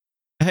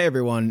Hey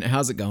everyone,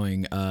 how's it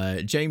going?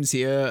 James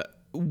here.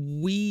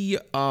 We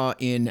are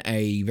in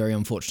a very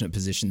unfortunate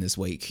position this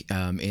week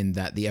in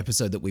that the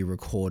episode that we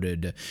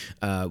recorded,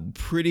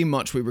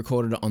 we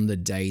recorded it on the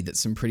day that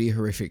some pretty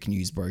horrific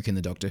news broke in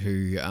the Doctor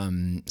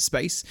Who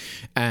space.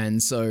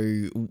 And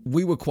so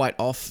we were quite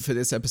off for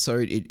this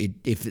episode.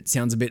 If it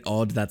sounds a bit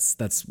odd,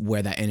 that's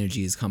where that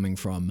energy is coming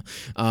from.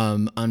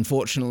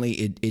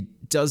 Unfortunately, it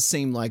does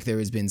seem like there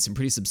has been some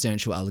pretty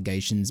substantial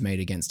allegations made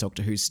against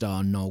Doctor Who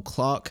star Noel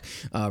Clarke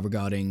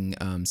regarding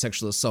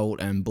sexual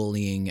assault and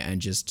bullying and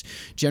just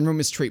general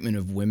mistreatment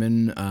of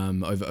women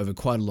over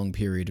quite a long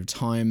period of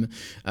time.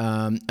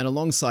 And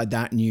alongside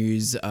that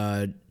news,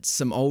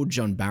 some old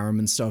John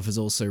Barrowman stuff has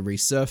also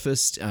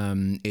resurfaced.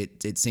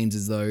 It seems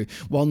as though,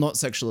 while not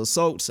sexual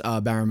assault,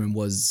 Barrowman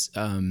was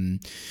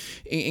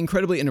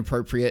incredibly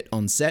inappropriate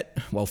on set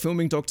while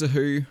filming Doctor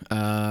Who,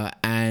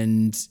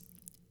 and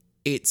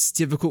it's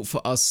difficult for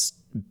us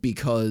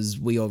because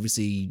we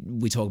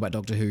talk about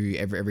Doctor Who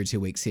every 2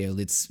 weeks here.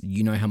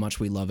 You know how much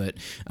we love it.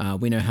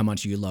 We know how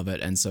much you love it.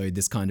 And so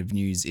this kind of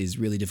news is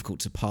really difficult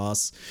to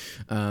pass.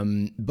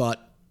 But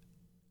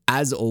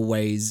as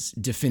always,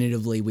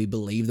 definitively, we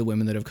believe the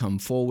women that have come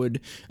forward.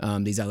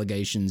 These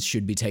allegations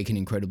should be taken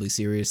incredibly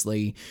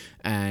seriously.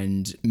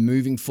 And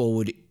moving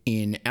forward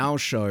in our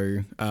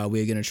show,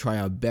 we're going to try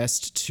our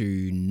best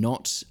to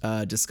not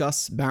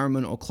discuss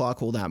Barrowman or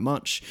Clarke all that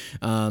much.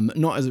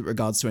 Not as it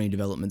regards to any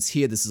developments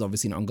here. This is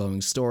obviously an ongoing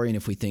story, and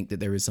if we think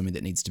that there is something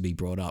that needs to be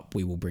brought up,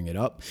 we will bring it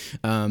up.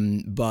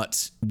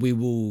 But we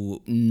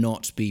will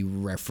not be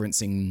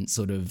referencing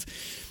sort of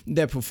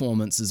their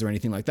performances or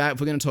anything like that. If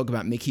we're going to talk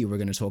about Mickey, we're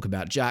going to talk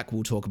about Jack,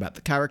 we'll talk about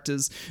the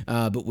characters,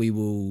 but we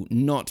will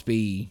not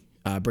be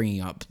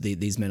bringing up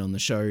these men on the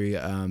show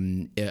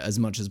as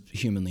much as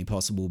humanly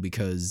possible,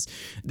 because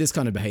this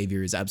kind of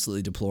behavior is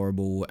absolutely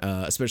deplorable,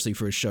 especially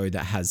for a show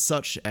that has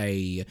such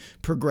a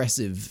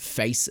progressive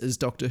face as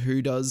Doctor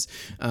Who does.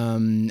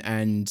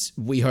 And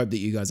we hope that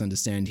you guys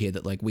understand here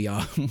that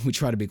we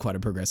try to be quite a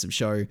progressive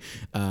show.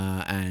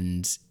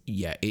 And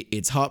yeah,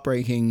 it's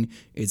heartbreaking.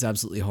 It's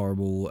absolutely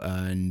horrible.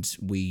 And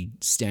we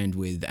stand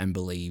with and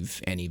believe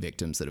any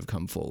victims that have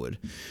come forward.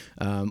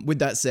 With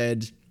that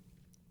said,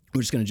 we're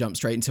just going to jump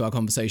straight into our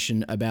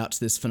conversation about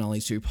this finale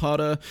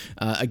two-parter.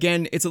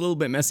 Again, it's a little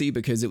bit messy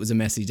because it was a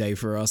messy day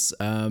for us,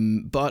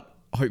 but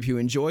hope you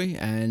enjoy,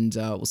 and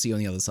we'll see you on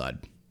the other side.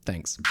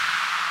 Thanks.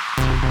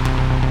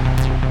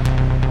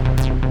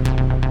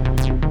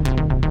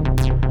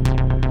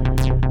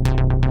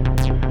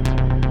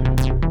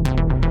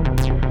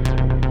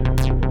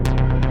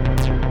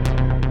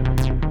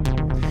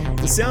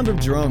 Sound of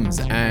Drums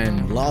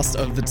and Last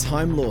of the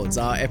Time Lords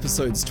are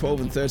episodes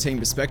 12 and 13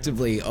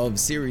 respectively of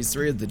Series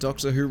 3 of the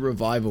Doctor Who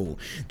Revival.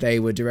 They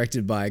were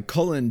directed by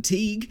Colin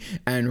Teague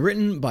and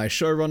written by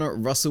showrunner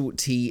Russell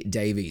T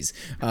Davies.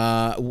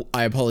 I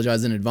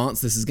apologize in advance,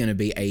 this is going to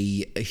be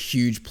a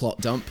huge plot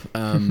dump,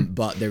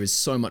 but there is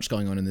so much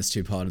going on in this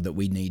two-parter that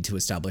we need to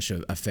establish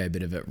a fair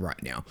bit of it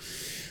right now.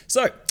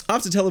 So,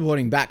 after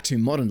teleporting back to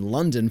modern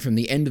London from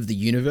the end of the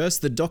universe,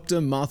 the Doctor,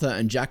 Martha,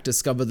 and Jack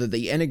discover that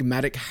the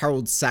enigmatic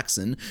Harold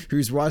Saxon,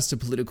 whose rise to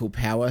political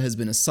power has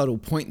been a subtle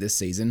point this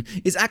season,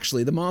 is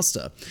actually the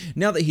Master.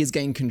 Now that he has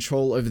gained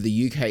control over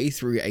the UK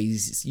through a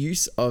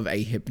use of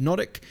a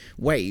hypnotic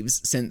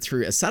waves sent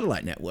through a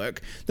satellite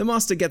network, the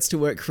Master gets to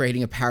work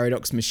creating a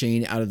paradox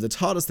machine out of the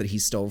TARDIS that he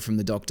stole from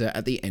the Doctor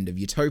at the end of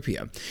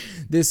Utopia.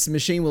 This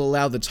machine will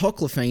allow the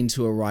Toclafane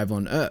to arrive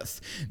on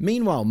Earth.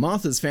 Meanwhile,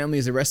 Martha's family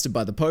is arrested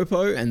by the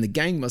Popo, and the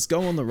gang must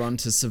go on the run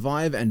to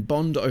survive and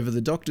bond over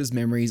the Doctor's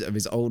memories of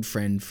his old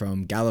friend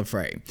from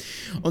Gallifrey.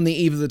 On the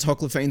eve of the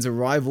Toclafane's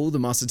arrival, the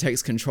Master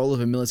takes control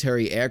of a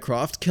military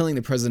aircraft, killing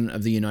the President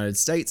of the United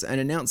States and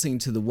announcing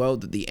to the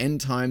world that the end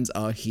times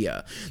are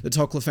here. The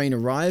Toclafane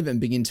arrive and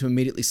begin to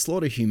immediately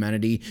slaughter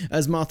humanity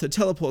as Martha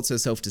teleports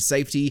herself to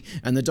safety,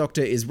 and the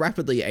Doctor is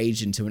rapidly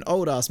aged into an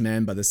old-ass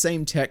man by the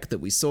same tech that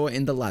we saw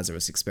in the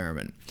Lazarus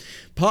experiment.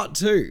 Part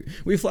 2.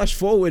 We flash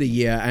forward a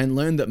year and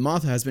learn that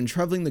Martha has been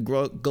travelling the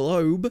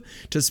globe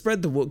to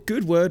spread the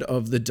good word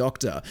of the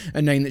Doctor,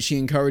 a name that she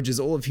encourages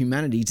all of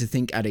humanity to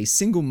think at a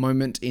single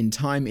moment in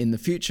time in the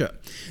future.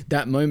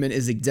 That moment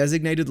is a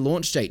designated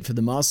launch date for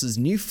the Master's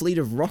new fleet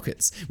of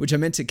rockets, which are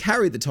meant to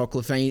carry the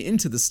Toclafane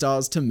into the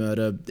stars to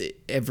murder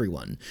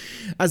everyone.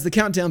 As the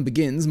countdown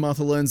begins,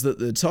 Martha learns that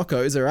the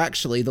Tocos are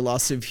actually the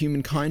last of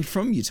humankind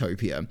from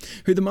Utopia,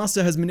 who the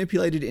Master has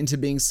manipulated into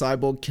being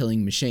cyborg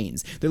killing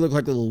machines. They look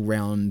like little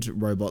round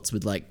robots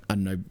with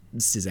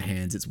scissor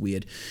hands. It's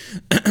weird.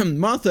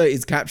 Martha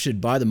is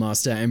captured by the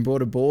Master and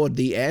brought aboard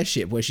the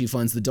airship, where she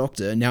finds the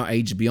Doctor, now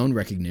aged beyond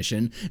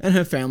recognition, and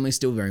her family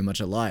still very much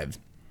alive.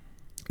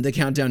 The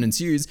countdown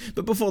ensues,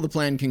 but before the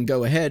plan can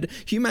go ahead,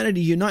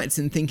 humanity unites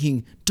in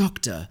thinking,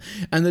 Doctor,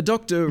 and the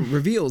Doctor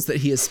reveals that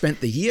he has spent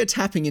the year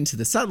tapping into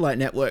the satellite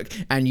network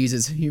and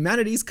uses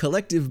humanity's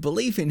collective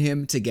belief in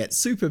him to get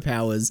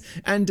superpowers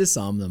and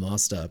disarm the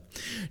Master.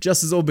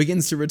 Just as all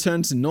begins to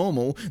return to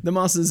normal, the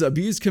Master's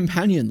abused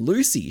companion,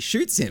 Lucy,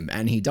 shoots him,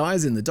 and he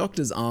dies in the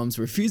Doctor's arms,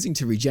 refusing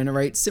to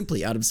regenerate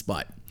simply out of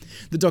spite.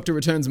 The Doctor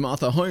returns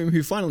Martha home,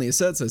 who finally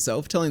asserts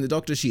herself, telling the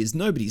Doctor she is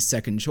nobody's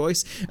second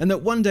choice, and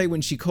that one day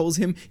when she calls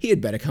him, he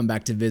had better come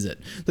back to visit.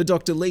 The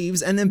Doctor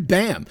leaves, and then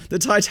bam! The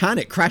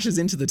Titanic crashes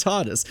into the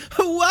TARDIS.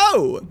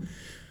 Whoa!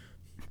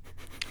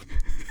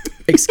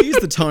 Excuse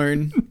the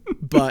tone,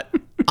 but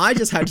I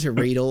just had to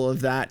read all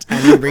of that,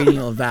 and in reading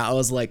all of that, I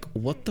was like,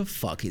 what the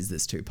fuck is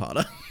this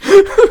two-parter?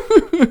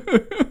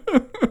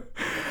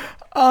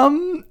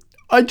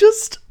 I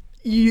just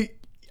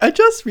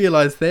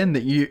realized then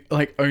that you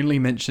like only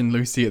mentioned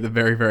Lucy at the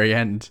very, very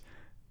end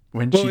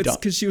when she died. Well, it's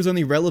because she was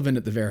only relevant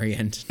at the very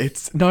end.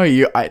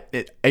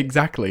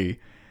 Exactly.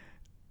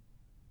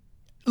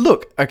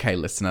 Look, okay,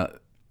 listener.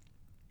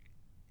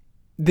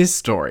 This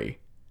story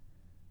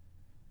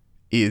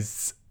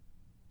is,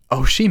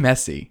 she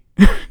messy.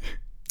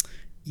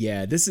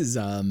 Yeah, this is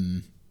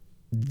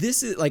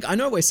like, I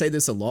know I say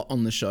this a lot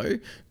on the show,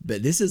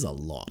 but this is a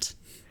lot.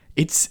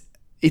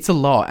 It's a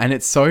lot, and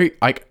it's so,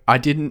 like, I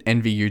didn't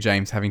envy you,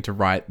 James, having to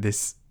write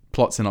this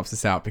plot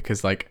synopsis out,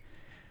 because, like,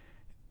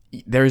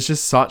 there is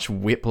just such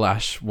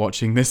whiplash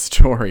watching this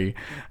story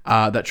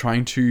that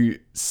trying to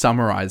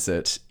summarize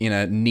it in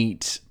a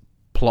neat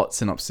plot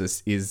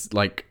synopsis is,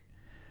 like,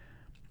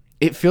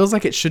 it feels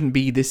like it shouldn't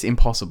be this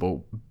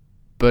impossible,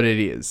 but it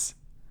is.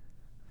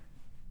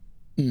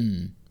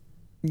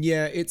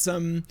 Yeah, it's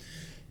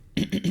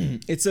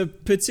it's a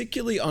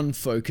particularly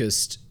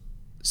unfocused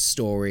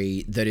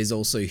story that is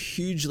also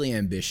hugely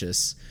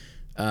ambitious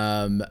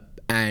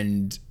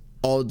and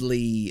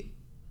oddly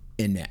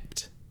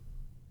inept.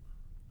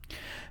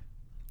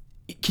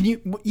 Can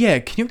you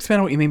expand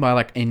on what you mean by,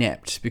 like,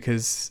 inept?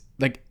 Because,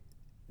 like,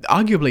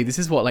 arguably this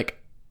is what,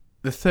 like,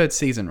 the third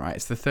season, right?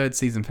 It's the third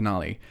season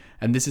finale,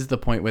 and this is the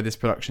point where this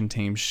production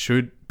team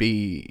should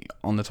be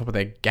on the top of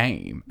their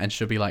game and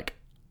should be like,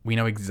 we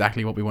know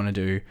exactly what we want to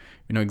do,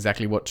 we know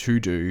exactly what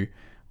to do,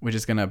 we're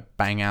just gonna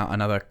bang out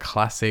another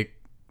classic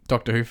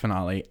Doctor Who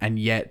finale, and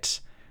yet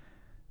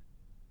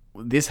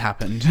this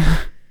happened.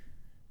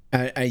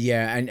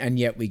 Yeah, and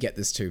yet we get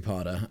this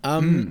two-parter.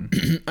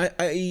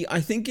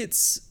 I think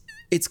its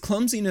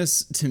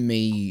clumsiness to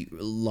me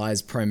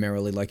lies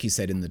primarily, like you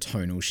said, in the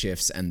tonal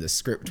shifts and the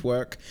script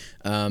work,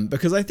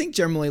 because I think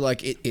generally,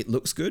 like, it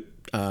looks good.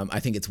 I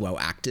think it's well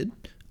acted.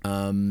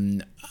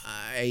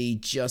 I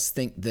just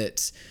think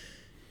that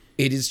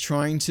it is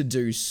trying to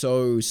do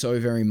so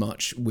very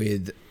much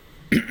with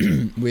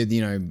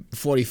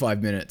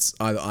 45 minutes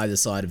either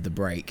side of the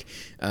break,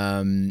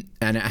 and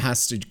it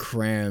has to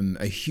cram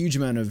a huge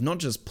amount of not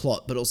just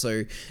plot but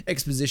also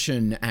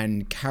exposition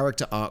and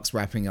character arcs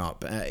wrapping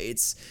up.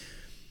 It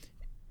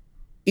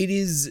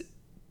is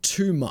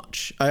too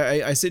much.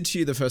 I said to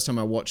you the first time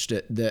I watched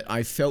it that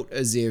I felt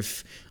as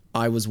if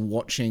I was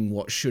watching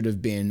what should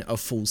have been a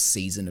full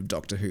season of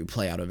Doctor Who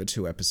play out over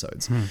 2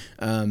 episodes.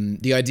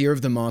 The idea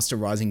of the Master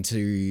rising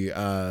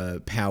to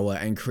power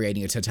and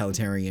creating a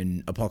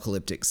totalitarian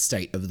apocalyptic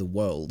state of the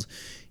world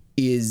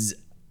is...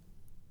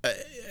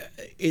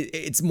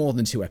 it's more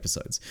than 2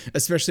 episodes,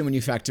 especially when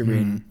you factor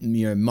in,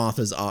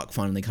 Martha's arc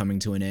finally coming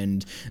to an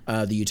end,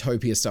 the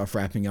Utopia stuff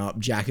wrapping up.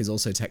 Jack is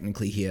also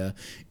technically here.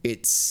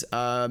 It's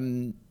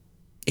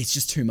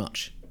just too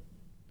much.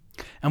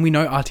 And we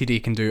know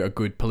RTD can do a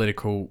good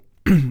political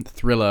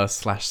thriller /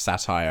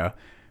 satire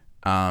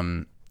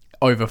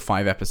over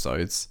 5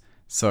 episodes.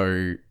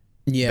 So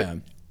yeah,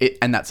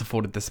 and that's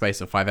afforded the space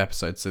of 5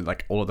 episodes. So,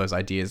 like, all of those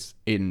ideas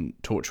in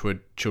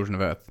Torchwood, Children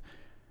of Earth,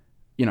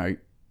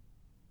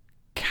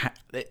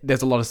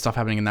 there's a lot of stuff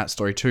happening in that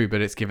story too,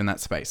 but it's given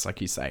that space,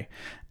 like you say.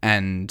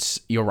 And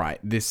you're right.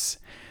 I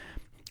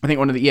think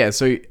one of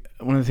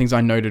the things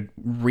I noted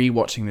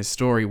rewatching this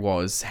story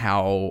was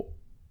how,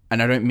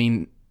 and I don't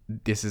mean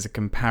this is a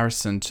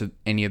comparison to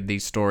any of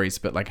these stories,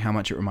 but like how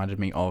much it reminded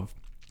me of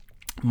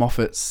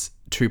Moffat's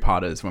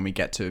two-parters when we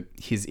get to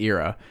his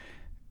era,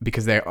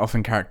 because they're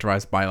often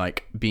characterized by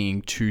like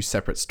being 2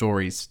 separate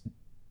stories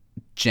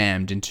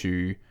jammed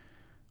into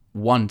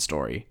one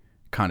story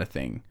kind of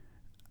thing.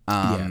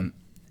 And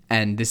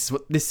this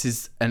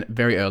is a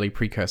very early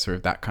precursor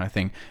of that kind of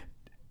thing,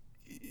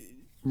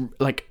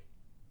 like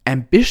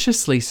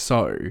ambitiously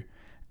so.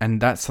 And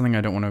that's something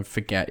I don't want to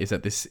forget, is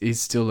that this is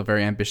still a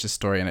very ambitious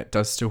story, and it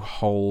does still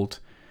hold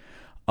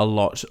a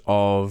lot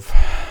of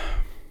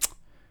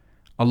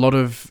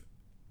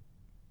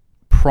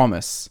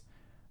promise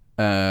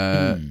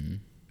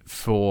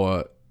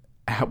for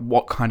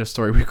what kind of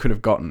story we could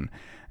have gotten,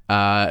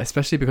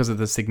 especially because of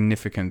the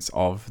significance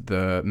of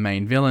the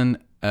main villain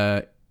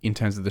in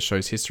terms of the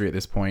show's history at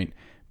this point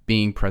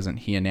being present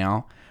here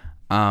now.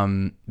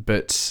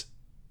 But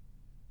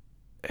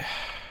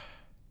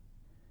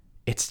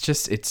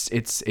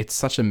it's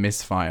such a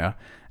misfire,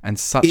 and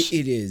such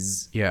it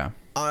is. Yeah.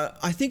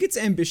 I think its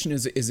ambition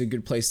is a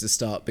good place to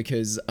start,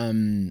 because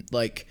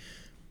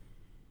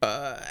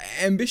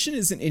ambition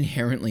isn't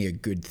inherently a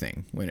good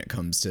thing when it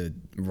comes to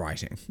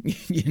writing.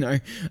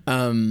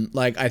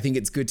 I think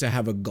it's good to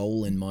have a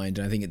goal in mind,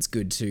 and I think it's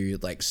good to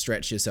like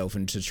stretch yourself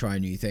and to try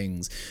new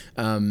things.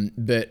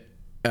 But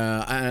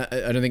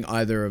I don't think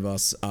either of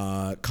us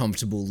are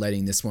comfortable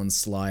letting this one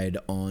slide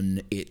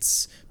on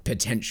its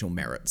potential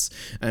merits.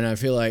 And I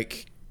feel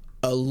like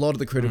a lot of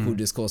the critical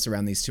discourse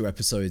around these two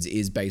episodes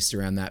is based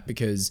around that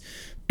because,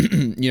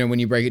 when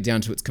you break it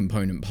down to its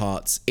component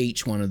parts,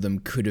 each one of them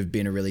could have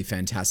been a really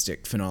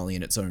fantastic finale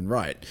in its own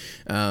right.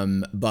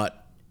 But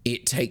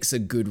it takes a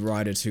good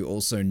writer to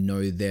also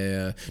know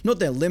not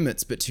their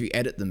limits, but to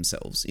edit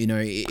themselves.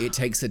 It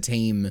takes a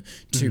team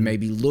to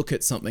maybe look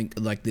at something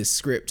like this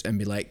script and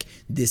be like,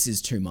 this is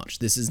too much.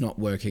 This is not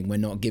working. We're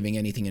not giving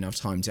anything enough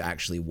time to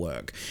actually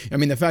work. I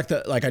mean, the fact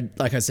that, like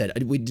I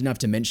said, we didn't have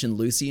to mention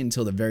Lucy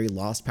until the very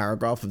last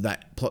paragraph of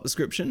that plot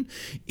description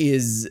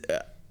is,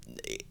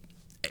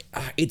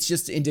 it's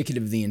just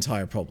indicative of the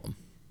entire problem.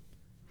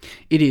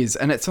 It is.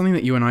 And it's something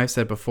that you and I have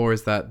said before,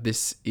 is that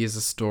this is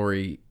a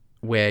story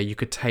where you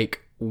could take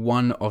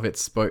one of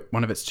its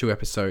 2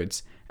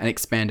 episodes and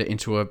expand it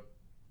into a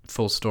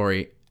full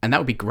story, and that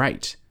would be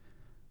great.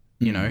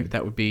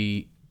 That would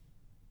be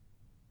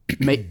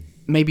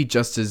maybe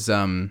just as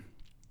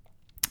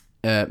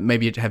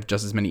maybe it'd have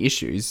just as many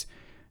issues,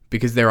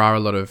 because there are a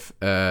lot of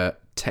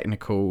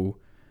technical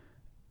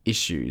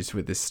issues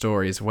with this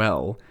story as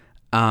well,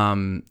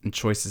 and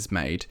choices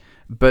made.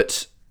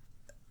 But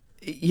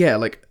yeah,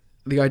 like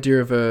the idea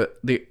of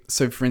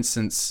so for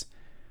instance,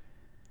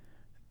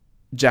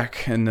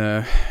 Jack and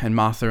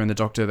Martha and the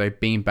Doctor, they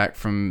beam back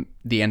from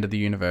the end of the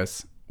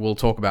universe. We'll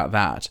talk about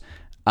that.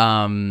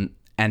 And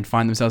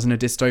find themselves in a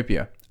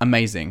dystopia.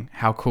 Amazing.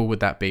 How cool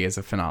would that be as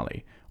a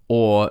finale?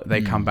 Or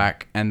they come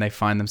back and they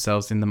find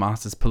themselves in the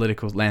Master's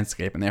political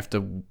landscape and they have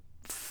to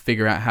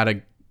figure out how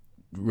to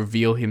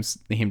reveal him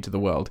to the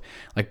world.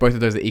 Like, both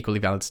of those are equally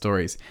valid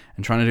stories.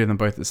 And trying to do them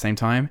both at the same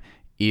time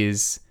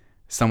is...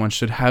 someone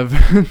should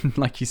have,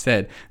 like you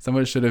said,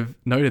 someone should have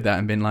noted that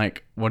and been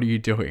like, what are you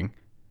doing?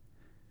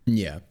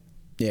 Yeah,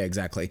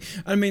 exactly.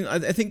 I mean,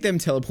 I think them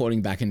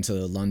teleporting back into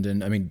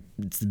London, I mean,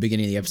 it's the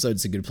beginning of the episode.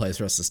 It's a good place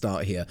for us to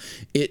start here.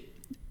 It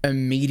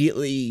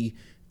immediately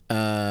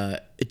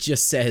it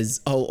just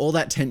says, all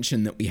that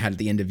tension that we had at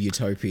the end of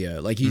Utopia.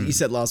 Like you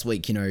said last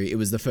week, it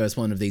was the first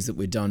one of these that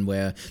we'd done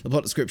where the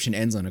plot description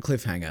ends on a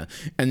cliffhanger.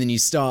 And then you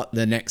start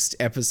the next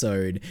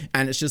episode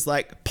and it's just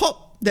like,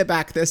 pop! They're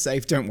back, they're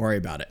safe, don't worry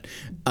about it.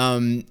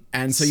 And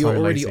so you're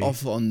already lazy.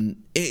 Off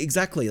on...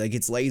 Exactly, like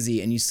it's lazy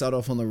and you start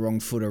off on the wrong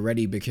foot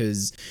already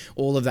because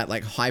all of that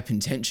like hype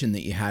and tension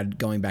that you had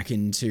going back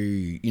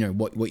into,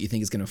 what you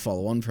think is going to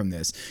follow on from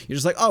this. You're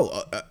just like,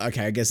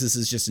 okay, I guess this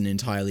is just an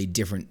entirely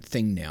different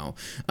thing now.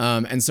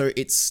 And so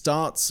it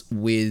starts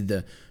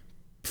with...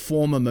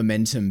 former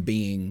momentum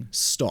being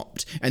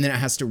stopped, and then it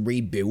has to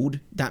rebuild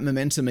that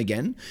momentum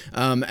again.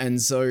 And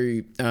so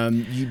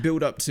you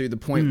build up to the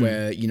point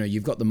where,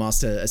 you've got the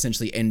Master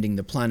essentially ending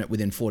the planet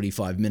within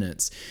 45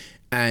 minutes,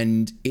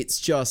 and it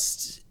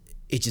just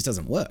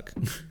doesn't work.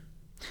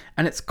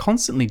 And it's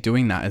constantly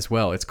doing that as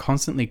well. It's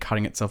constantly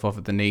cutting itself off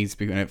at the knees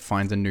because it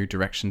finds a new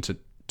direction to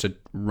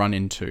run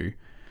into.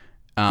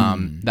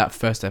 That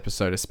first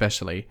episode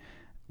especially,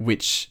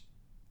 which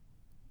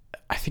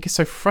I think is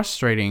so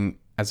frustrating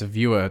as a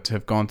viewer to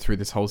have gone through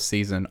this whole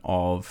season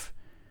of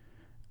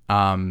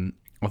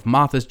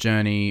Martha's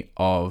journey,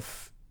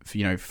 of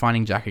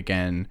finding Jack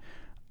again,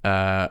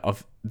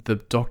 of the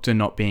Doctor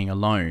not being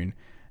alone,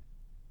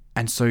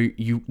 and so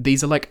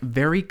these are like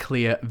very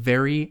clear,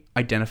 very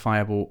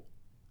identifiable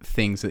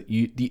things that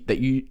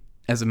you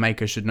as a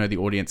maker should know the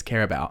audience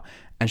care about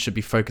and should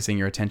be focusing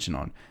your attention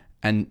on,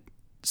 and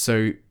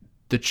so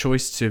the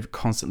choice to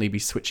constantly be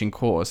switching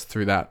course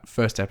through that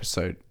first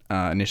episode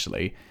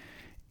initially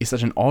is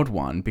such an odd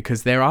one,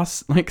 because there are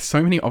like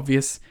so many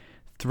obvious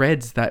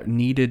threads that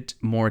needed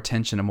more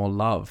attention and more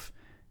love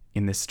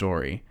in this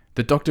story.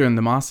 The Doctor and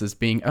the Masters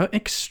being an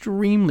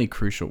extremely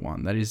crucial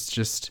one that is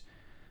just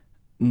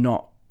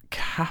not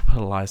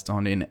capitalized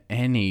on in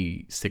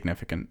any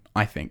significant,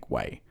 I think,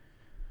 way.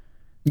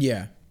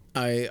 Yeah,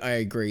 I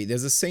agree.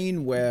 There's a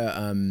scene where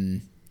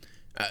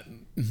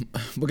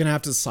we're going to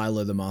have to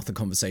silo the Martha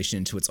conversation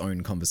into its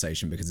own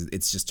conversation because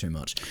it's just too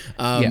much.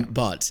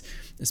 But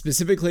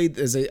specifically,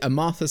 there's a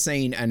Martha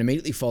scene, and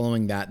immediately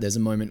following that, there's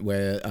a moment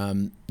where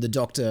the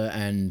Doctor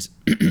and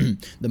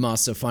the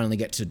Master finally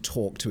get to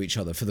talk to each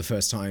other for the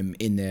first time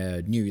in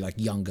their new, like,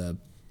 younger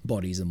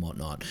bodies and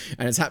whatnot.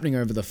 And it's happening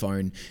over the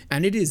phone,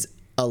 and it is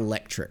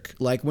electric.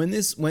 Like when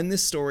this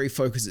story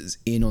focuses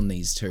in on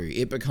these two,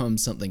 it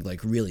becomes something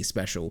like really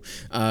special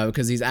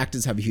because these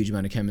actors have a huge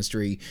amount of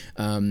chemistry.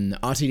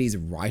 RTD's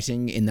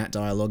writing in that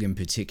dialogue in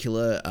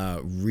particular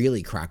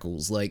really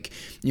crackles. Like,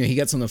 he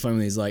gets on the phone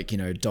with his like,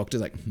 Doctor,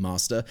 like,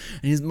 Master,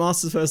 and his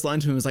Master's first line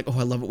to him is like, "Oh,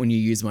 I love it when you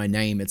use my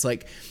name." It's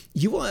like,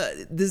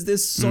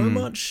 there's so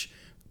much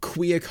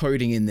queer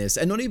coding in this,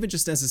 and not even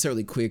just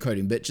necessarily queer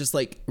coding, but just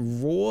like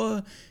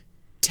raw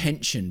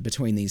tension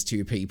between these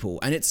two people,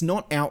 and it's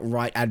not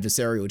outright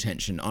adversarial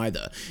tension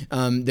either.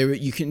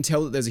 You can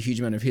tell that there's a huge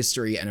amount of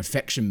history and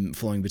affection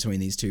flowing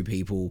between these two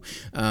people,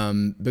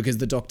 because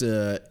the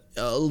Doctor,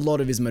 a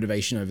lot of his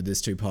motivation over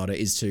this two-parter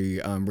is to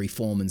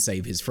reform and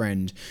save his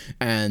friend,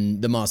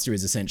 and the Master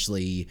is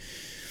essentially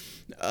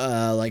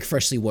like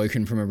freshly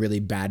woken from a really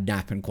bad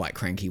nap and quite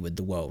cranky with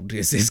the world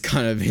is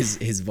kind of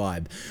his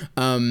vibe.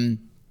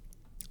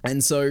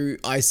 And so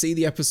I see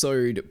the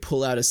episode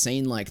pull out a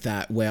scene like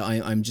that where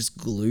I'm just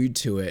glued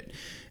to it.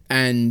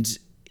 And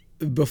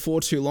before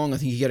too long, I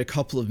think you get a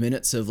couple of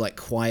minutes of like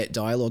quiet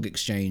dialogue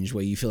exchange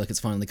where you feel like it's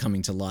finally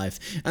coming to life.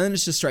 And then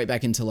it's just straight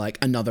back into like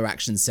another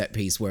action set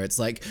piece where it's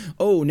like,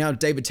 oh, now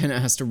David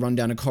Tennant has to run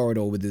down a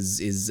corridor with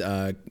his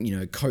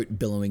coat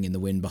billowing in the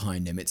wind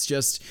behind him. It's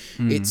just,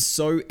 it's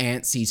so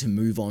antsy to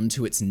move on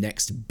to its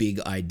next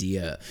big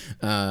idea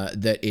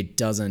that it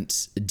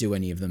doesn't do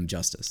any of them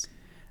justice.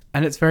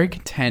 And it's very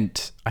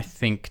content, I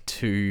think,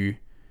 to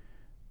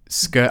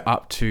skirt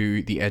up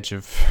to the edge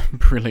of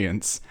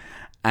brilliance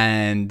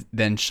and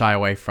then shy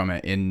away from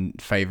it in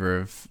favor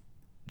of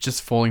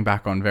just falling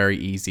back on very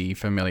easy,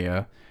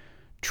 familiar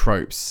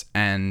tropes.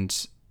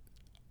 And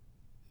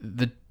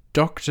the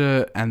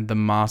Doctor and the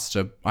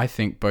Master, I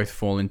think, both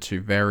fall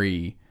into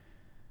very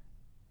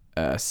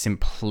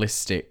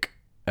simplistic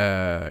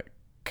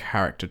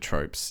character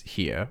tropes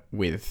here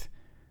with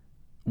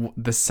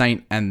the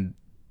Saint and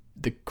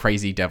the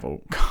crazy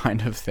devil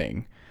kind of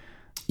thing.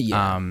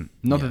 Yeah.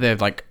 Not that they're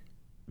like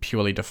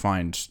purely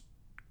defined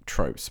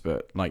tropes,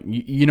 but like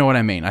you know what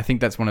I mean. I think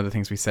that's one of the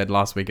things we said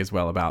last week as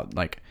well about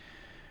like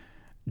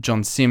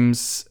John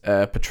Sims'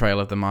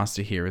 portrayal of the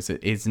Master here is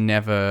it is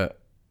never,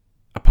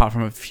 apart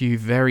from a few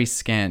very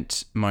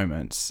scant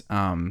moments,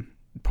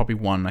 probably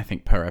one I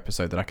think per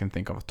episode that I can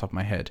think of off the top of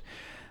my head,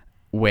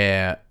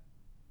 where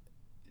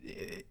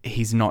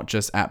he's not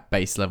just at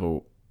base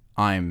level,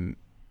 I'm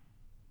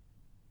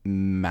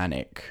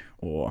manic,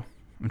 or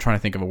I'm trying to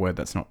think of a word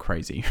that's not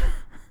crazy.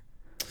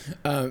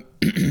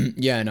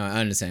 Yeah, no, I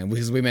understand,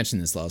 because we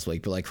mentioned this last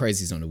week, but like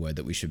crazy is not a word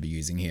that we should be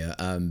using here.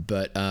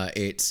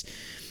 It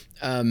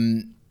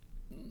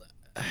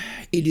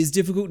is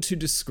difficult to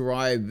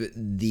describe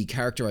the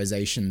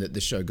characterization that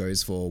the show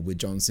goes for with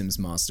John Sims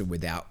Master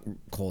without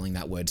calling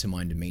that word to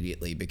mind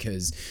immediately,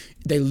 because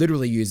they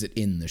literally use it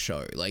in the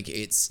show. Like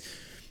it's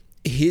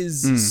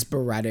his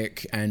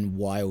sporadic and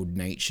wild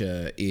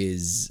nature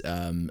is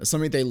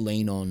something they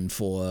lean on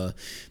for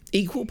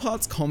equal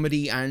parts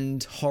comedy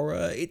and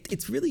horror.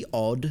 It's really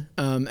odd,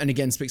 and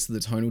again speaks to the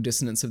tonal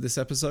dissonance of this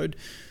episode.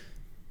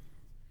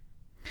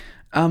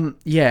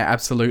 Yeah,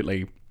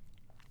 absolutely.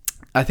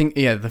 I think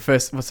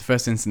what's the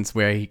first instance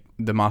where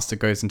the Master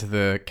goes into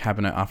the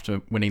cabinet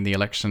after winning the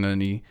election,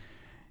 and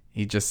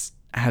he just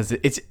has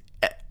it's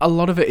a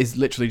lot of it is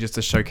literally just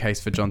a showcase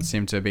for John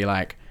Sim to be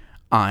like,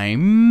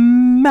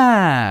 I'm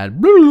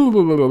mad. Blah,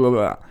 blah, blah, blah,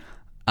 blah.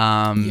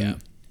 Yeah.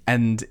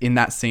 And in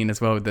that scene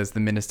as well, there's the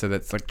minister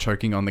that's like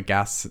choking on the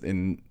gas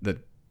in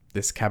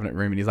this cabinet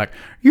room, and he's like,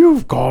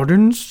 "You've gone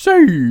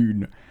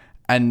insane,"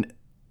 and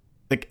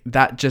like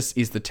that just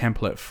is the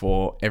template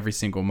for every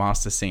single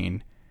Master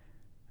scene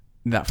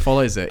that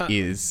follows it.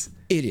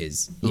 It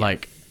is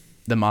like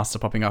the Master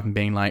popping up and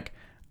being like,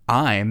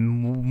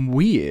 I'm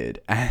weird,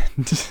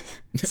 and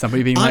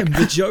somebody being like, I'm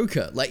the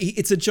Joker. Like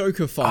it's a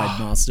Joker-fied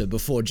Master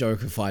before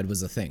Joker-fied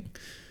was a thing.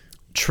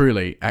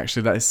 Truly,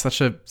 actually, that is such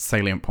a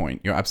salient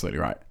point. You're absolutely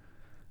right.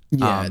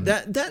 Yeah,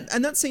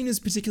 that scene is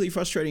particularly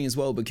frustrating as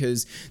well,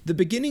 because the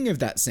beginning of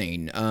that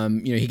scene,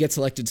 he gets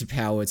elected to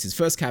power. It's his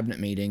first cabinet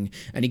meeting,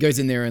 and he goes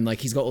in there and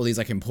like he's got all these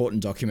like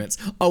important documents.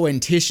 Oh, and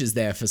Tish is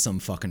there for some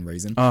fucking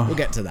reason. We'll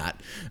get to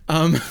that.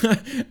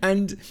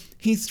 And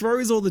he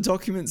throws all the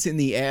documents in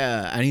the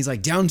air, and he's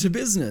like, "Down to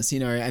business,"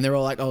 and they're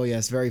all like, "Oh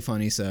yes, very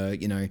funny, sir,"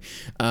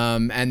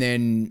 and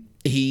then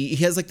he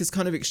has like this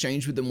kind of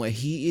exchange with them where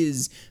he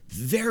is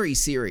very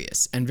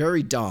serious and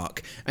very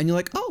dark, and you're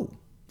like, "Oh,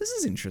 this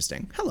is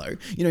interesting. Hello."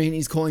 And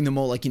he's calling them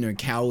all like,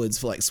 cowards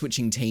for like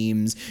switching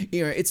teams.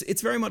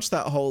 It's very much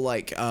that whole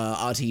like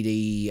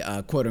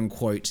RTD quote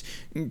unquote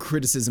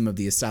criticism of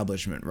the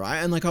establishment, right?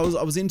 And like I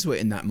was into it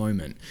in that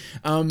moment.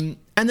 And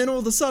then all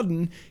of a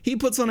sudden he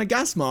puts on a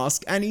gas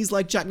mask and he's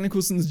like Jack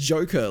Nicholson's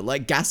Joker,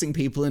 like gassing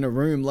people in a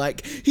room,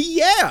 like,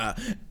 yeah.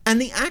 And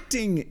the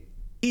acting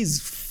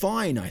is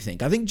fine, I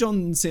think. I think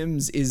John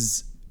Sims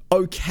is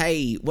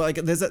okay. Well, like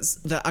there's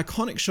that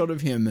iconic shot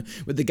of him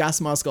with the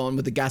gas mask on,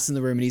 with the gas in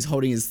the room, and he's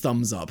holding his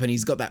thumbs up and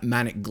he's got that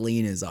manic glee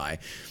in his eye.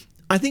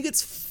 I think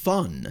it's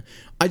fun.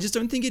 I just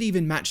don't think it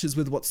even matches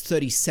with what's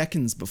 30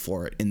 seconds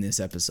before it in this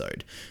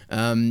episode.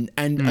 I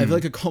feel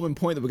like a common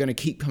point that we're going to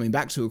keep coming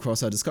back to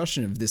across our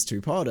discussion of this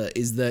two-parter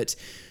is that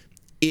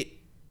it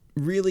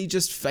really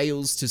just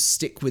fails to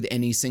stick with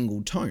any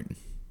single tone.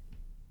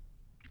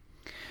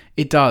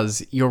 It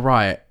does. You're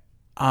right.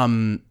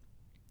 And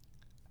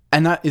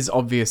that is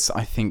obvious,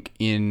 I think,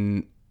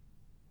 and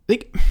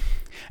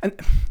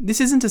this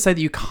isn't to say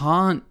that you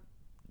can't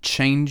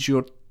change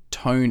your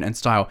tone and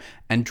style,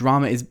 and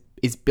drama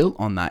is built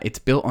on that. It's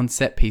built on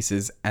set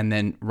pieces and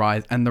then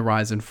rise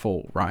and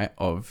fall, right?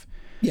 Of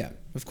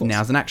course.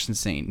 Now's an action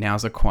scene,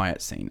 now's a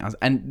quiet scene.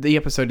 And the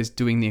episode is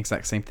doing the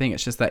exact same thing.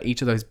 It's just that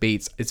each of those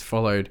beats is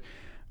followed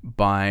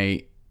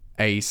by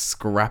a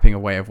scrapping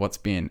away of what's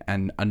been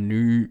and a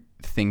new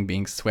thing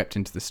being swept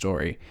into the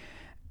story.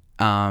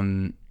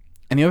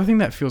 And And the other thing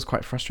that feels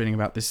quite frustrating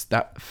about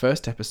that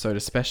first episode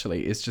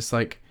especially, is just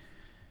like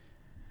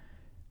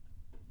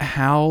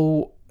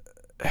how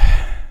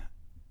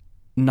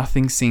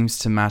nothing seems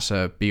to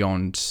matter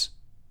beyond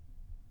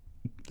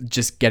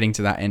just getting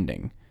to that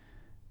ending.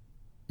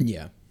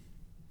 Yeah.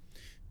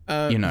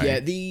 Yeah,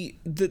 the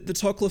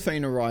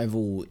Toclafane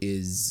arrival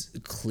is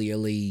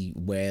clearly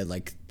where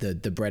like the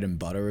bread and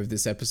butter of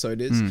this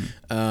episode is.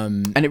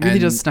 And it really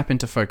does snap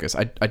into focus.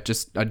 I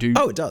do.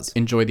 Oh, it does.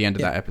 Enjoy the end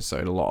of that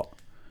episode a lot.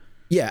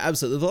 Yeah,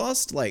 absolutely. The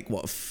last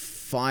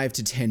 5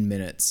 to 10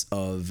 minutes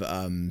of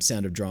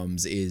Sound of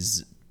Drums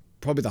is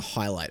probably the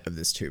highlight of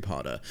this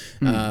two-parter,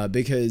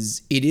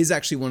 because it is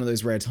actually one of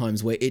those rare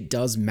times where it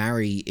does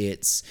marry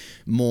its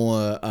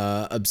more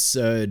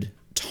absurd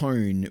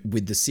tone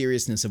with the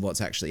seriousness of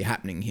what's actually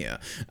happening here.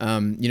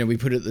 We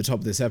put it at the top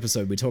of this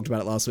episode, we talked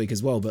about it last week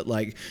as well, but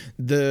like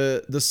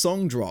the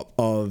song drop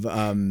of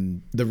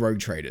the Rogue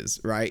Traders,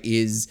 right,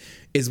 is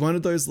one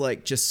of those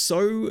like just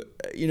so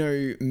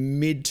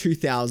mid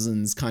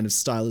 2000s kind of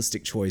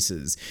stylistic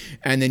choices.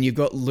 And then you've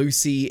got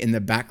Lucy in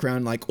the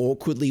background, like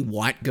awkwardly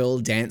white girl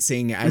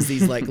dancing as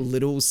these like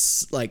little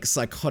like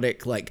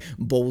psychotic like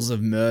balls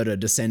of murder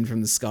descend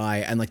from the sky,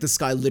 and like the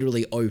sky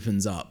literally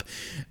opens up.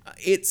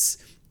 It's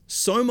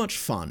so much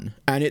fun,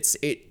 and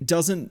it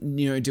doesn't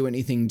do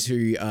anything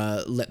to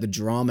let the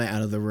drama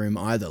out of the room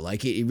either.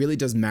 Like it really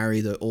does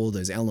marry all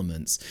those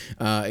elements.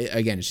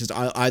 Again, it's just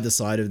either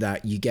side of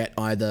that. You get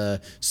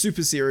either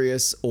super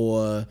serious,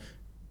 or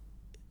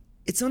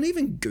it's not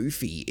even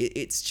goofy.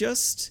 It's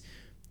just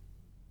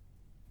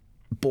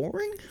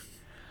boring.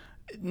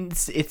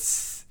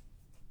 It's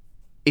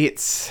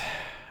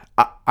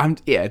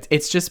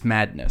just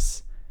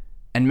madness.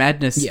 And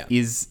madness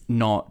is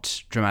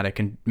not dramatic,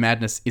 and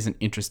madness isn't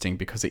interesting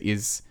because it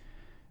is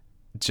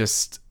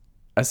just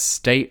a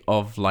state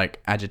of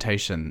like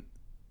agitation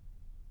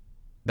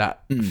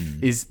that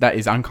is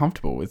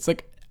uncomfortable. It's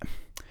like,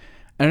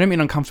 I don't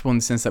mean uncomfortable in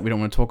the sense that we don't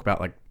want to talk about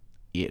like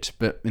it,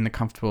 but in the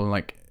comfortable,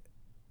 like,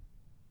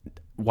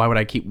 why would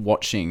I keep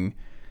watching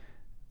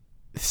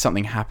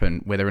something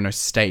happen where there are no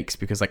stakes,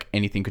 because like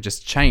anything could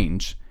just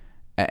change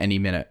at any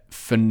minute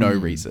for no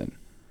reason.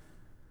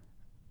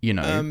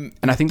 And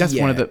I think that's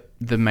one of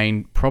the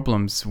main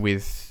problems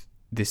with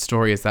this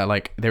story, is that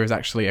like there is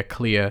actually a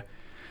clear,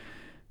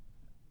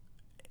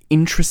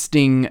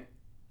 interesting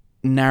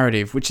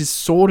narrative, which is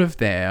sort of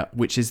there,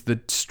 which is the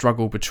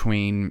struggle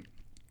between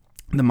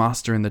the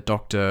Master and the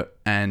Doctor,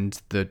 and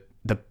the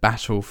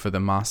battle for the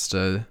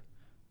Master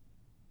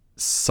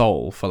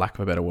soul, for lack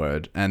of a better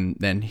word, and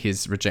then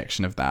his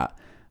rejection of that.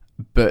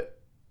 But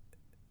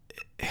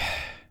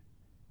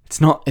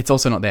it's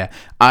also not there.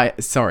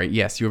 Sorry,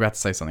 yes, you were about to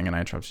say something and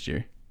I interrupted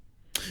you.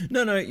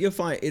 No, you're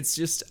fine. It's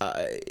just,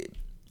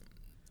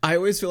 I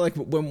always feel like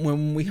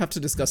when we have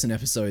to discuss an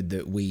episode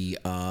that we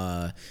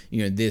are,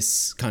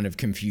 this kind of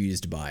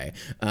confused by,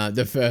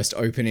 the first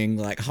opening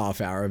like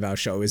half hour of our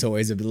show is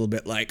always a little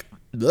bit like,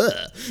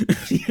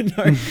 like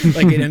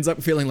it ends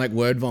up feeling like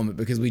word vomit,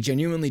 because we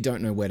genuinely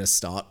don't know where to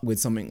start with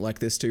something like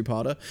this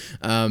two-parter.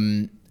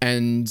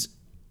 And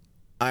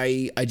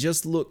I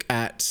just look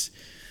at,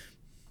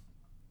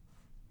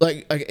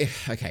 like,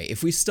 okay,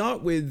 if we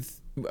start with,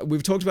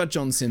 we've talked about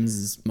John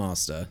Sims'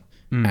 Master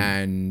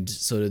and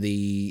sort of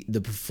the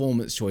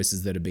performance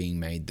choices that are being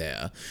made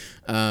there.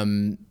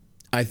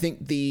 I think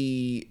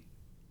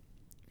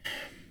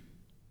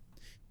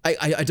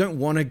I don't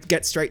want to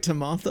get straight to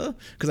Martha,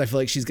 because I feel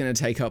like she's going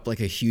to take up like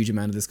a huge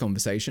amount of this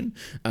conversation.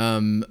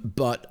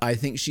 But I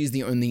think she's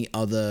the only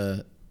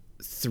other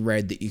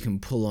thread that you can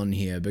pull on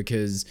here,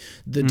 because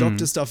the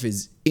Doctor stuff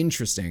is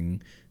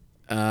interesting.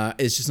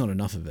 It's just not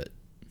enough of it.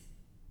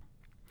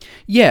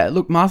 Yeah,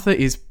 look, Martha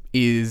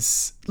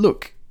is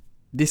look,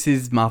 this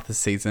is Martha's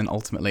season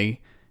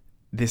ultimately.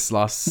 This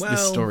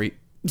story.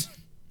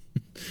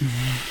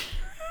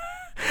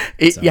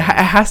 It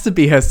has to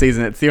be her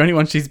season. It's the only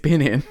one she's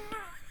been in.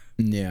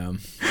 Yeah.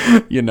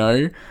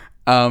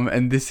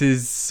 And this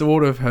is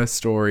sort of her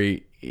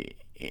story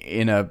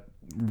in a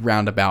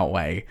roundabout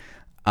way.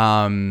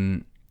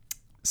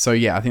 So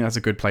yeah, I think that's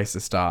a good place to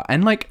start.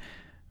 And like,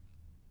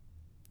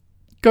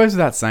 goes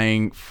without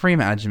saying,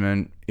 Freema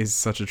Agyeman is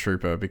such a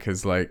trooper,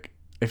 because like,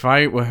 if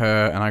I were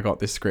her and I got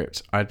this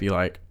script, I'd be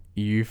like,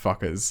 you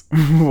fuckers,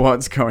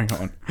 what's going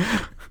on?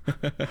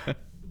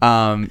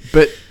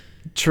 But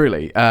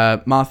truly,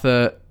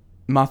 Martha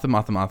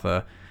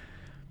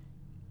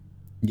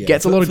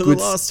gets a lot of good... For the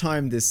last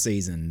time this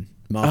season,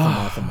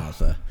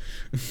 Martha.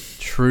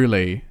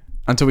 Truly.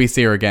 Until we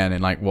see her again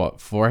in like, what,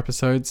 4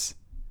 episodes?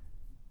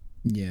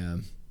 Yeah.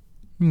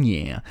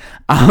 Yeah.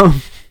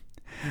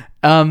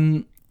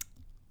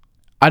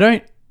 I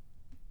don't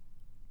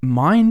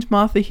mind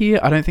Martha here.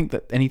 I don't think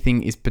that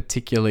anything is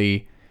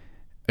particularly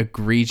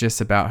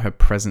egregious about her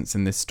presence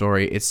in this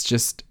story. It's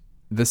just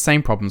the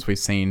same problems we've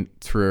seen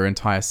through her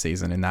entire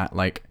season, in that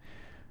like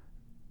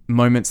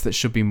moments that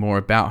should be more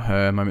about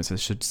her, moments that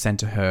should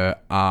center her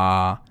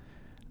are,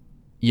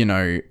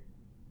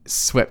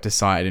 swept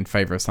aside in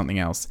favor of something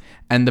else.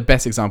 And the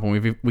best example,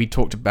 we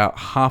talked about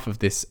half of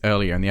this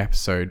earlier in the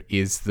episode,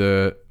 is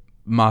the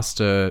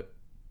Master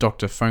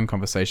Doctor phone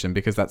conversation,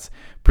 because that's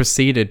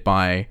preceded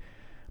by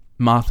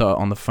Martha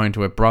on the phone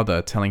to her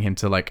brother telling him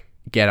to like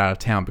get out of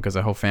town because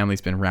her whole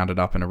family's been rounded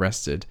up and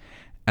arrested.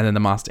 And then the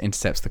Master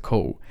intercepts the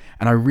call.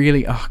 And I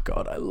really, oh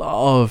God, I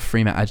love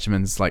Freema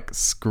Agyeman's like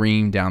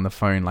scream down the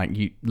phone, like,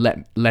 you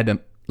let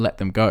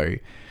them go.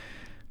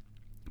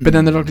 But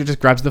then the Doctor just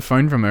grabs the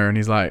phone from her and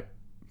he's like,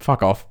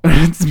 fuck off.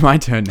 It's my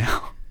turn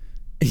now.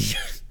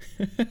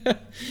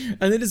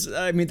 And it is,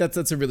 I mean,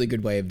 that's a really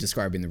good way of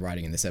describing the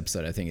writing in this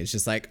episode. I think it's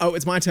just like, oh,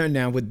 it's my turn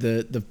now with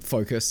the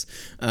focus.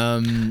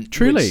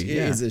 Truly, which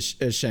is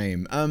a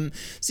shame.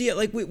 So yeah,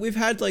 like we've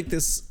had like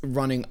this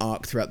running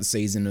arc throughout the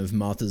season of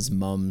Martha's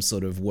mum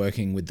sort of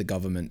working with the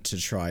government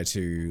to try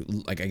to,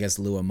 like, I guess,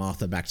 lure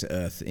Martha back to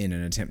Earth in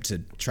an attempt to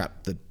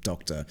trap the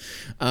Doctor.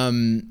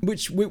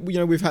 Which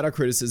we've had our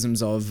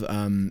criticisms of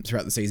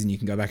throughout the season. You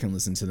can go back and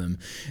listen to them.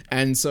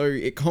 And so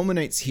it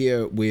culminates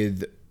here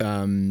with,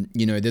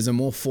 there's a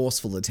more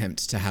forceful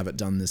attempt to have it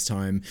done this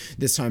time.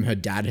 This time her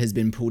dad has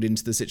been pulled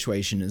into the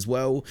situation as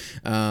well,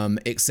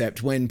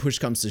 except when push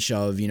comes to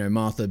shove,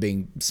 Martha,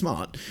 being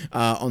smart,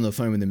 on the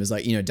phone with him, is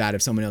like, Dad,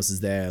 if someone else is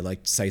there, like,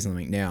 say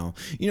something now.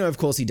 Of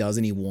course he does,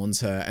 and he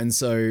warns her. And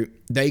so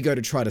they go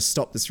to try to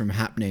stop this from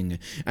happening.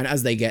 And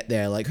as they get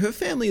there, like, her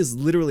family is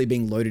literally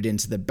being loaded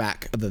into the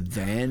back of a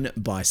van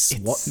by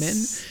SWAT men.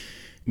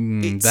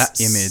 That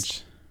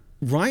image.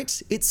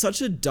 Right? It's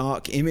such a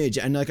dark image,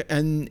 and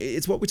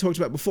it's what we talked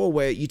about before,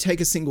 where you take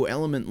a single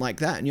element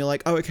like that and you're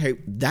like, oh, okay,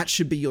 that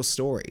should be your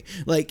story.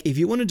 Like, if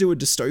you want to do a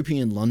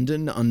dystopian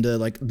London under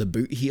like the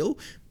boot heel,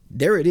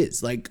 there it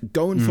is. Like,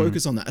 go and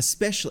focus on that,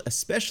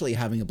 especially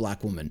having a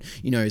black woman,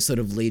 sort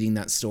of leading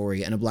that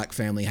story, and a black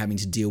family having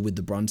to deal with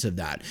the brunt of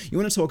that. You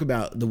want to talk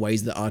about the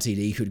ways that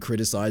RTD could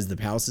criticize the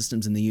power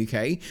systems in the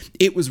UK?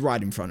 It was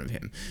right in front of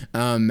him.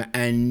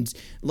 And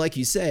like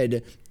you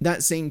said,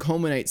 that scene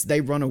culminates,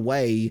 they run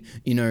away,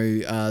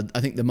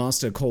 I think the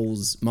Master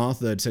calls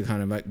Martha to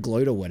kind of like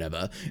gloat or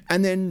whatever.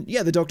 And then,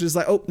 the Doctor's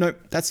like, oh, no,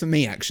 that's for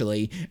me,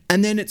 actually.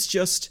 And then it's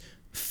just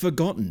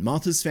forgotten.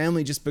 Martha's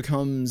family just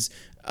becomes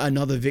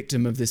another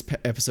victim of this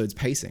episode's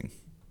pacing.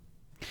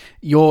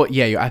 You're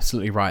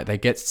absolutely right. They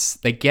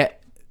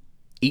get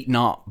eaten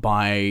up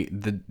by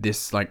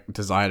this like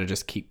desire to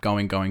just keep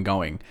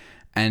going.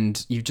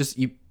 And you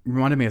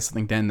reminded me of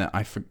something then that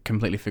I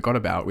completely forgot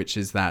about, which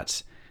is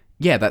that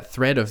that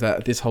thread of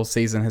that this whole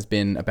season has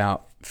been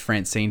about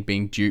Francine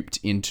being duped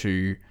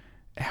into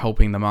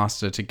helping the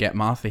Master to get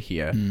Martha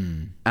here.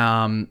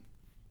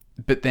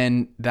 But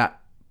then that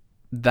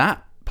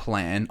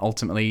plan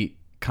ultimately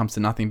comes to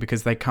nothing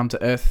because they come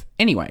to Earth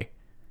anyway,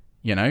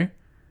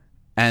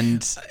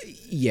 and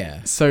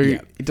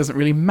it doesn't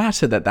really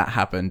matter that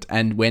happened.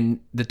 And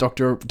when the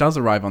Doctor does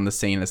arrive on the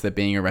scene as they're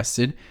being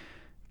arrested,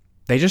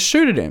 they just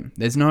shoot at him.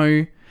 There's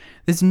no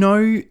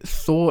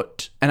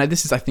thought, and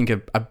this is, I think,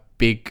 a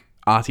big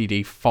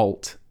RTD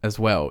fault as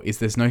well, is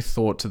there's no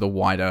thought to the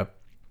wider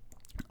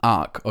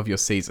arc of your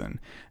season.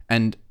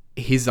 And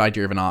his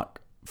idea of an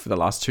arc for the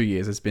last 2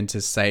 years has been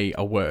to say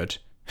a word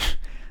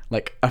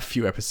like a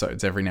few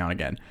episodes every now and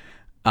again.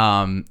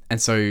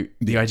 And so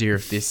the idea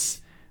of this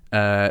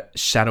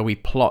shadowy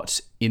plot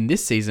in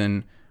this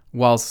season,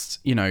 whilst,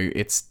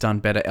 it's done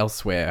better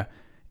elsewhere,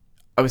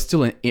 I was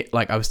still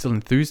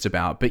enthused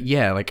about. But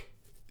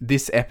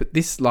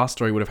this last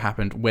story would have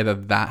happened whether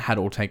that had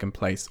all taken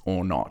place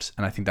or not.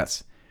 And I think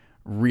that's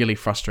really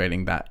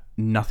frustrating that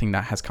nothing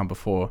that has come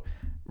before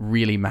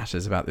really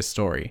matters about this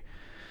story.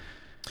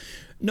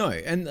 No,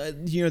 and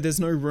there's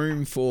no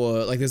room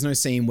for, like, there's no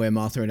scene where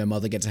Martha and her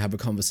mother get to have a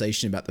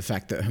conversation about the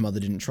fact that her mother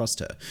didn't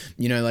trust her.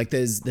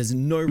 There's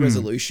no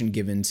resolution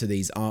given to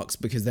these arcs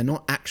because they're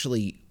not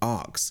actually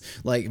arcs.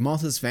 Like,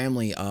 Martha's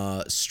family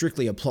are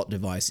strictly a plot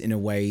device in a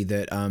way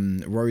that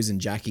Rose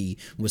and Jackie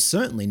was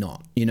certainly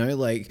not.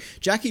 Like,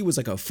 Jackie was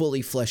like a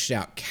fully fleshed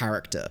out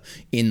character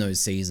in those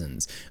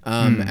seasons.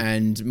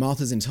 And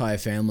Martha's entire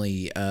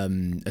family,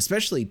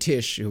 especially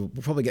Tish, who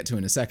we'll probably get to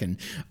in a second,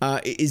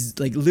 is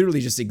like literally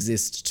just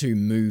exists to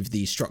move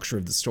the structure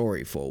of the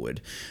story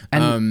forward.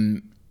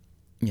 And,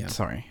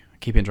 sorry, I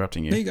keep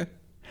interrupting you. There you go.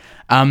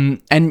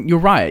 And you're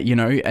right,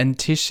 and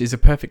Tish is a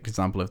perfect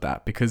example of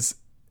that, because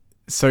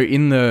so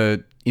in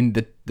the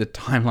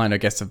timeline, I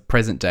guess, of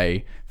present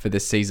day for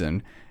this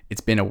season,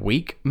 it's been a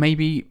week,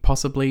 maybe,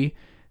 possibly,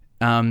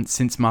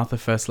 since Martha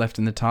first left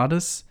in the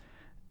TARDIS.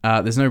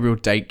 There's no real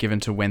date given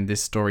to when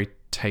this story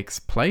takes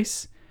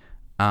place.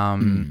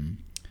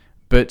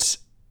 But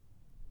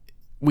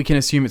we can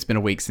assume it's been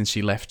a week since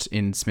she left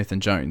in Smith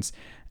and Jones.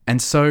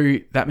 And so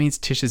that means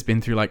Tish has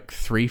been through like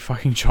 3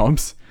 fucking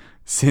jobs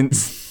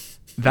since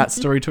that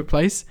story took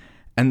place.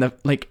 And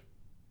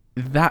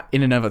that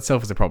in and of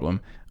itself is a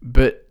problem.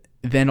 But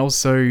then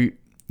also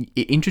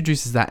it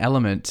introduces that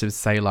element to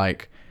say,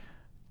 like,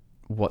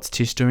 what's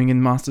Tish doing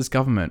in Master's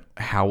government?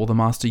 How will the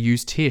Master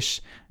use Tish?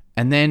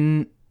 And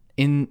then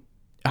in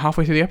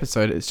halfway through the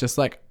episode, it's just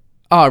like,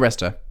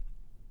 arrest her.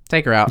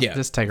 Take her out. Yeah.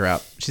 Just take her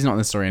out. She's not in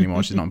the story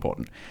anymore. She's not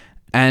important.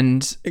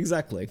 And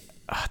Exactly.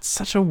 it's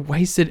such a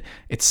wasted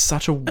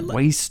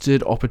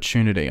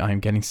opportunity. I am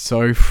getting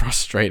so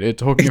frustrated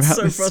talking about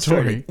this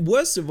story.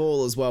 Worst of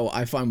all, as well,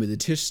 I find with the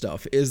Tish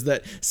stuff is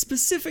that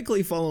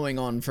specifically following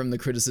on from the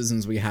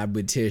criticisms we had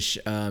with Tish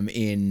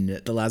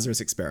in the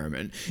Lazarus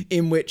Experiment,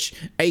 in which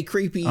a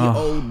creepy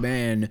old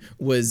man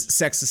was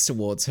sexist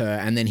towards her,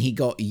 and then he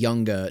got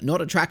younger,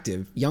 not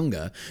attractive,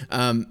 younger,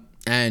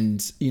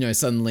 and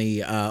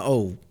suddenly,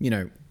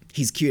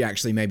 he's cute,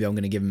 actually, maybe I'm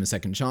going to give him a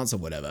second chance or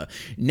whatever.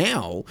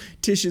 Now,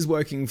 Tish is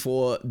working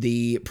for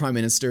the Prime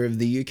Minister of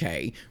the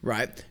UK,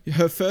 right?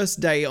 Her first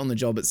day on the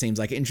job, it seems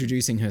like,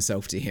 introducing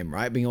herself to him,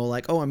 right? Being all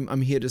like, oh,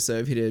 I'm here to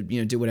serve, here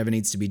to, do whatever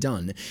needs to be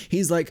done.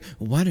 He's like,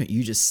 why don't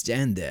you just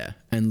stand there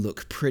and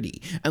look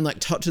pretty? And like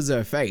touches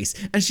her face.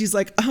 And she's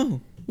like,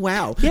 oh,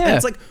 wow. Yeah. And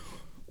it's like,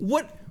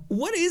 what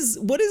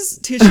is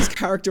Tish's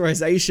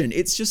characterization?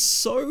 It's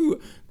just so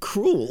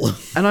cruel.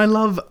 And I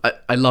love,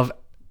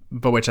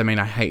 by which I mean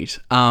I hate,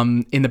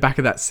 in the back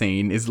of that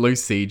scene is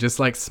Lucy just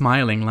like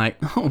smiling like,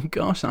 oh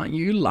gosh, aren't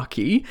you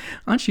lucky?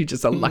 Aren't you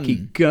just a lucky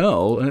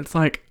girl? And it's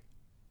like,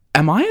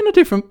 am I on a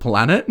different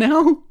planet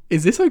now?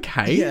 Is this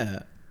okay?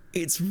 Yeah.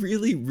 It's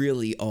really,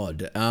 really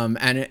odd.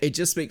 And it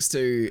just speaks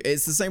to,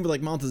 it's the same with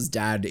like Martha's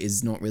dad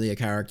is not really a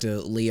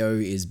character. Leo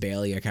is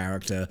barely a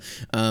character.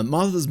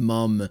 Martha's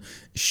mum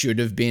should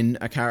have been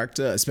a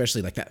character,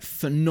 especially like that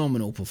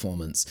phenomenal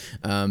performance.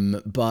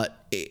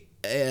 But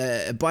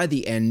by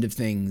the end of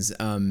things,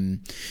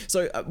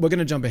 so we're going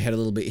to jump ahead a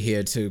little bit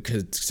here to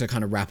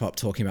kind of wrap up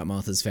talking about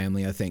Martha's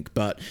family, I think.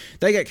 But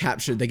they get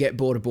captured, they get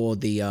brought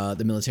aboard the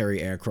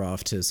military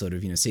aircraft to sort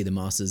of see the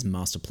master's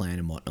master plan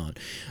and whatnot.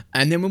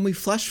 And then when we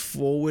flash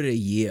forward a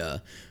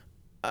year,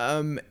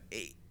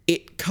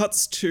 it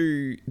cuts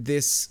to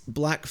this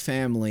black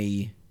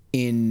family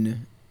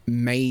in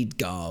maid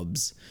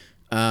garbs,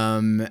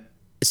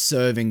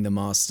 serving the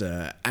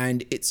master,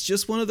 and it's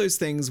just one of those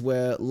things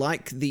where,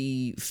 like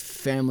the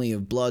Family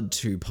of Blood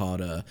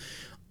two-parter,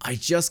 I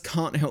just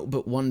can't help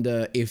but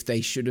wonder if they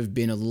should have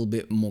been a little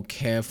bit more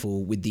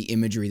careful with the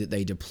imagery that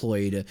they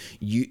deployed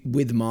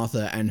with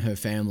Martha and her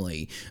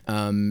family,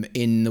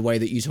 in the way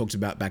that you talked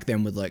about back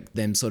then with like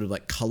them sort of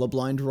like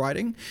colorblind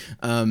writing,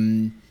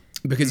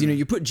 because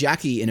you put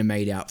Jackie in a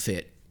maid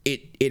outfit,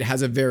 it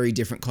has a very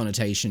different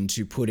connotation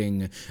to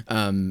putting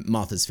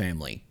Martha's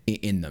family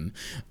in them.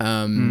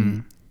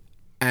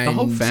 And the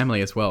whole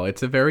family as well.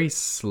 It's a very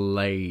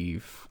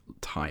slave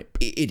type.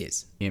 It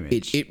is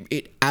image.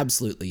 It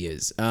absolutely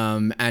is.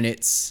 And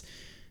it's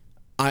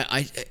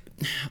I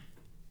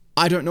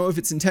don't know if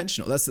it's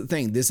intentional. That's the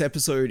thing. This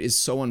episode is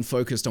so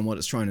unfocused on what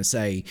it's trying to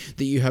say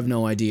that you have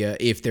no idea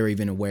if they're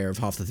even aware of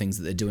half the things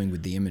that they're doing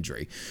with the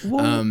imagery.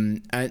 Well,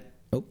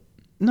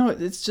 no,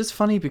 it's just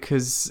funny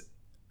because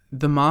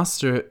the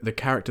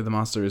character of the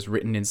master is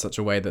written in such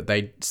a way that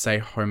they say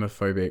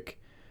homophobic,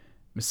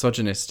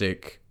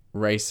 misogynistic,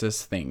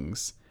 racist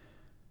things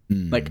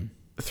like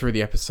through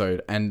the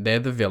episode, and they're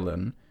the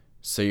villain,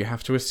 so you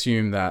have to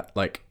assume that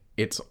like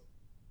it's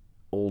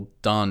all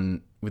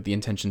done with the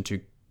intention to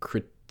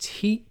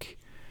critique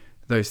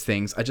those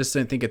things. I just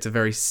don't think it's a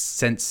very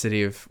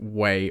sensitive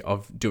way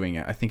of doing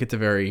it. I think it's a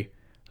very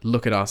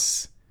look at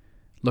us,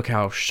 look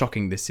how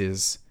shocking this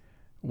is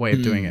way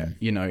of doing it,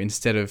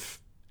 instead of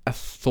a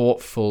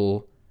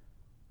thoughtful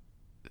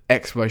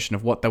exploration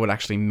of what that would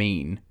actually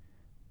mean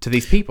to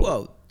these people.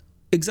 Well,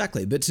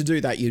 exactly. But to do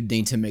that, you'd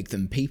need to make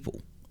them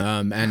people.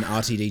 And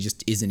RTD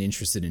just isn't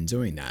interested in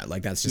doing that.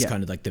 Like, that's just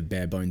kind of like the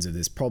bare bones of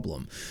this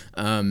problem.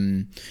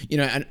 And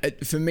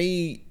for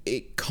me,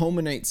 it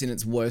culminates in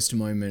its worst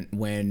moment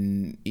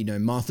when,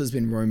 Martha's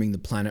been roaming the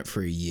planet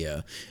for a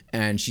year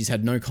and she's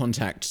had no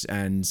contact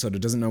and sort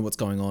of doesn't know what's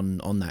going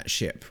on that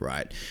ship,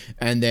 right?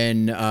 And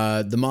then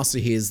the master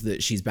hears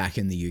that she's back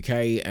in the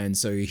UK, and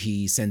so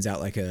he sends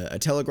out like a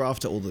telegraph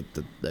to all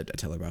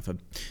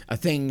a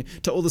thing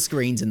to all the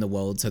screens in the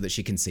world so that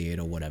she can see it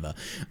or whatever.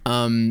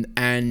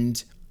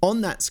 And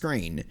on that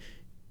screen,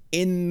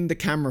 in the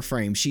camera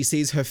frame, she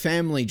sees her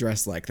family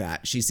dressed like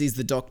that. She sees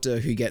the doctor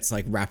who gets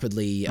like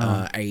rapidly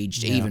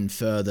aged even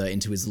further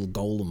into his little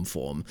golem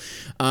form.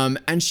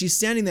 And she's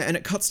standing there, and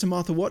it cuts to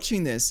Martha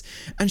watching this,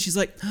 and she's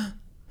like,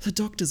 the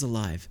doctor's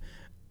alive.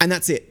 And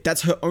that's it.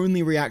 That's her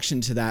only reaction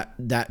to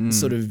that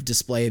sort of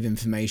display of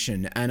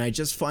information. And I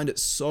just find it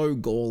so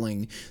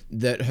galling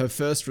that her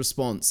first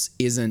response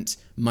isn't,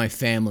 my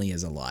family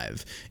is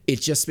alive.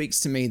 It just speaks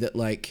to me that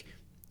like,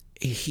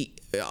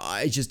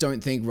 I just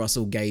don't think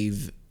Russell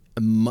gave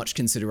much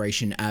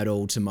consideration at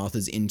all to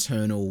Martha's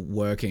internal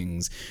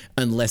workings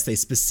unless they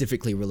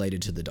specifically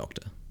related to the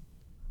doctor.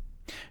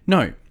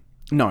 No.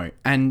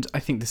 And I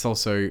think this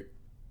also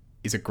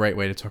is a great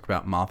way to talk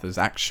about Martha's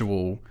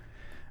actual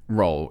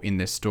role in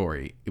this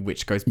story,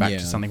 which goes back to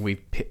something we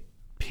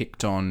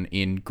picked on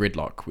in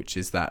Gridlock, which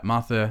is that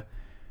Martha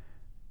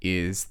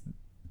is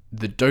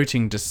the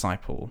doting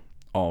disciple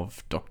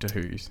of Doctor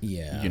Who's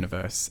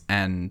universe,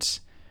 and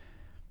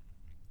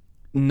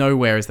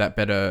nowhere is that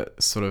better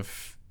sort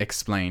of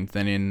explained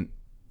than in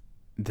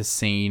the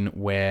scene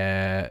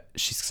where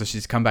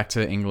she's come back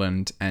to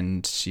England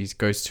and she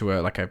goes to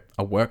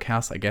a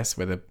workhouse, I guess,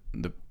 where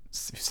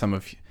some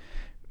of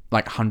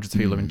like hundreds of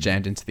people have been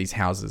jammed into these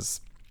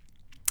houses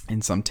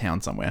in some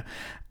town somewhere.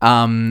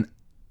 And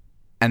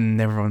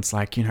everyone's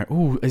like,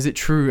 oh, is it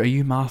true? Are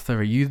you Martha?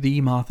 Are you the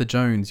Martha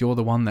Jones? You're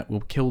the one that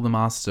will kill the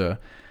master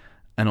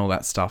and all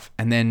that stuff.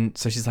 And then,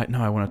 so she's like,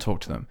 no, I want to talk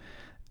to them.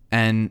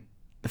 And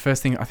the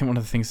first thing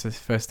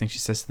she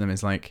says to them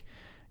is like,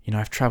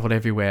 I've traveled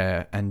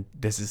everywhere and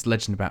there's this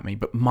legend about me,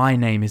 but my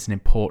name isn't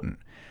important.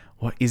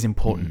 What is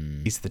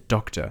important is the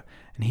doctor.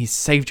 And he's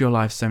saved your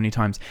life so many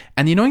times.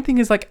 And the annoying thing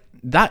is like,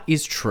 that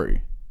is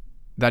true.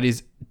 That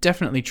is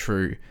definitely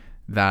true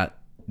that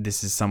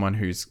this is someone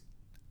who's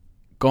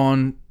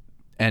gone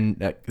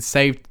and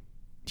saved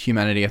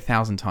humanity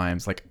 1,000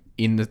 times. Like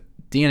in the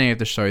DNA of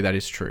the show, that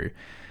is true.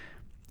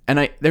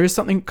 And there is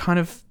something kind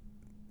of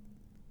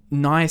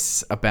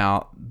nice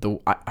about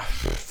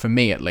for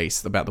me at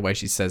least, about the way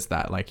she says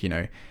that. Like,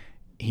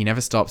 he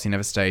never stops, he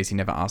never stays, he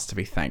never asks to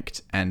be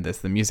thanked. And there's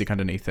the music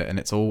underneath it and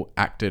it's all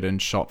acted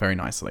and shot very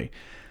nicely.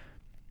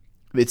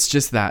 It's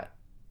just that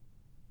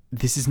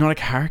this is not a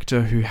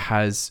character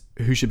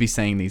who should be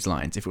saying these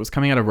lines. If it was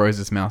coming out of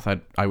Rose's mouth,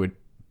 I would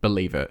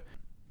believe it.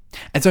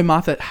 And so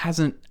Martha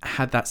hasn't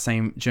had that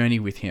same journey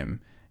with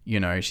him.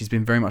 She's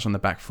been very much on the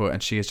back foot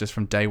and she has just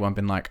from day one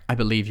been like, I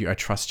believe you, I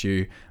trust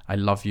you, I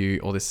love you,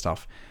 all this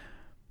stuff.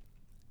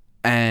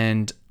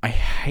 And I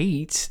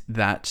hate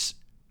that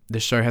the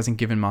show hasn't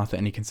given Martha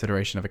any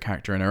consideration of a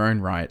character in her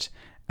own right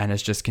and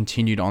has just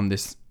continued on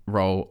this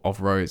role of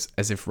Rose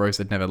as if Rose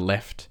had never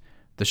left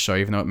the show,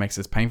 even though it makes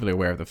us painfully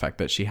aware of the fact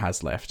that she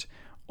has left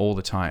all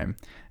the time.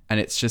 And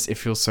it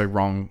feels so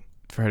wrong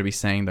for her to be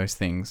saying those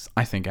things,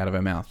 I think, out of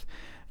her mouth.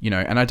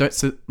 And I don't,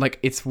 so like,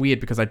 it's weird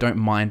because I don't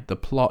mind the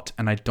plot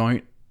and I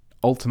don't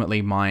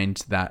ultimately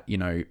mind that,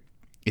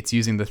 it's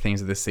using the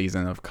themes of this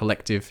season of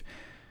collective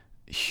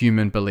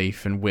human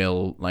belief and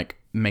will, like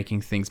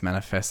making things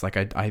manifest. Like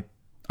I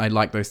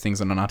like those things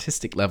on an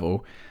artistic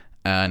level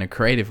and a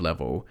creative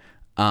level.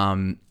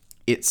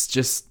 It's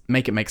just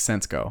make it make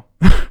sense, girl.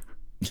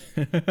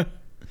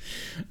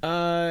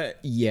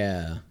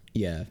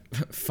 Yeah.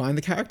 Find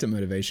the character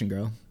motivation,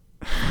 girl.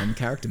 Find the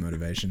character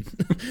motivation.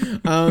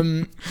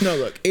 No,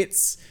 look,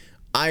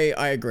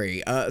 I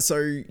agree.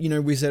 So,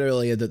 we said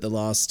earlier that the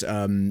last,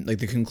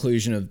 the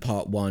conclusion of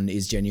part 1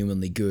 is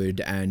genuinely good.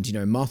 And,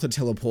 Martha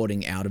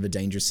teleporting out of a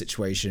dangerous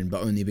situation,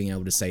 but only being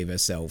able to save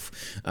herself.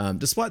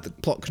 Despite the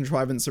plot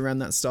contrivance around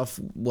that stuff,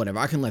 whatever,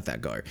 I can let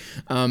that go.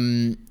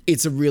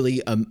 It's a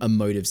really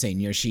emotive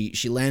scene.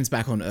 She lands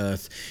back on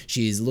Earth.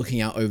 She's looking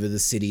out over the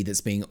city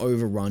that's being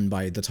overrun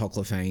by the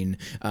Toclafane.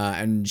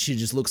 And she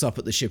just looks up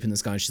at the ship in the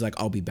sky and she's like,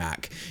 I'll be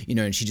back.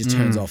 And she just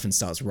turns off and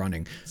starts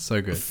running.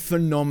 So good.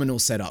 Phenomenal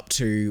setup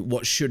to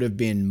what should have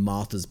been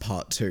Martha's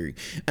part 2.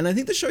 And I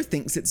think the show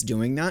thinks it's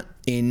doing that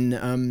in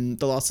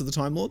The Last of the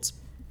Time Lords.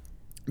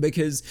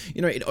 Because,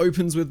 it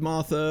opens with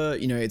Martha,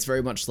 it's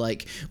very much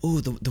like, oh,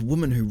 the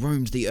woman who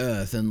roamed the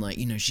earth and like,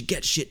 she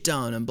gets shit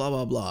done and blah,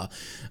 blah, blah.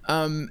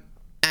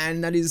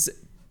 And that is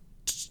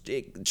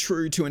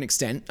true to an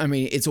extent. I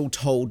mean, it's all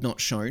told, not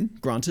shown,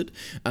 granted.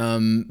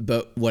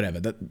 But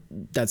whatever,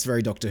 that's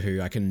very Doctor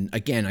Who. I can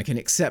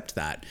accept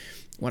that.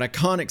 What I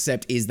can't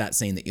accept is that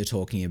scene that you're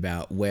talking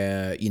about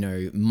where,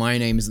 my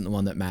name isn't the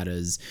one that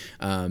matters.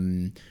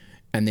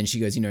 And then she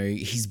goes,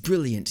 he's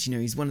brilliant.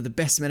 He's one of the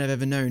best men I've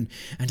ever known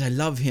and I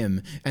love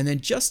him. And then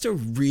just to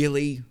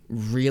really,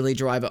 really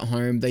drive it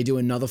home, they do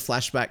another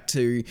flashback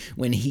to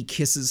when he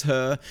kisses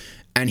her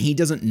and he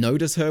doesn't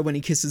notice her when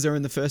he kisses her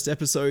in the first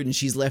episode. And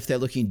she's left there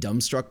looking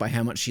dumbstruck by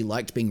how much she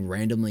liked being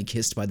randomly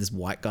kissed by this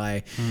white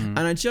guy. And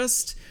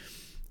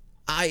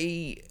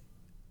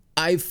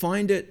I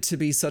find it to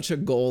be such a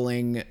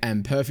galling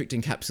and perfect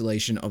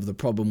encapsulation of the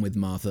problem with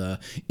Martha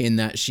in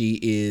that she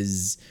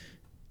is,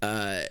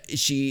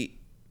 she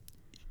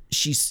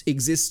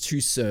exists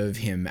to serve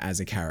him as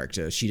a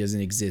character. She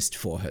doesn't exist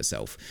for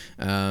herself.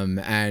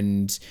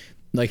 And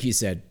like you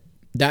said,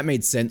 that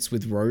made sense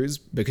with Rose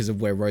because of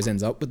where Rose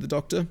ends up with the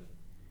Doctor.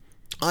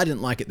 I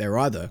didn't like it there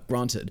either,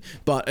 granted,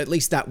 but at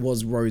least that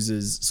was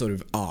Rose's sort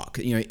of arc.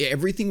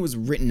 Everything was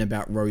written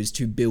about Rose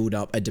to build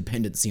up a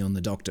dependency on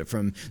the Doctor,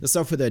 from the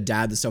stuff with her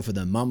dad, the stuff with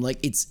her mum. Like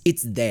it's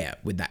there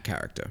with that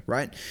character,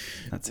 right?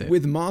 That's it.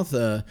 With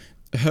Martha,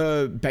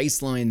 her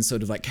baseline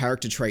sort of like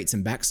character traits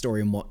and backstory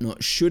and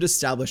whatnot should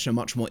establish a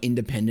much more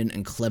independent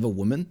and clever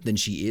woman than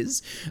she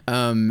is.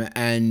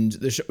 And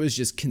the show has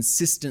just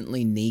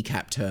consistently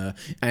kneecapped her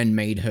and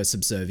made her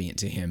subservient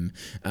to him,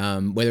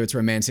 whether it's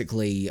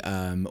romantically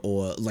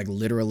or like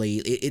literally.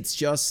 It's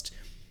just,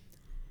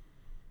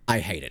 I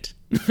hate it.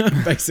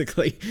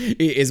 Basically,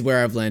 is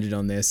where I've landed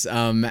on this.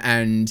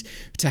 And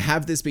to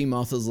have this be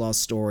Martha's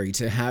last story,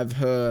 to have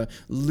her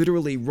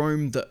literally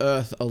roam the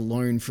earth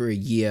alone for a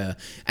year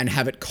and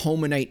have it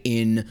culminate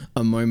in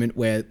a moment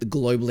where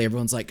globally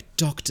everyone's like,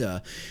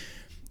 Doctor,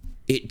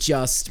 it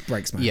just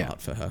breaks my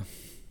heart for her.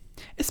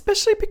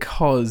 Especially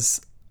because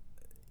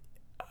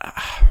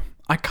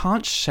I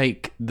can't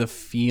shake the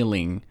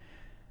feeling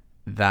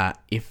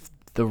that if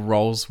the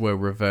roles were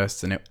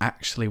reversed and it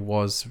actually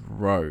was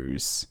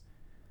Rose,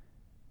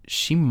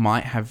 she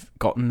might have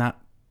gotten that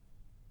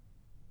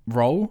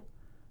role.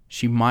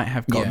 She might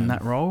have gotten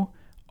that role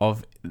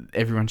of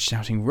everyone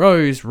shouting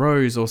Rose,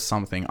 Rose, or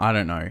something. I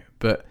don't know,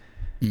 but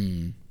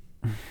No,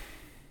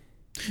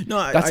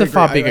 that's a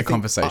far bigger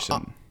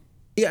conversation.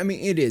 Yeah, I mean,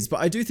 it is, but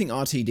I do think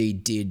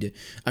RTD did.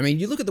 I mean,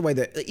 you look at the way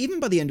that,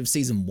 even by the end of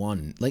season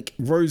 1, like,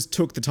 Rose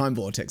took the time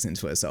vortex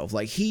into herself.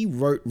 Like, he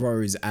wrote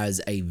Rose as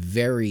a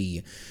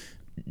very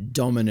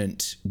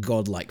dominant,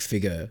 godlike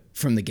figure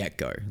from the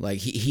get-go. Like,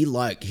 he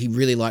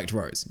really liked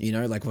Rose, you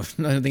know? Like, I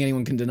don't think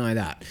anyone can deny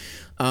that.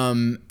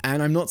 And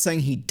I'm not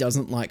saying he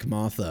doesn't like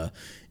Martha.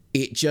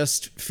 It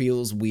just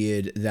feels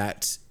weird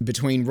that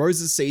between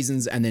Rose's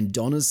seasons and then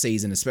Donna's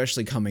season,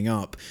 especially coming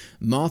up,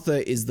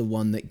 Martha is the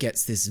one that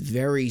gets this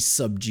very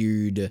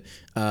subdued,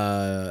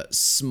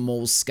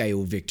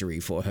 small-scale victory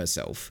for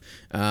herself.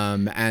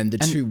 And the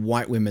two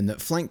white women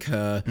that flank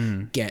her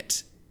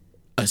get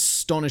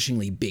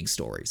astonishingly big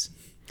stories.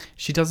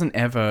 She doesn't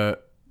ever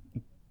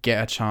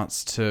get a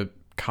chance to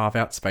carve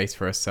out space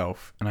for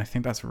herself, and I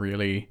think that's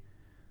really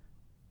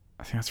sad.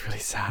 I think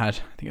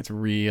it's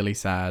really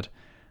sad.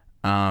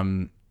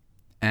 And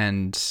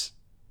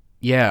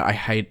yeah, I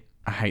hate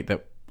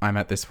that I'm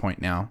at this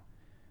point now,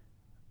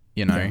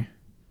 you know.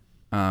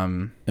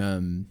 I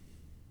don't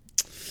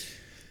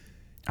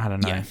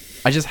know. Yeah.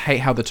 I just hate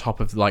how the top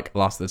of like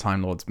Last of the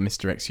Time Lords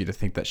misdirects you to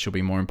think that she'll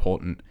be more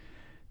important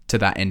to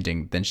that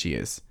ending than she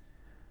is.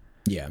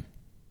 Yeah.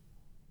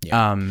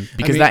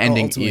 Because that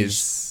ending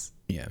is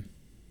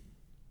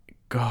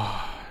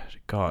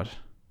God.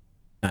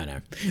 I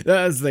know.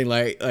 That's the thing,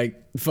 like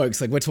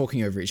folks, like, we're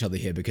talking over each other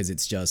here because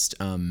it's just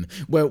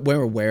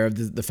we're aware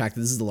of the fact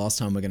that this is the last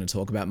time we're going to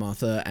talk about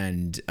Martha,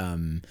 and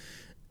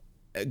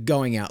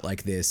going out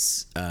like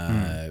this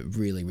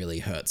really, really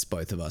hurts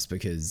both of us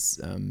because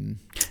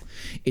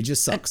it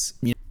just sucks.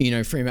 You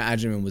know, Freema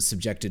Agyeman was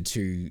subjected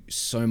to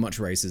so much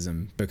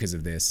racism because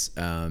of this,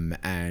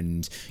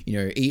 and you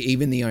know,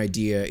 even the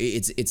idea,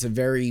 it's a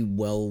very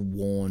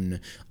well-worn,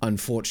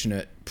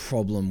 unfortunate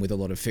problem with a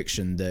lot of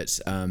fiction that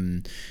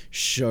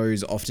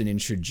shows often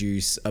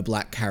introduce a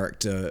black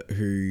character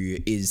who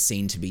is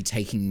seen to be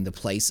taking the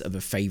place of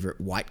a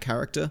favorite white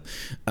character,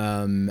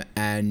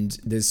 and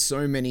there's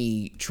so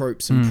many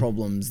tropes and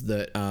problems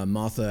that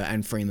Martha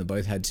and Freema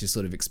both had to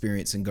sort of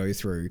experience and go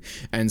through,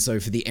 and so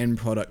for the end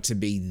product to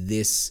be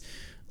this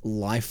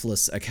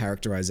lifeless a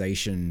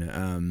characterization,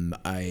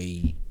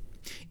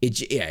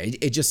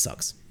 it just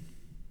sucks.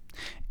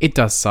 It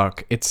does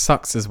suck. It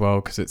sucks as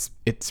well because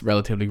it's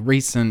relatively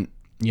recent.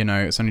 You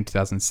know, it's only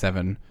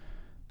 2007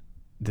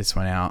 this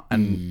went out,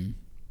 and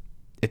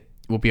it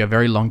will be a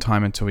very long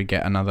time until we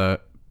get another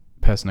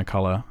person of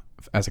color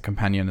as a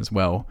companion as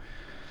well.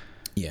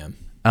 Yeah.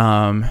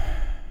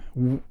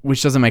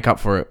 Which doesn't make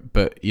up for it,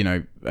 but you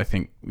know, I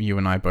think you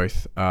and I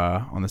both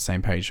are on the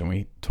same page when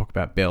we talk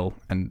about Bill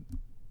and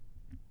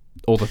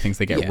all the things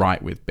they get right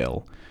with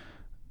Bill.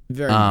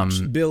 Very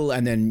much. Bill,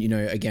 and then, you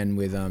know, again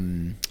with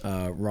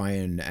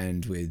Ryan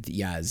and with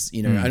Yaz,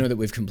 you know, I know that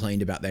we've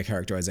complained about their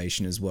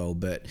characterization as well,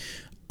 but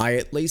I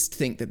at least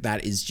think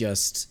that is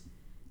just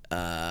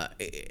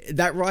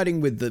that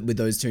writing with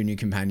those two new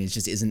companions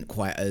just isn't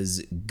quite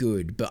as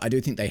good, but I do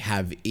think they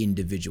have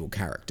individual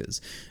characters.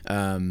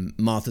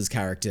 Martha's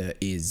character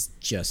is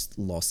just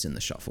lost in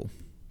the shuffle.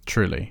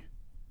 Truly.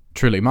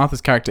 Martha's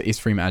character is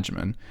Freema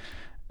Agyeman,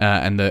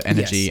 and the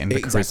energy and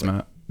the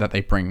charisma that they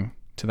bring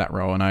to that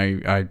role, and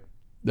I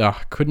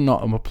could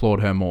not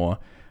applaud her more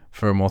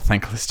for a more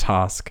thankless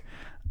task.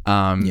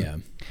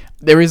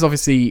 There is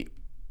obviously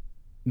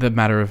the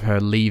matter of her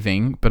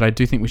leaving, but I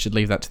do think we should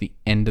leave that to the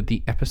end of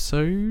the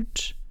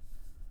episode.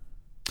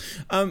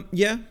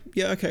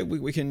 Okay,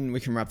 we can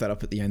wrap that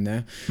up at the end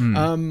there.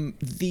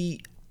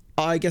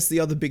 I guess the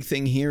other big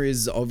thing here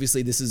is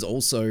obviously this is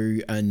also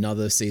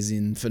another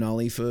season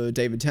finale for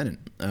David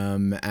Tennant,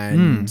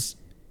 and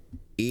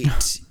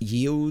it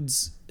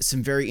yields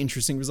some very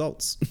interesting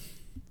results.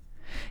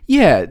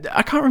 Yeah,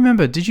 I can't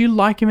remember. Did you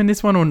like him in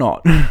this one or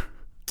not?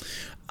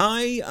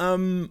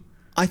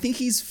 I think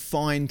he's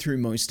fine through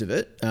most of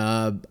it.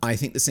 I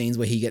think the scenes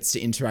where he gets to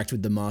interact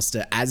with the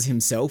Master as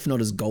himself, not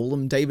as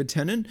Golem David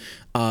Tennant,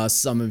 are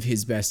some of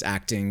his best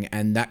acting,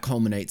 and that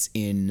culminates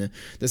in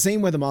the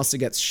scene where the Master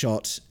gets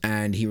shot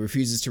and he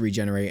refuses to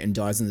regenerate and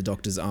dies in the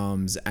Doctor's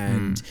arms,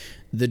 and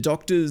the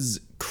Doctor's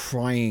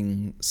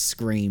crying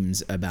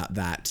screams about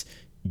that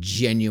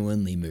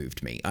genuinely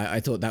moved me. I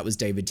thought that was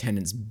David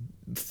Tennant's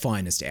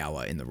finest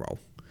hour in the role.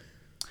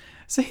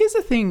 So here's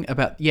the thing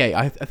about,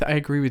 I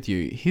agree with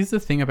you. Here's the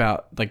thing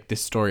about like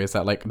this story is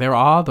that like there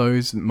are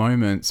those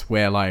moments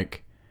where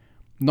like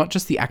not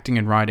just the acting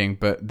and writing,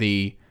 but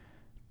the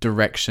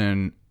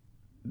direction,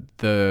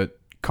 the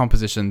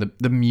composition,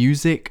 the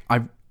music.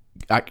 I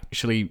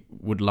actually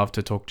would love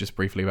to talk just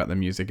briefly about the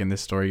music in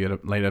this story at a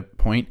later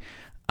point.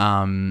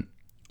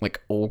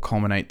 Like all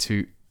culminate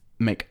to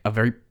make a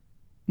very,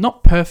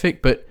 not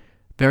perfect, but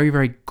very,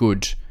 very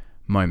good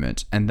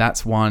moment. And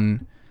that's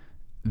one,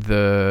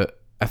 I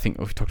think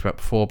we've talked about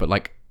before, but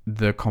like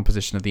the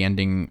composition of the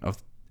ending of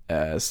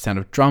Sound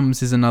of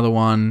Drums is another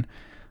one.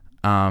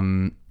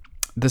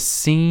 The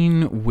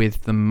scene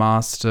with the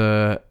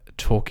Master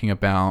talking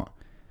about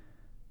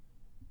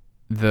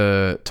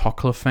the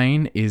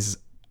Toclafane is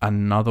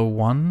another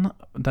one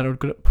that I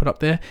would put up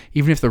there,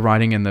 even if the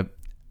writing and the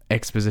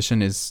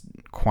exposition is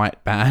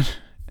quite bad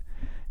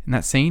in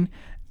that scene.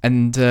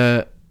 And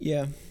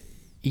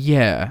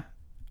yeah,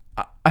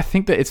 I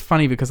think that it's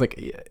funny because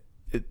like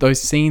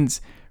those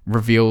scenes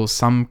reveal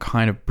some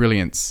kind of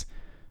brilliance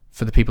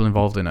for the people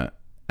involved in it,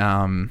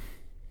 in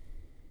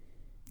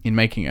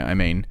making it, I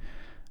mean,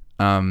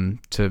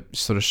 to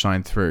sort of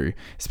shine through,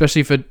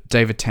 especially for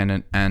David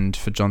Tennant and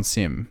for John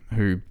Sim,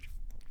 who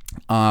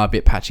are a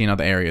bit patchy in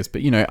other areas,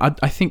 but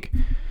I think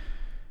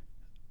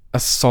are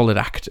solid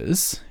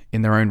actors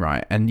in their own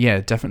right. And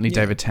definitely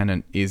David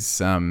Tennant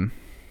is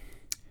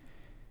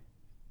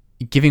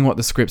giving what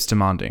the script's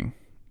demanding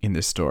in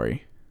this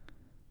story.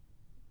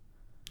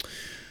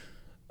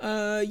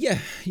 I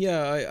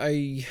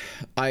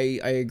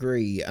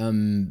agree.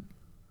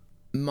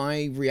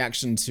 My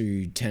reaction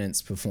to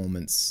Tennant's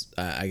performance,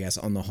 I guess,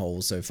 on the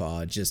whole so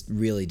far, just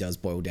really does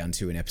boil down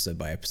to an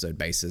episode-by-episode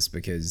basis,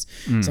 because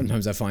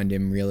sometimes I find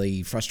him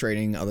really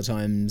frustrating. Other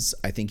times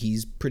I think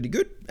he's pretty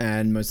good.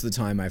 And most of the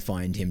time I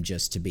find him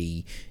just to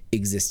be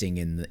existing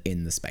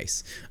in the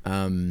space.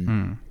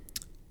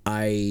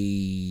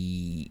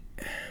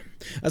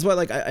 That's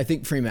why, I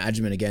think Freema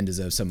Agyeman, again,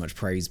 deserves so much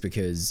praise,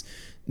 because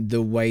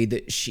the way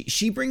that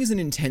she brings an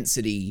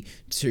intensity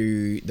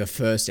to the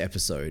first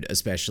episode,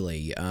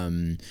 especially,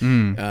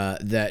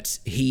 that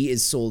he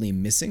is sorely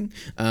missing.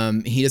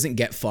 He doesn't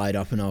get fired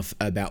up enough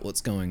about what's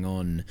going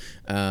on.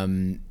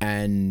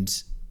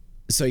 And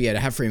so to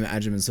have Freema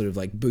Agyeman sort of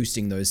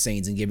boosting those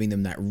scenes and giving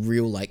them that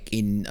real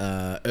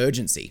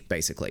urgency,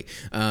 basically,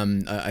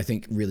 I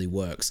think really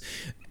works.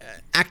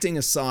 Acting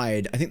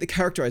aside, I think the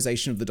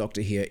characterization of the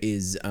Doctor here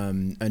is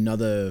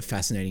another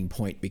fascinating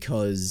point,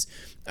 because,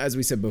 as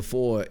we said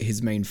before,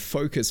 his main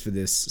focus for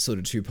this sort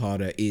of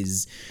two-parter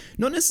is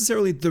not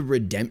necessarily the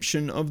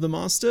redemption of the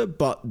Master,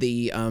 but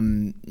the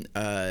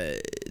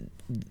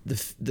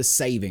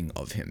saving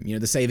of him.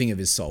 The saving of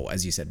his soul,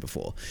 as you said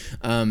before.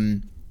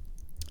 And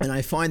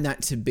I find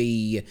that to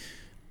be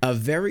a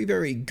very,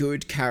 very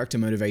good character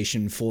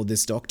motivation for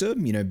this Doctor,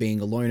 being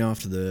alone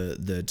after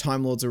the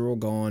Time Lords are all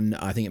gone.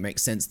 I think it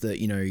makes sense that,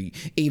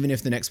 even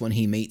if the next one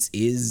he meets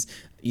is,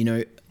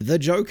 the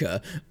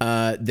Joker,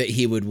 that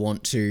he would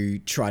want to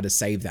try to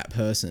save that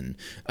person.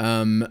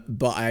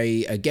 But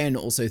I, again,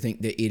 also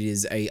think that it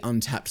is a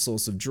untapped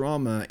source of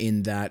drama,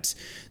 in that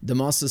the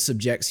Master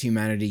subjects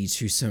humanity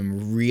to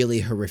some really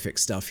horrific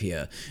stuff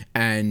here.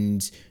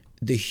 And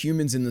the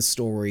humans in the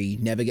story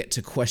never get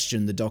to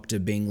question the Doctor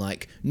being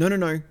like,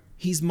 no,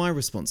 he's my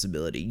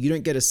responsibility. You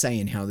don't get a say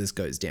in how this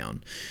goes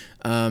down.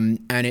 And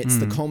it's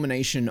the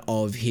culmination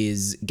of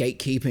his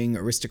gatekeeping,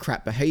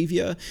 aristocrat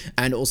behavior,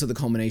 and also the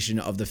culmination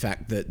of the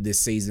fact that this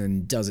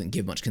season doesn't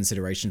give much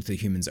consideration to the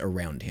humans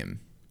around him.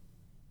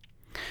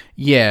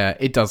 Yeah,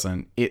 it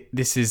doesn't.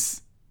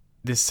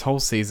 This whole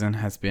season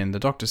has been the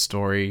Doctor's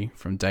story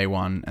from day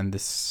one, and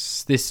this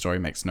story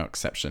makes no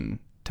exception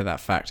to that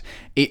fact.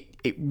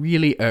 It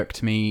really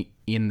irked me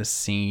in the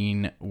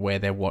scene where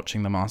they're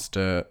watching the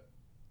Master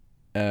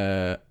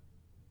get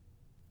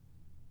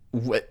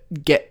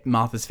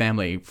Martha's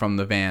family from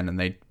the van, and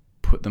they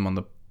put them on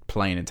the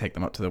plane and take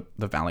them up to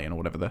the valley or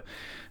whatever the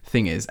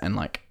thing is, and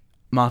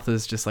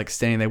Martha's just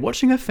standing there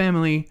watching her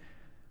family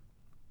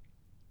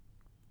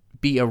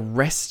be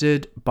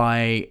arrested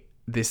by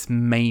this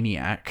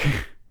maniac,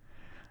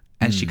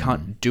 and she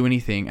can't do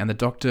anything. And the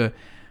Doctor,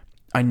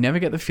 I never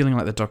get the feeling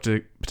like the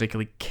Doctor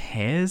particularly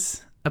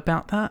cares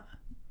about that.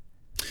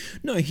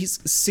 No,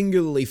 he's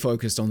singularly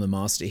focused on the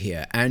Master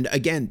here. And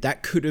again,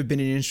 that could have been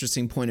an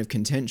interesting point of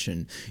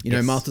contention.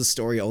 Yes. Martha's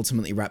story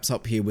ultimately wraps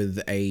up here with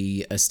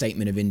a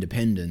statement of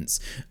independence.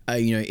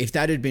 If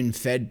that had been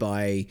fed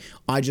by,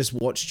 I just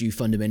watched you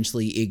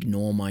fundamentally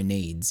ignore my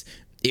needs,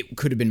 it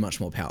could have been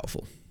much more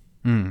powerful.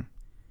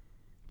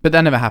 But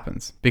that never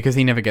happens, because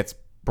he never gets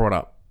brought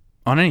up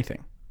on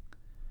anything.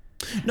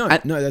 No,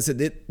 that's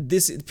it.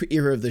 This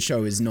era of the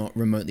show is not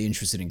remotely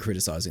interested in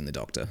criticizing the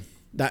Doctor.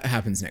 That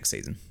happens next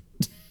season.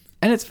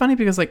 And it's funny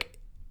because, it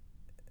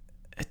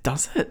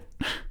does it?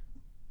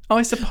 Oh,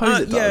 I suppose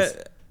it does.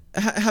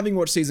 Having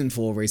watched season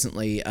 4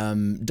 recently,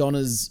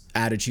 Donna's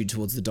attitude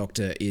towards the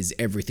Doctor is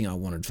everything I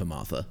wanted for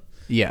Martha.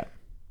 Yeah.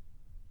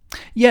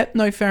 Yeah,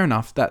 no, fair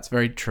enough. That's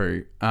very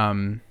true.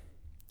 I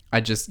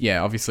just,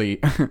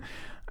 obviously,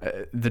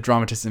 the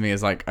dramatist in me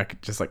is I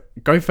could just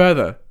go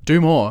further,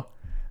 do more.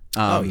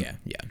 Always.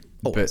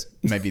 But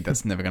maybe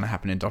that's never going to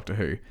happen in Doctor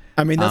Who.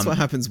 I mean, that's what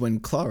happens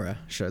when Clara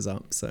shows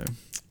up, so...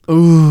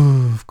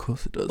 Oh, of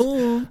course it does.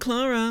 Oh,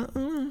 Clara.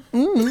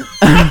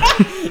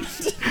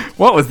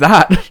 What was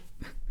that?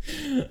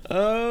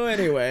 Oh,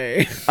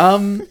 anyway.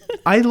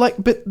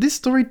 But this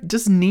story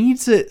just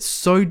needs it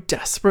so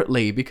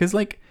desperately, because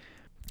even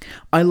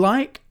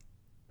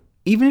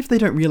if they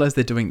don't realize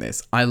they're doing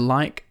this, I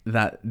like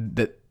that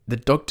the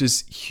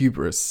Doctor's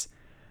hubris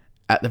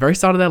at the very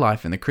start of their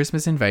life in the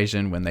Christmas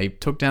invasion, when they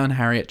took down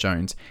Harriet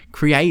Jones,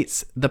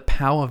 creates the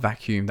power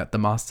vacuum that the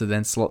Master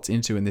then slots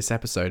into in this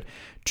episode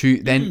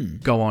to then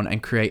go on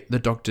and create the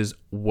Doctor's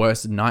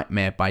worst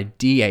nightmare by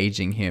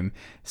de-aging him,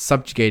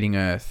 subjugating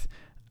Earth,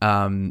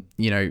 killing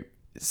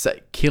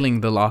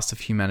the last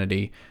of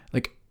humanity,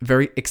 like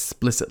very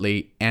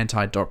explicitly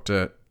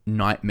anti-Doctor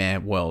nightmare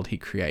world he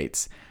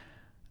creates.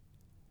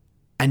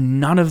 And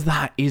none of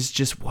that is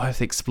just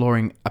worth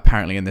exploring,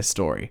 apparently, in this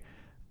story.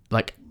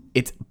 Like,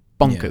 it's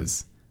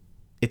bonkers.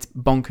 Yeah. It's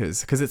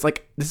bonkers. Because it's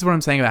like, this is what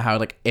I'm saying about how it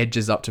like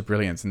edges up to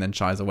brilliance and then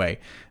shies away.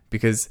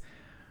 Because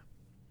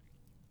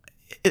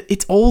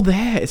it's all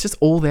there. It's just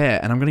all there.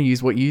 And I'm going to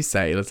use what you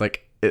say. It's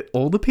like,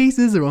 all the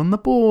pieces are on the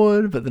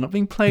board, but they're not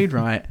being played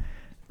right.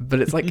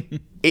 But it's like,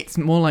 it's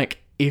more like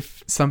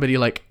if somebody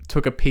like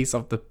took a piece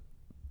off the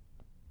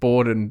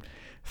board and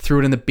threw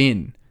it in the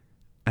bin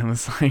and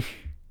was like...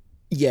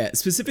 Yeah,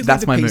 specifically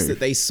that's the piece that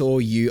they saw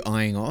you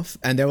eyeing off,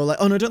 and they were like,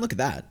 "Oh no, don't look at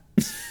that."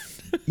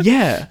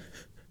 Yeah,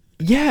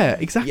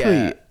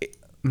 exactly.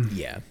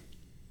 Yeah,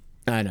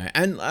 I know,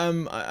 and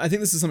I think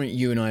this is something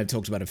you and I have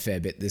talked about a fair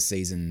bit this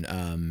season.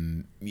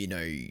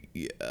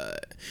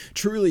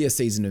 Truly a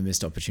season of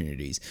missed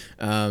opportunities,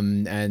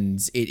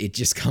 and it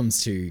just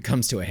comes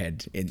to a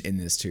head in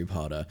this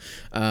two-parter.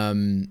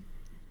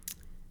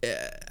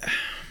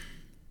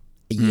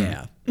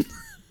 Yeah,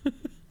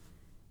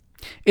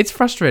 it's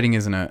frustrating,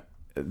 isn't it,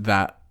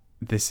 that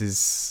this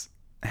is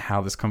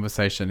how this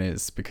conversation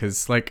is,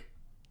 because like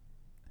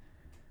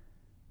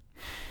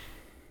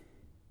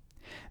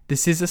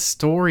this is a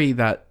story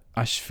that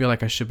I feel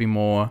like I should be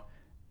more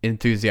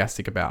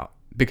enthusiastic about,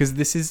 because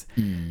this is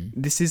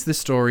the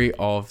story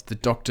of the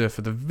Doctor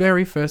for the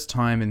very first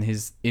time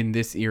in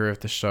this era of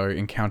the show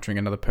encountering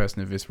another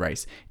person of his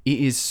race. It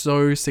is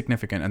so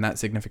significant, and that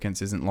significance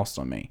isn't lost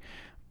on me.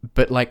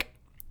 But like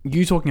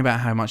you talking about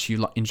how much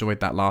you enjoyed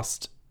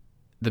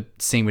the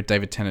scene with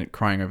David Tennant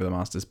crying over the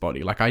Master's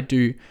body. Like, I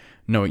do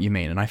know what you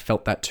mean. And I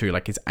felt that too,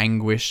 like his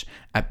anguish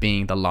at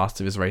being the last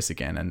of his race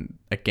again. And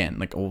again,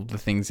 like all the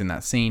things in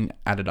that scene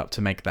added up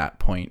to make that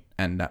point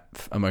and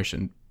that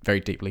emotion very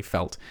deeply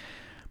felt.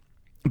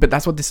 But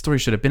that's what this story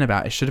should have been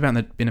about. It should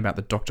have been about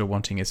the Doctor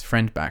wanting his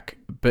friend back.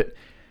 But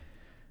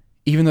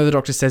even though the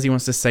Doctor says he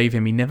wants to save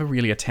him, he never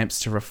really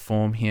attempts to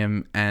reform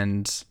him.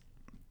 And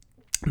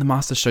the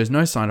Master shows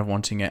no sign of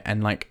wanting it.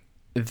 And like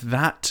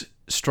that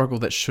struggle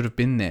that should have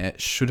been there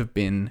should have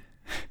been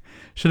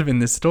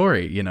this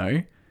story, you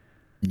know?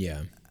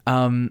 Yeah.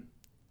 And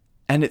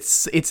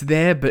it's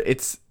there, but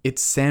it's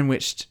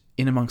sandwiched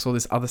in amongst all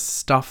this other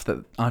stuff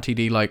that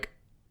RTD like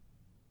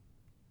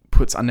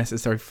puts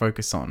unnecessary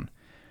focus on.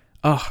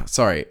 Oh,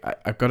 sorry.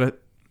 I'll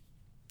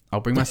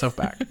bring myself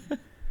back.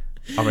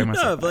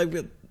 No, but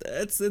like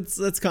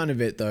that's kind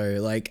of it though.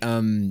 Like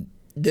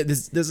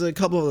there's a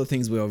couple of other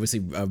things we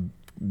obviously are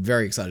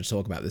very excited to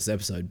talk about this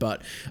episode,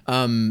 but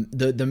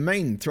the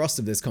main thrust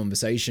of this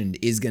conversation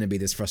is going to be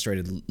this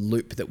frustrated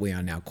loop that we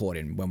are now caught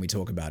in when we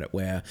talk about it,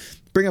 where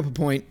bring up a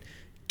point,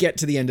 get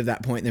to the end of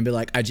that point, and then be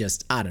like, I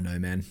don't know,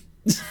 man.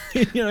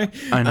 You know,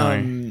 I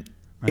know.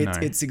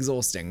 It's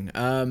exhausting.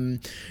 Okay,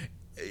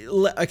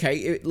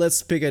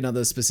 let's pick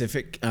another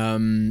specific.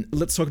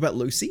 Let's talk about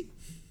Lucy.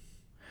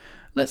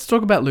 Let's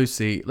talk about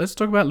Lucy. Let's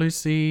talk about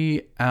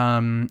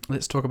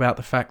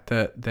the fact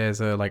that there's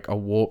a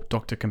warped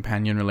Doctor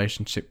companion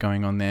relationship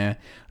going on there.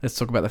 Let's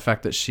talk about the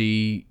fact that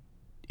she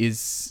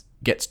gets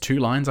 2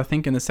 lines, I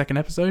think, in the second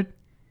episode.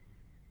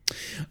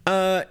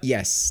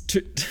 Yes.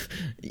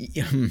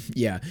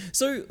 Yeah.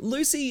 So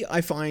Lucy,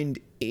 I find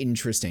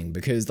interesting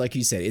because, like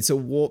you said, it's a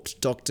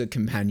warped Doctor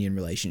companion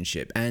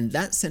relationship, and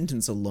that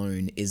sentence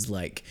alone is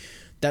like,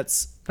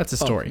 that's a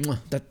story.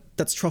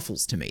 That's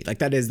truffles to me. Like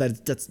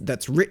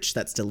that's rich.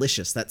 That's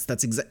delicious.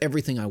 That's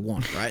everything I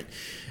want, right?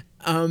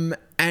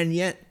 And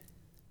yet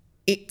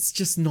it's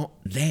just not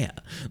there.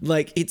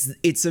 Like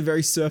it's a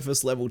very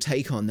surface level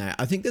take on that.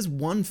 I think there's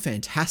one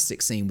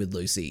fantastic scene with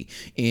Lucy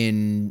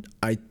in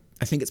I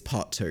think it's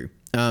part 2.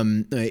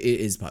 No, it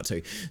is part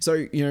 2.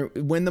 So, you know,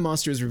 when the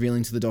Master is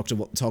revealing to the Doctor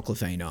what the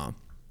Toclafane are,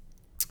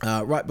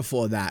 right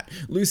before that,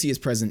 Lucy is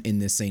present in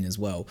this scene as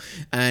well.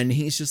 And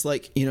he's just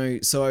like, you know,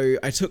 so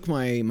I took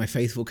my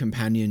faithful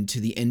companion to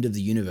the end of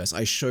the universe.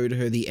 I showed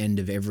her the end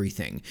of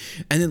everything.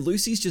 And then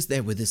Lucy's just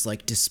there with this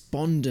like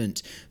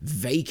despondent,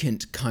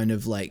 vacant kind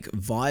of like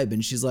vibe.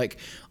 And she's like,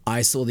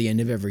 I saw the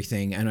end of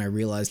everything and I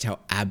realized how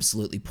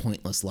absolutely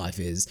pointless life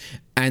is.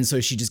 And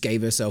so she just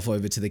gave herself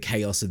over to the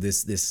chaos of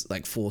this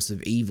like force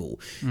of evil.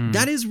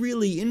 That is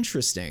really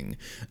interesting.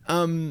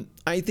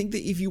 I think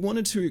that if you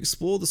wanted to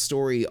explore the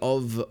story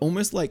of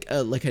almost like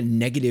a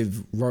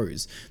negative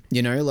Rose,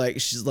 you know,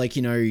 like she's like,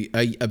 you know,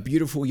 a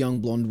beautiful young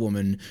blonde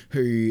woman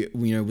who,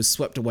 you know, was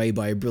swept away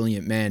by a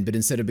brilliant man, but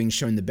instead of being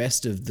shown the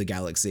best of the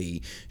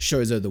galaxy,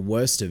 shows her the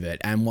worst of it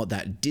and what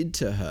that did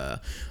to her,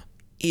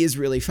 is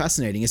really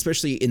fascinating,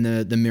 especially in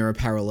the mirror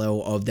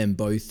parallel of them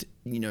both,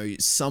 you know,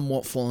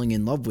 somewhat falling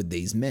in love with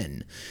these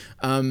men.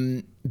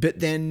 But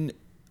then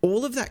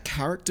all of that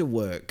character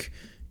work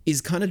is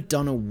kind of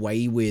done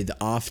away with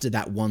after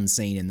that one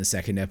scene in the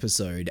second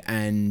episode.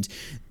 And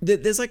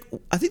there's like,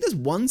 I think there's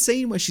one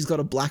scene where she's got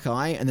a black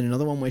eye and then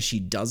another one where she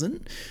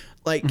doesn't.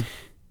 Like,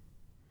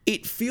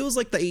 it feels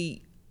like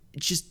they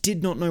just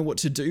did not know what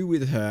to do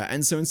with her.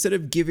 And so instead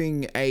of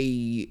giving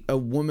a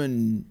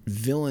woman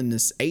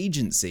villainous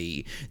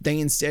agency, they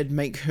instead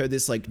make her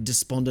this like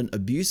despondent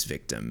abuse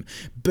victim,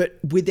 but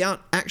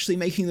without actually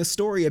making the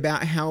story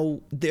about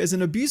how there's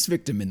an abuse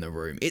victim in the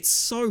room. It's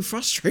so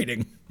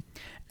frustrating.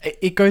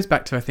 It goes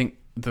back to, I think,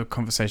 the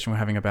conversation we're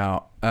having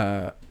about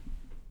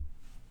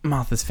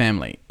Martha's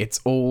family. It's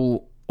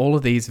all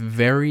of these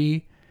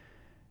very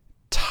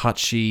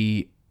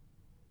touchy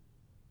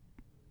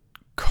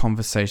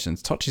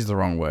conversations. Touchy is the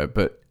wrong word,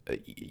 but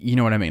you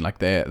know what I mean. Like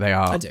they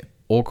are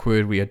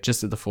awkward. We are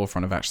just at the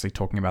forefront of actually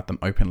talking about them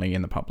openly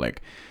in the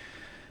public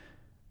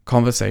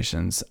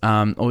conversations.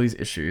 All these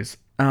issues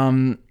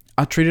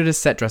are treated as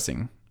set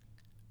dressing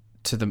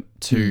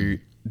to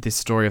this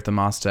story of the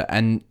Master,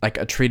 and like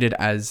are treated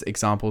as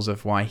examples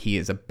of why he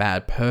is a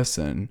bad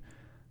person,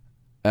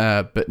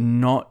 but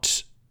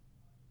not.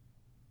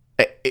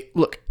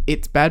 Look,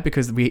 it's bad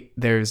because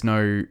there is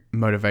no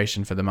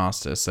motivation for the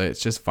Master, so it's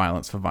just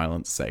violence for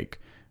violence sake,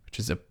 which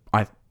is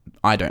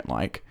I don't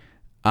like.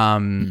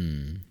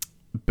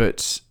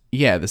 But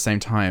yeah, at the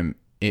same time,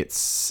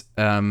 it's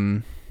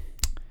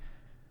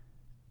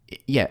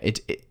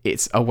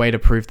it's a way to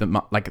prove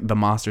that like the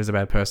Master is a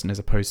bad person, as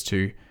opposed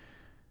to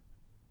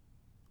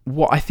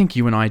what I think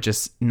you and I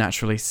just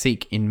naturally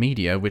seek in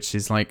media, which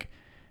is like,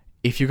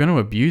 if you're going to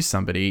abuse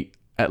somebody,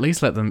 at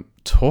least let them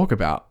talk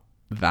about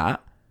that.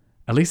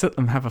 At least let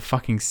them have a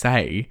fucking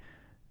say.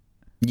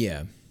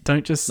 Yeah.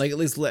 Don't just... like, at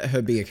least let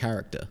her be a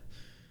character.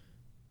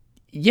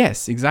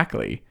 Yes,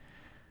 exactly.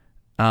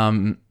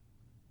 And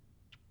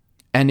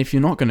if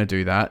you're not going to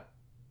do that,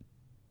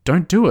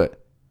 don't do it.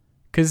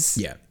 Because...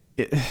 yeah.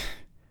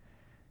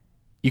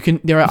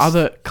 There are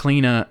other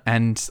cleaner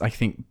and, I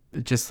think,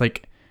 just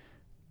like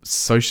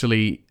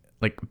socially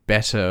like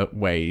better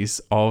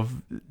ways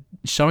of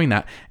showing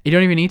that. You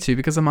don't even need to,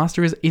 because the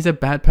Master is a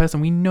bad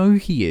person. We know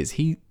he is.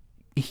 He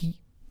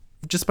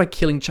just by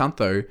killing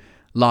Chantho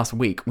last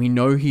week, we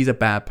know he's a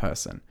bad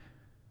person.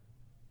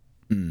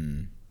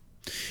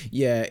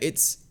 Yeah,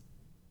 it's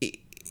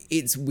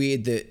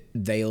weird that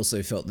they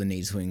also felt the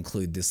need to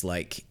include this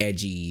like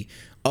edgy,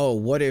 oh,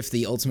 what if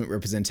the ultimate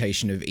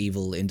representation of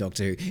evil in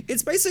Doctor Who?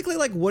 It's basically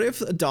like, what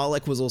if a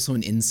Dalek was also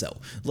an incel?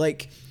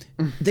 Like,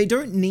 they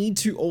don't need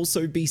to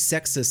also be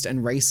sexist and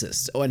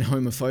racist and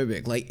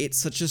homophobic. Like, it's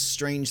such a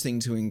strange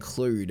thing to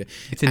include.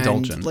 It's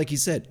indulgent. And, like you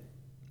said,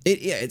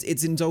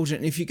 it's indulgent.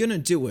 And if you're going to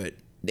do it,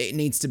 it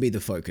needs to be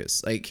the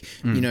focus. Like,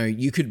 you know,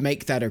 you could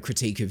make that a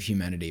critique of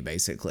humanity,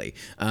 basically.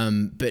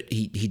 But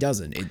he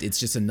doesn't.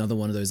 It's just another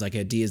one of those like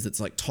ideas that's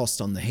like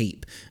tossed on the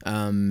heap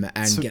and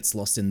gets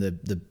lost in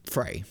the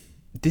fray.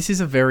 This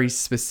is a very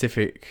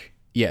specific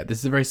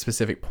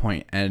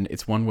point, and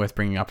it's one worth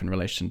bringing up in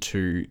relation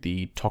to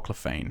the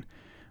Toclafane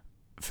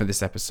for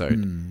this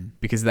episode,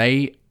 because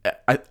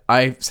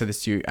I've said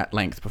this to you at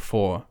length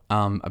before,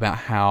 about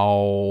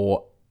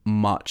how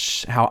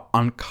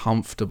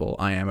uncomfortable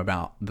I am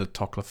about the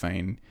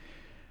Toclafane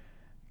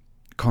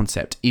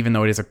concept, even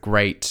though it is a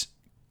great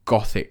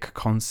gothic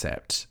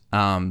concept,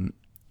 for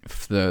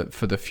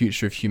the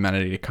future of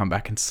humanity to come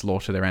back and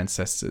slaughter their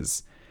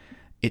ancestors.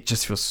 It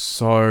just feels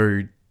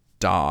so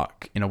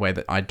dark in a way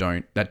that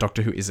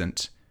Doctor Who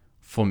isn't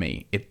for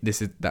me.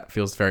 That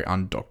feels very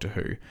un-Doctor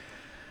Who.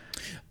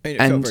 I mean, it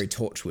felt very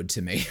Torchwood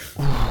to me.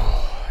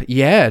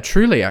 Yeah,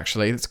 truly,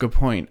 actually. That's a good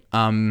point.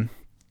 But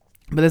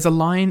there's a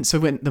line, so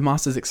when the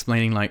Master's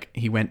explaining, like,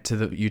 he went to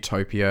the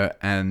Utopia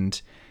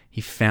and he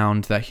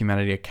found that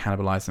humanity had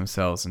cannibalized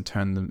themselves and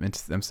turned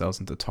themselves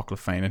into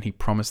Toclafane, and he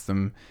promised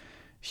them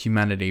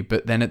humanity.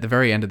 But then at the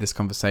very end of this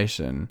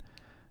conversation,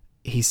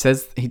 he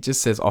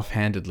just says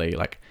offhandedly,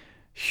 like,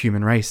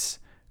 human race,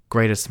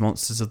 greatest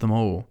monsters of them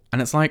all.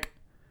 And it's like,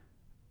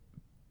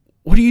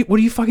 what are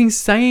you fucking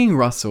saying,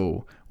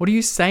 Russell? What are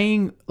you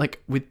saying,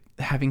 like, with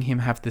having him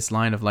have this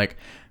line of, like,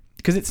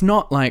 because it's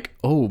not like,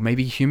 oh,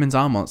 maybe humans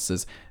are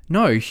monsters.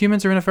 No,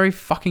 humans are in a very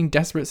fucking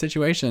desperate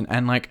situation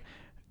and, like,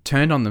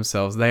 turned on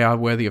themselves. They are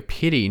worthy of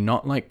pity,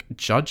 not, like,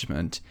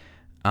 judgment.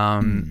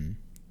 And,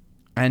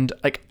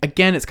 like,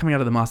 again, it's coming out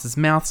of the Master's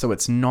mouth, so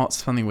it's not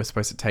something we're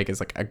supposed to take as,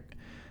 like,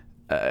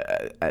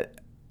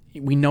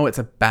 we know it's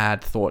a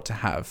bad thought to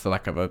have, for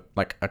lack of a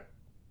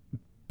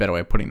better way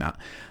of putting that.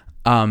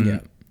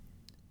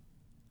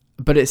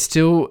 But it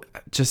still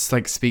just,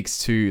 like, speaks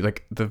to,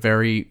 like, the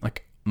very,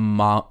 like,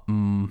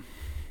 mumbled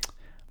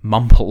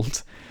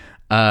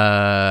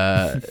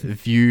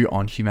view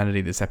on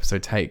humanity this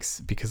episode takes,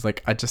 because,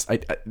 like,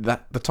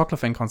 that the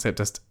Toclafane concept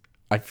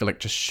I feel like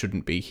just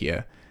shouldn't be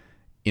here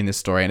in this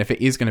story, and if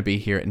it is going to be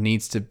here, it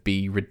needs to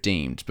be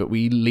redeemed. But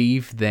we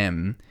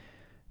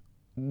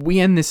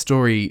end this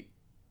story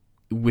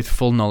with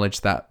full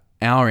knowledge that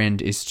our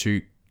end is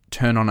to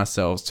turn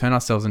ourselves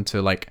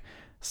into, like,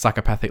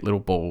 psychopathic little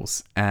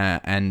balls,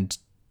 and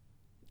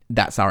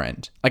that's our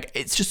end. Like,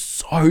 it's just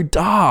so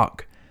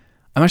dark.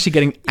 I'm actually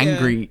getting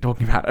angry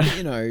talking about it.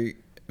 You know,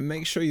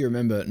 make sure you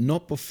remember,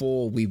 not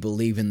before we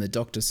believe in the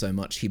Doctor so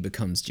much he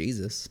becomes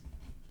Jesus.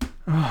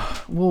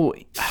 Well,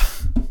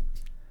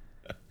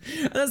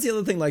 And that's the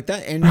other thing, like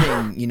that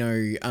ending, you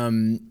know,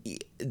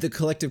 the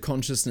collective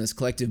consciousness,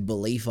 collective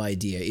belief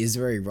idea is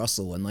very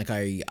Russell, and like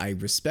I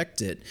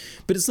respect it,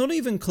 but it's not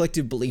even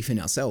collective belief in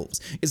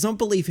ourselves. It's not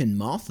belief in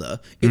Martha.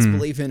 It's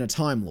belief in a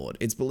Time Lord.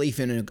 It's belief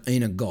in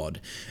a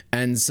God,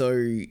 and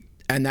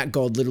that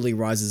God literally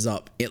rises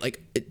up.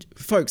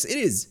 Folks, it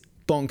is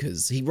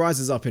bonkers. He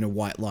rises up in a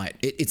white light.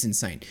 It's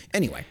insane.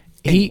 Anyway,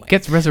 he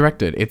gets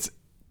resurrected.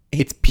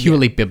 It's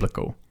purely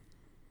biblical.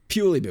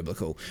 Purely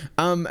biblical.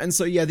 And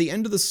so, yeah, the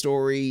end of the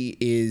story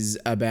is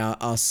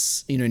about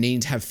us, you know,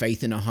 needing to have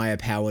faith in a higher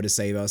power to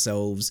save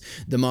ourselves.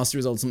 The Master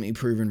is ultimately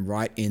proven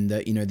right in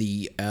that, you know,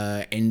 the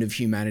end of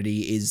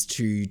humanity is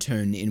to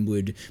turn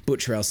inward,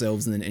 butcher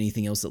ourselves, and then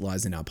anything else that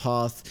lies in our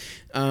path.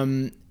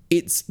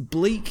 It's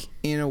bleak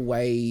in a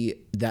way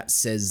that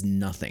says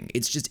nothing.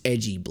 It's just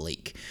edgy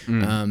bleak.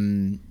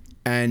 And,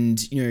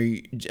 you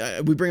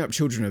know, we bring up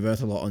Children of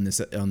Earth a lot on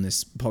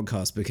this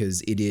podcast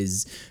because it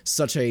is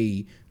such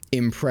a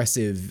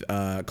impressive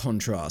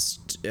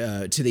contrast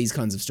to these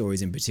kinds of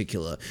stories in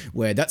particular,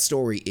 where that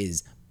story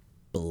is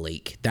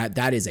bleak.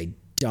 That is a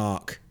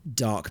dark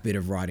bit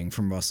of writing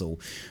from Russell,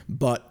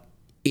 but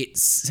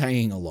it's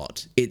saying a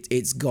lot.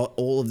 It's got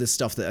all of this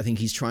stuff that I think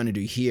he's trying to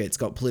do here. It's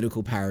got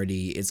political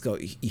parody. It's got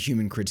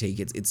human critique.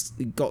 It's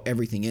got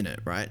everything in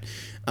it, right?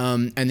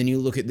 And then you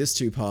look at this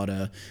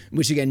two-parter,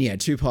 which again,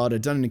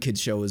 two-parter, done in a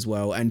kids show as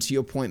well. And to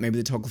your point, maybe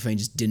the Toclafane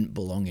just didn't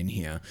belong in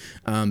here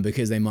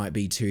because they might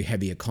be too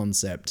heavy a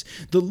concept.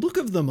 The look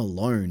of them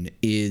alone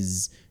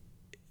is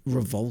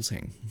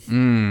revolting.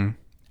 And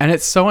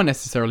it's so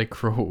unnecessarily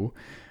cruel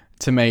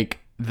to make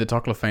the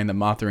Toclafane that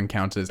Martha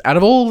encounters, out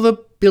of all the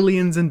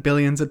billions and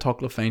billions of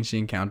Toclafane she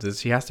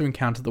encounters, she has to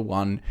encounter the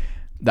one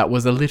that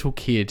was a little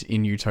kid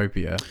in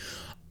Utopia.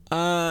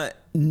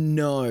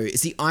 No.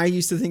 See, I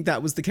used to think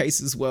that was the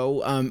case as well.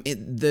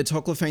 The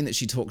Toclafane that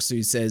she talks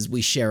to says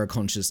we share a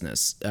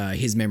consciousness.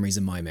 His memories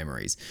are my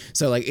memories.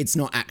 So, like, it's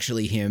not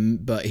actually him,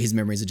 but his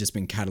memories have just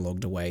been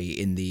catalogued away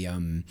in the,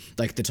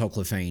 like, the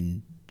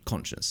Toclafane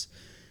conscious.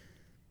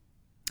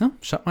 Oh,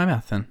 shut my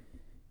mouth then.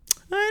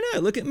 I know.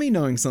 Look at me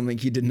knowing something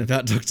you didn't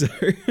about Doctor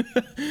Who.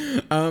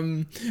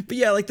 But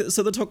yeah, like,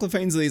 so the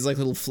Toclafanes are these like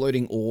little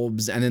floating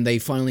orbs, and then they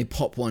finally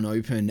pop one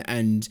open,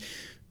 and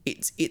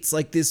it's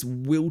like this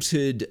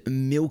wilted,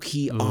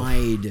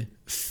 milky-eyed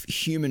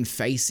human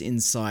face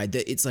inside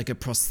that it's like a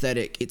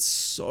prosthetic. It's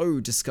so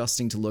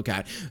disgusting to look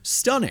at.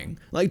 Stunning.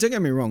 Like, don't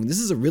get me wrong. This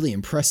is a really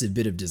impressive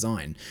bit of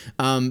design.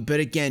 But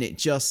again,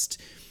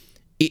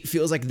 it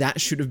feels like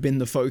that should have been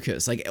the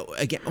focus. Like,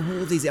 again,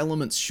 all of these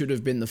elements should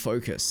have been the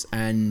focus.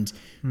 And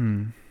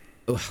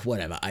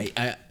whatever.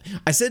 I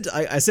said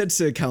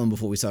to Callum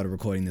before we started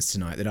recording this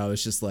tonight that I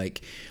was just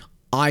like,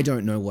 I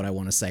don't know what I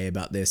want to say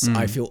about this.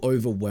 I feel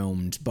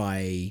overwhelmed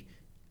by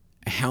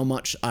how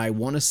much I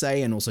want to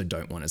say and also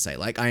don't want to say.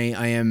 Like,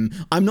 I'm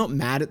not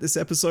mad at this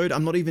episode.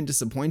 I'm not even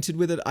disappointed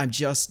with it. I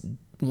just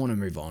want to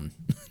move on.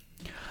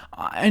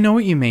 I know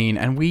what you mean.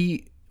 And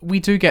we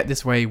do get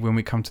this way when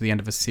we come to the end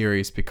of a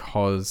series,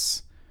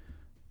 because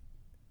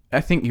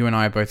I think you and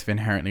I are both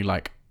inherently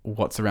like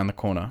what's around the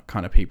corner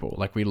kind of people.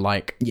 Like, we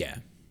like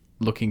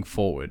looking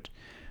forward.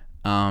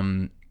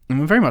 And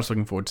we're very much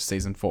looking forward to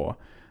season 4.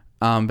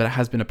 But it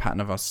has been a pattern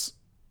of us,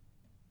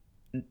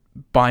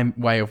 by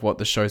way of what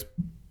the show's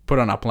put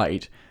on our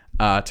plate,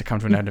 to come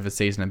to an end of a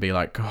season and be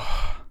like,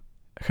 oh,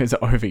 is it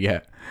over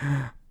yet?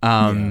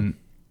 I'm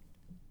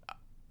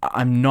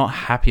not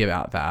happy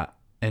about that.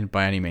 And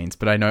by any means,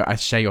 but I know I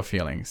share your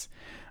feelings.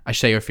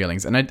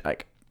 And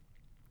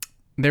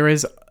there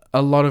is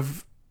a lot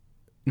of,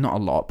 not a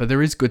lot, but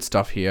there is good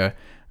stuff here.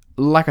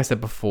 Like I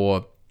said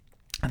before,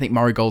 I think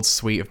Murray Gold's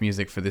suite of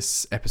music for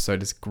this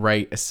episode is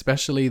great,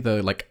 especially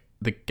the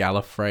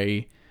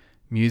Gallifrey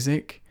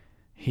music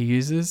he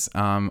uses.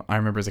 I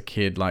remember as a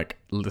kid, like,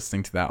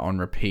 listening to that on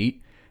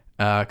repeat,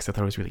 because I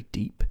thought it was really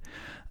deep.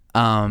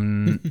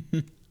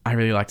 I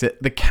really liked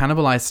it. The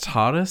cannibalized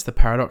TARDIS, the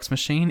Paradox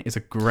Machine, is a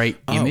great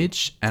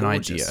image and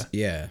gorgeous.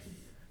 idea.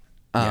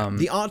 Yeah.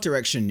 The art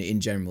direction in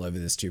general over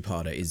this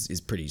two-parter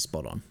is pretty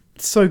spot on.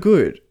 So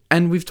good.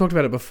 And we've talked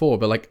about it before,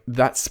 but like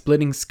that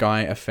splitting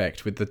sky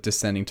effect with the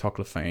descending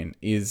Toclafane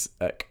is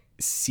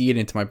seared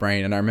into my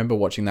brain. And I remember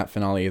watching that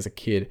finale as a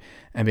kid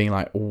and being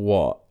like,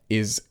 what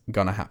is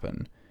going to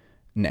happen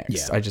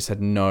next? Yeah. I just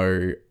had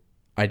no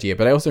idea.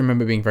 But I also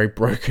remember being very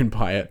broken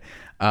by it.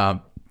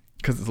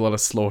 Because there's a lot of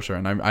slaughter,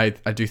 and I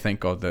do thank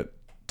God that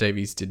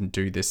Davies didn't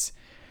do this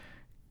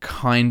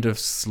kind of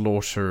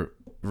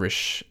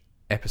slaughter-ish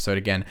episode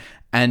again.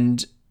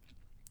 And,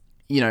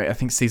 you know, I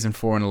think season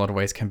 4 in a lot of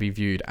ways can be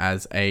viewed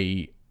as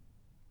a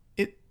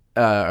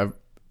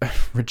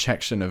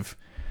rejection of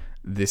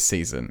this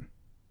season.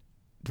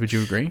 Would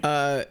you agree?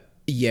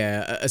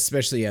 Yeah,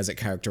 especially as it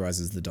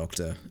characterizes the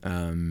Doctor.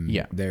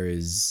 There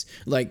is,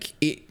 like,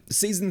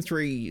 season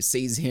 3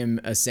 sees him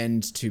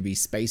ascend to be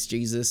Space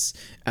Jesus,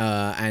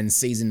 and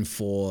season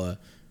 4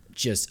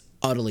 just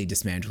utterly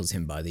dismantles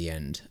him by the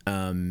end.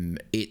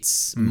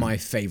 It's my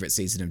favorite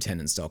season of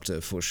Tennant's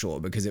Doctor for sure,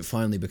 because it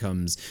finally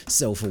becomes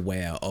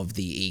self-aware of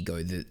the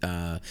ego that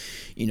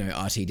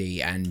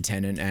RTD and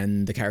Tennant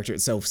and the character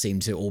itself seem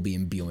to all be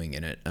imbuing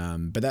in it.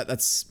 But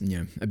that's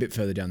a bit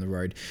further down the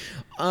road.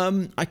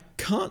 I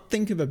can't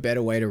think of a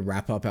better way to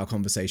wrap up our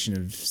conversation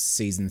of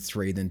season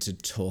 3 than to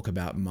talk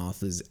about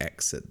Martha's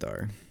exit,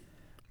 though.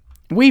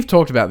 We've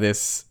talked about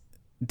this,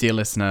 dear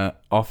listener,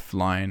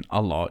 offline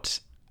a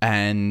lot,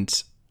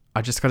 and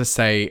I just got to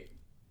say,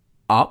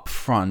 up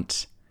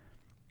front,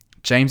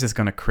 James is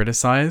going to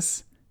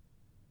criticize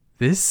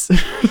this.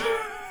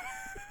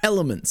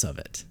 Elements of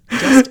it.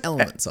 Just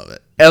elements of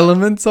it.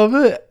 Elements of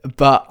it,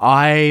 but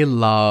I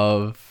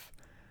love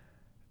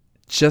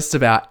just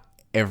about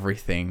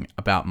everything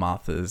about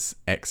Martha's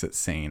exit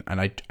scene,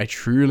 and I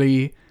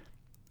truly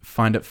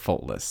find it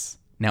faultless.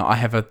 Now, I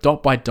have a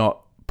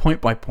dot-by-dot,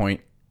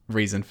 point-by-point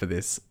reason for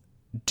this.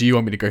 Do you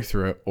want me to go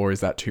through it, or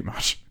is that too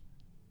much?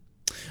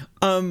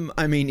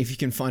 I mean, if you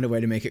can find a way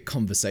to make it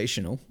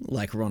conversational,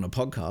 like we're on a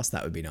podcast,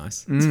 that would be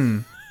nice.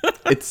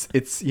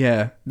 It's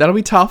yeah, that'll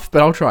be tough,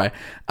 but I'll try.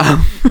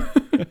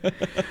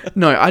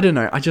 No, I don't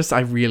know. I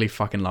really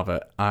fucking love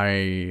it.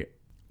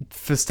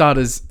 For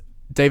starters,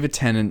 David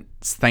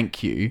Tennant's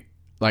thank you,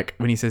 like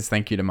when he says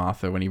thank you to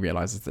Martha when he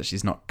realizes that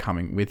she's not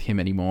coming with him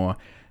anymore,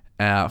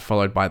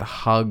 followed by the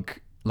hug,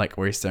 like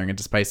where he's staring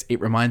into space. It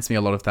reminds me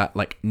a lot of that,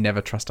 like,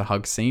 never trust a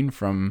hug scene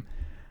from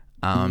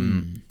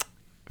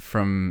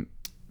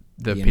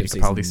the Peter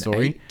Capaldi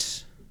story.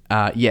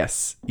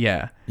 Yes,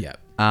 yeah. Yeah.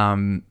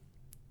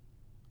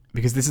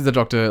 Because this is a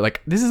doctor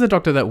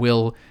that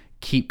will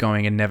keep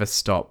going and never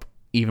stop,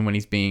 even when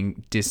he's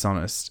being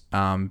dishonest,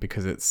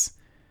 because it's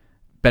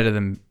better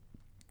than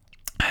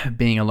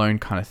being alone,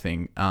 kind of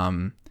thing.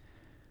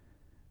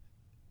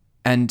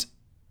 And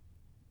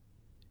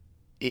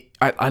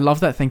I love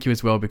that thank you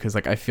as well, because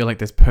like I feel like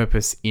there's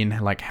purpose in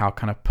like how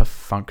kind of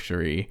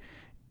perfunctory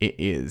it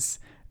is,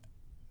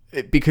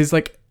 because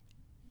like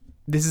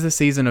this is a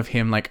season of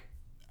him like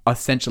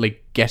essentially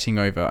getting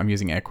over, I'm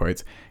using air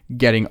quotes,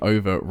 getting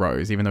over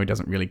Rose, even though he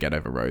doesn't really get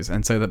over Rose.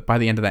 And so that by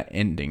the end of that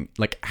ending,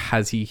 like,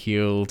 has he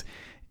healed?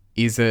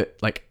 Is it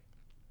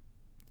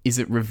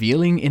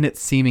revealing in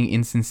its seeming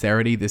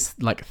insincerity, this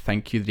like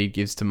thank you that he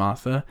gives to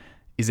Martha?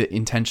 Is it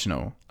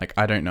intentional? Like,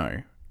 I don't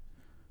know.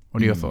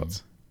 What are your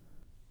thoughts?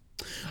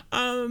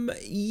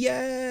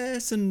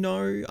 Yes and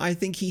no. I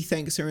think he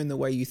thanks her in the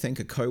way you thank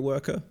a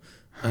coworker.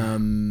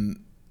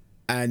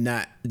 And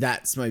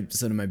that's my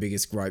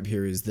biggest gripe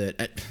here, is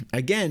that,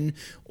 again,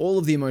 all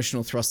of the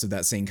emotional thrust of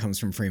that scene comes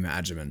from Freema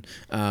Agyeman.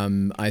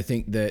 I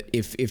think that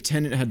if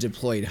Tennant had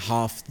deployed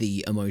half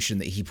the emotion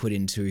that he put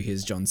into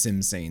his John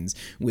Sims scenes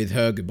with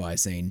her goodbye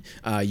scene,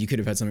 you could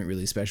have had something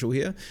really special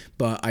here.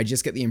 But I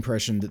just get the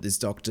impression that this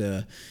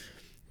Doctor...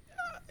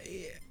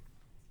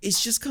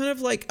 it's just kind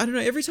of like, I don't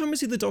know, every time I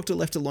see the Doctor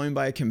left alone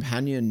by a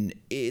companion,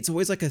 it's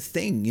always like a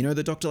thing. You know,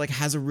 the Doctor like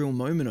has a real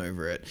moment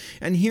over it.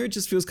 And here it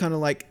just feels kind of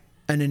like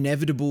an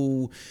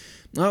inevitable,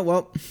 oh,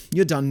 well,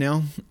 you're done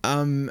now.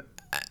 I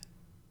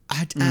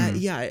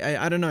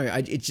don't know.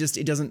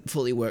 It doesn't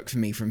fully work for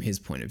me from his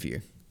point of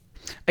view.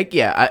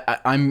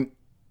 I'm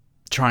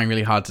trying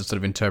really hard to sort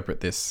of interpret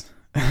this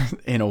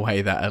in a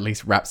way that at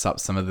least wraps up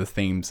some of the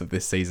themes of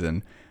this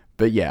season.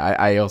 But yeah,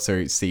 I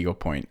also see your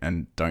point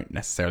and don't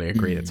necessarily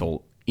agree. It's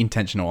all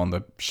intentional on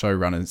the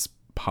showrunner's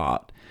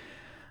part.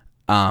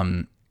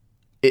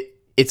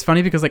 It's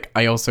funny because like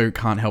I also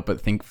can't help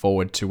but think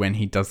forward to when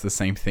he does the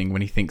same thing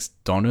when he thinks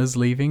Donna's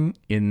leaving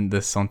in the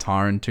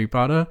Sontaran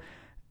two-parter,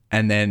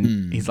 and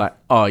then he's like,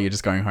 "Oh, you're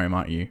just going home,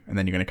 aren't you? And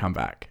then you're going to come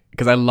back."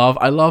 Because I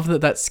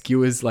love that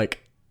skewers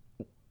like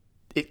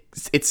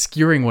it's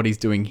skewering what he's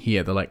doing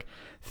here. They're like,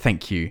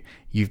 "Thank you,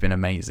 you've been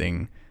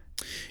amazing."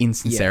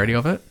 Insincerity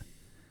of it.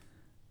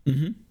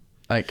 Mm-hmm.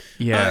 Like,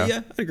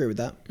 yeah, I'd agree with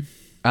that.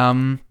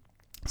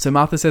 So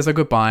Martha says her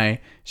goodbye,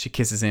 she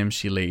kisses him,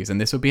 she leaves,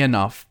 and this would be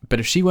enough. But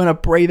if she weren't a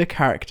breather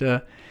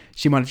character,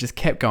 she might have just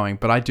kept going.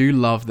 But I do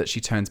love that she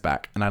turns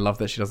back, and I love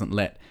that she doesn't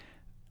let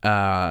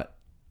the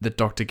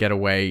Doctor get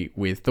away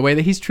with the way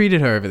that he's treated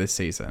her over this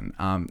season.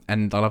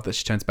 And I love that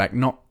she turns back,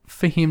 not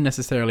for him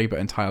necessarily, but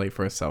entirely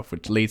for herself,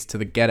 which leads to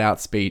the Get Out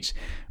speech,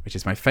 which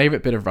is my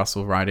favorite bit of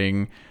Russell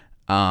writing.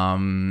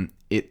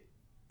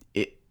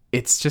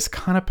 It's just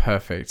kind of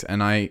perfect,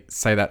 and I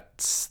say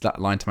that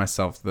line to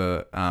myself.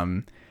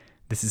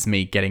 This is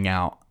me getting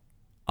out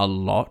a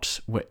lot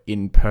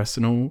in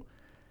personal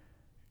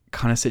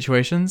kind of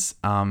situations,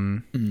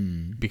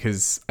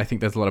 because I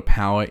think there's a lot of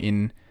power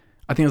in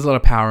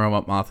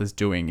what Martha's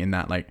doing, in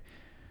that like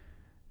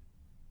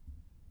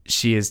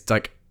she is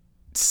like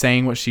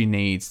saying what she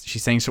needs,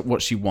 she's saying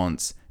what she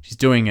wants, she's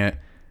doing it,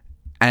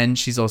 and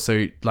she's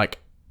also like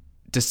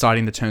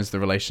deciding the terms of the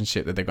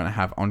relationship that they're going to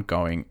have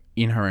ongoing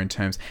in her own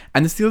terms.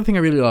 And this, the other thing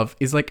I really love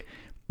is like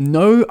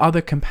no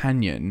other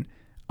companion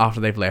after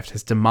they've left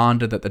has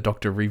demanded that the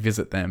Doctor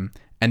revisit them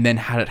and then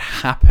had it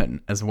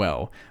happen as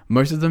well.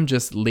 Most of them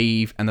just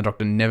leave and the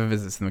Doctor never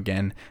visits them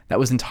again. That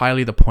was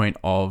entirely the point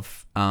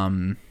of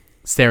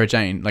Sarah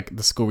Jane, like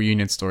the school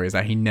reunion story, is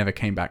that he never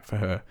came back for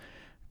her,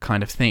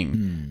 kind of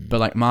thing. But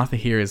like Martha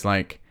here is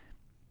like,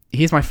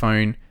 here's my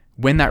phone.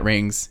 When that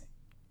rings,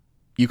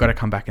 you got to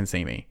come back and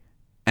see me.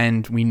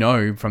 And we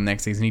know from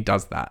next season he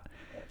does that.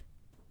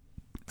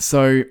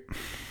 So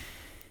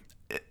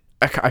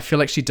I feel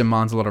like she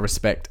demands a lot of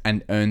respect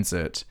and earns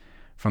it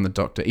from the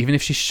Doctor, even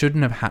if she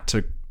shouldn't have had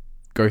to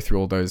go through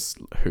all those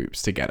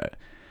hoops to get it.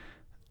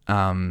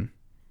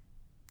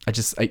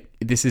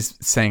 This is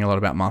saying a lot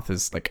about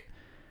Martha's like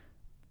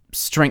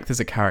strength as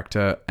a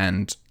character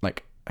and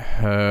like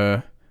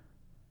her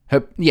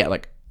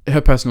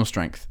personal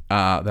strength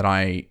that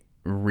I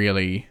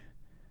really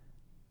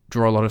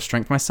draw a lot of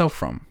strength myself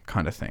from,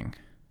 kind of thing.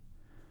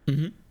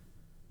 Mm-hmm.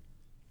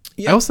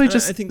 Yeah, I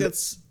think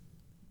that's...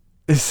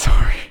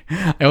 Sorry.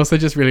 I also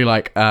just really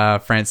like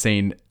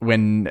Francine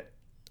when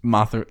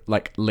Martha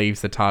like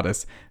leaves the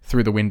TARDIS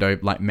through the window,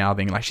 like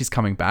mouthing like she's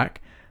coming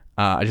back.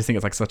 I just think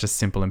it's like such a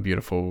simple and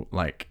beautiful,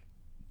 like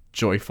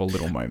joyful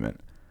little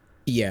moment.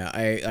 Yeah,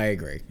 I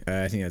agree.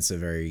 I think that's a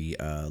very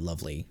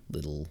lovely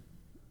little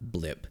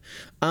blip.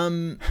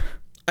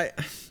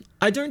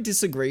 I don't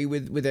disagree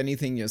with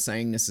anything you're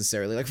saying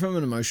necessarily. Like from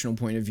an emotional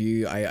point of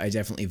view, I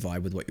definitely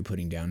vibe with what you're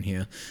putting down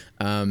here.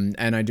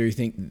 And I do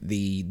think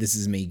 "This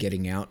is me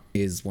getting out"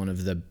 is one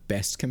of the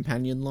best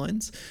companion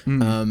lines.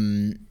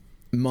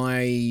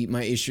 My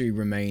issue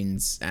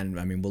remains, and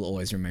I mean will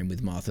always remain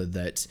with Martha,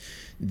 that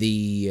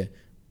the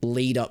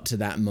lead up to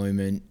that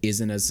moment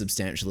isn't as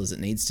substantial as it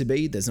needs to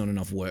be. There's not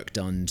enough work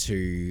done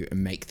to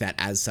make that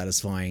as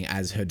satisfying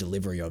as her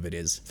delivery of it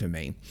is for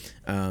me.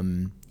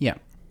 Yeah.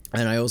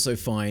 And I also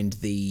find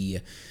the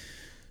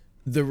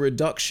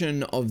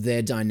reduction of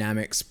their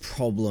dynamics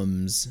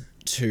problems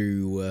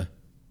to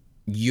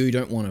 "you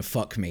don't want to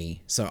fuck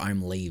me, so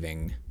I'm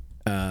leaving"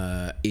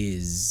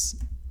 is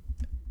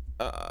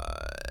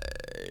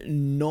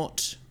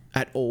not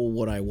at all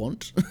what I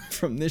want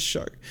from this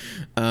show.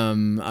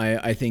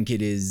 I think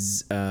it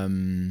is...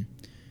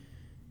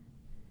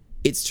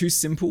 it's too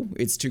simple.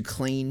 It's too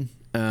clean.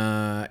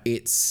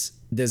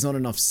 There's not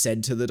enough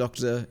said to the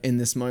Doctor in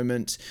this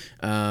moment.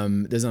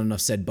 There's not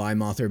enough said by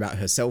Martha about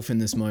herself in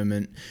this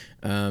moment.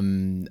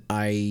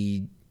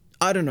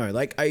 I don't know.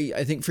 Like,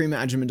 I think Freema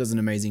Agyeman does an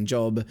amazing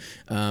job.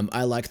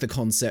 I like the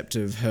concept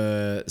of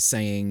her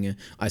saying,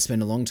 "I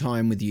spent a long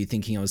time with you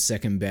thinking I was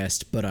second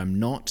best, but I'm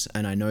not,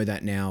 and I know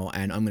that now,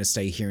 and I'm going to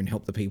stay here and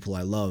help the people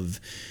I love."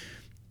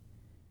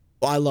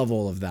 I love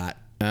all of that.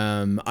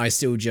 I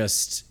still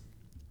just...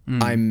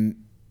 I'm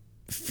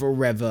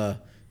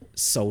forever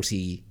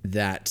salty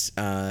that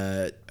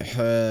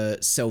her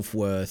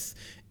self-worth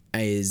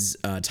is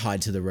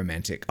tied to the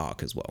romantic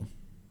arc as well.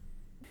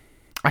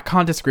 I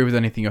can't disagree with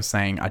anything you're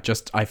saying. I'm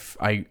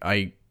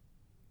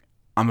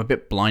a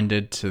bit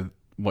blinded to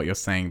what you're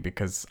saying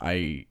because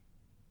I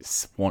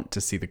want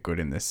to see the good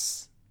in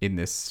this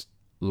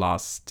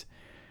last,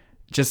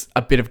 just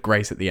a bit of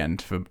grace at the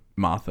end for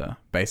Martha,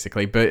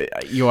 basically.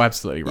 But you're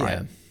absolutely right.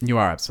 Yeah. You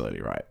are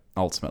absolutely right.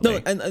 Ultimately.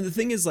 No, and the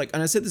thing is, like,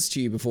 and I said this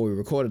to you before we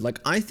recorded,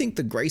 like, I think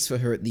the grace for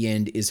her at the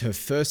end is her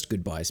first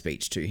goodbye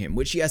speech to him,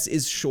 which, yes,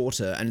 is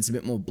shorter and it's a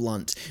bit more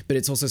blunt, but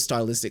it's also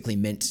stylistically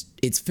meant,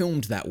 it's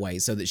filmed that way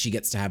so that she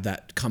gets to have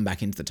that come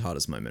back into the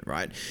TARDIS moment,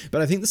 right?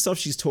 But I think the stuff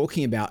she's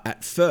talking about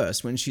at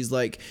first, when she's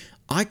like,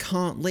 "I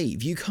can't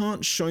leave. You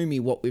can't show me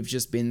what we've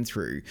just been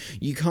through.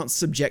 You can't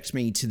subject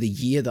me to the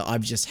year that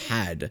I've just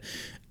had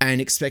and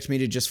expect me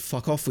to just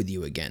fuck off with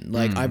you again.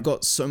 Like, I've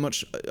got so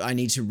much I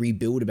need to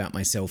rebuild about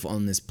myself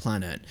on this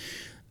planet."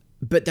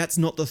 But that's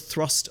not the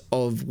thrust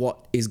of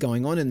what is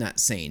going on in that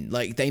scene.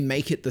 Like, they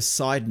make it the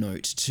side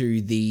note to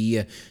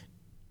the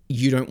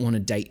 "you don't want to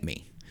date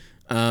me."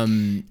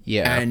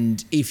 Yeah.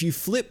 And if you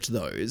flipped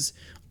those,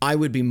 I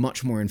would be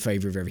much more in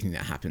favor of everything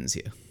that happens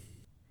here.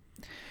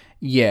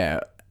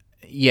 Yeah.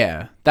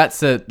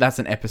 That's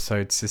an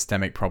episode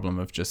systemic problem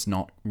of just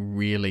not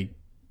really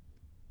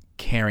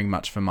caring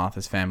much for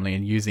Martha's family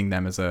and using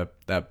them as a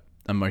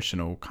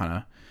emotional kind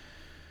of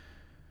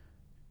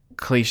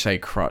cliche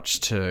crutch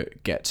to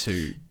get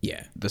to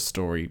the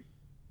story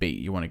beat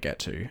you want to get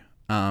to.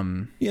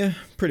 Yeah,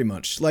 pretty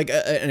much. Like,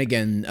 and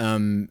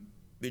again,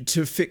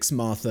 to fix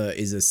Martha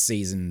is a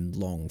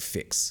season-long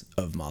fix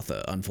of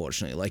Martha,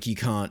 unfortunately. Like, you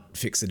can't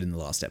fix it in the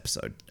last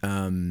episode.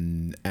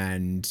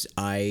 And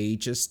I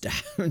just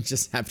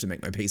have to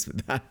make my peace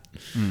with that.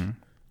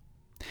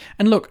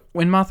 And look,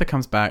 when Martha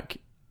comes back,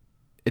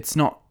 it's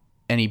not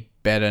any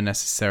better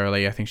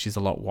necessarily. I think she's a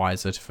lot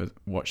wiser for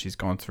what she's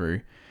gone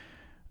through.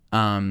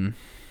 But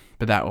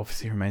that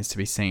obviously remains to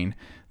be seen.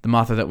 The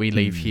Martha that we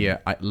leave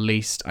here, at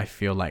least I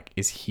feel like,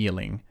 is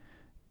healing.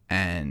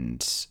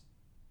 And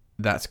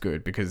that's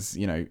good because,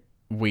 you know,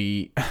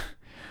 we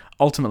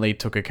ultimately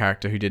took a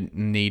character who didn't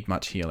need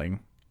much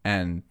healing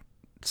and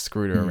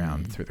screwed her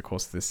around through the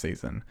course of this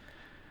season.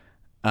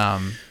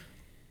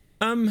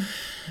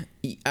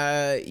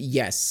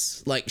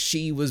 Yes. Like,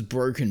 she was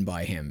broken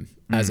by him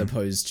as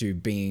opposed to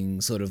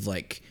being sort of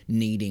like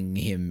needing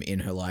him in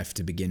her life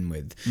to begin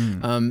with.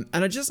 And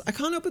I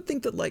can't help but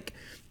think that, like,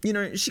 you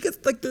know, she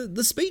gets like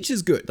the speech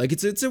is good. Like,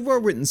 it's a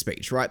well-written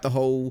speech, right? The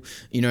whole,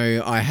 you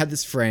know, I had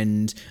this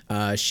friend,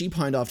 she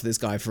pined after this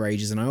guy for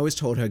ages, and I always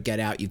told her,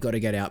 get out, you've got to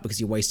get out because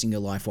you're wasting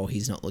your life while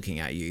he's not looking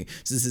at you.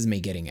 So this is me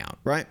getting out,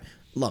 right?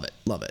 Love it.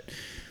 Love it.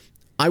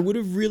 I would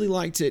have really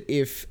liked it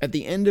if at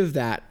the end of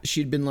that,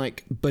 she'd been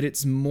like, but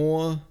it's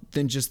more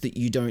than just that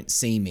you don't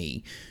see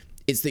me.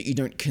 It's that you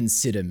don't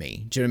consider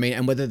me. Do you know what I mean?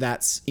 And whether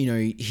that's, you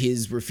know,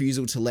 his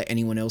refusal to let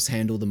anyone else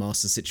handle the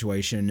master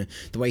situation,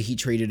 the way he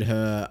treated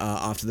her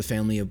after the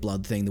family of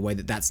blood thing, the way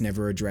that that's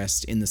never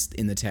addressed in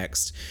the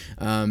text,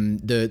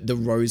 the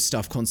Rose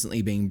stuff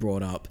constantly being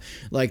brought up.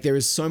 Like, there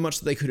is so much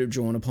that they could have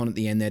drawn upon at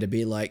the end there to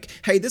be like,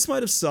 hey, this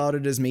might have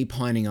started as me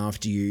pining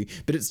after you,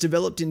 but it's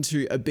developed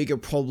into a bigger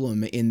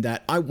problem in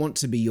that I want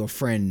to be your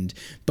friend,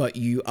 but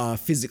you are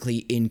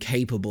physically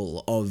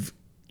incapable of,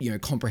 you know,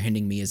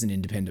 comprehending me as an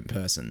independent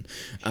person.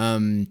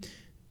 And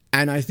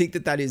I think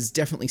that is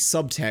definitely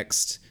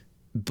subtext,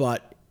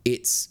 but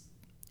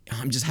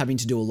I'm just having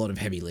to do a lot of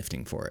heavy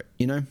lifting for it,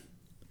 you know?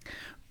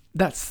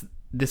 That's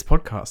this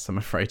podcast, I'm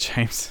afraid,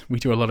 James. We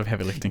do a lot of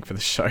heavy lifting for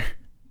the show.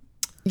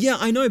 Yeah,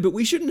 I know, but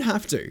we shouldn't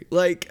have to.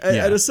 Like,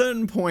 at a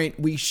certain point,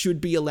 we should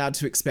be allowed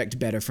to expect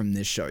better from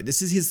this show.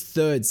 This is his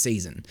third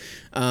season.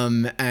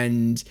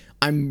 And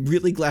I'm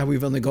really glad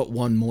we've only got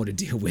one more to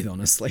deal with,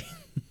 honestly.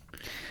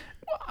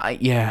 I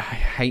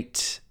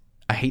hate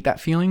that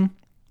feeling.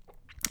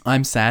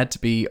 I'm sad to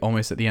be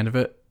almost at the end of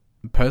it,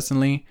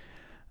 personally.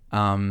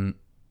 Yeah,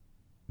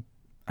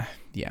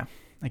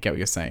 I get what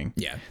you're saying.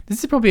 Yeah, this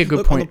is probably a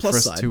good point for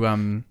us side,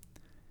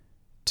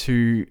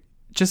 to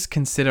just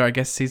consider, I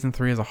guess, season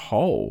 3 as a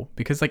whole,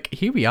 because like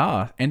here we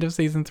are, end of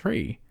season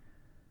 3.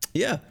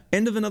 Yeah,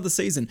 end of another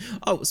season.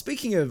 Oh,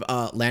 speaking of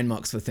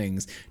landmarks for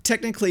things,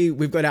 technically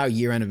we've got our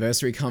year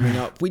anniversary coming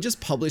up. We just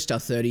published our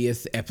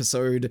 30th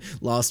episode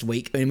last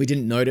week, and we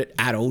didn't note it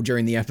at all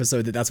during the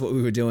episode that that's what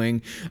we were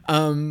doing.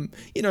 You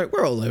know,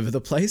 we're all over the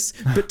place,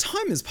 but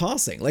time is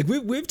passing. Like,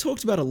 we've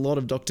talked about a lot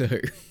of Doctor Who.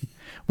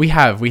 We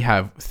have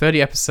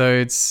 30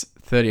 episodes.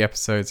 30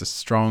 episodes are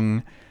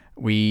strong.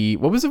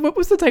 What was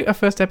the date our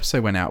first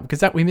episode went out?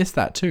 Because we missed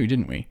that too,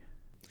 didn't we?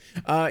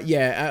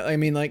 Yeah, I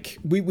mean, like,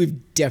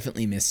 we've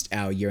definitely missed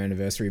our year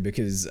anniversary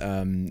because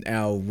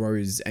our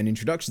Rose and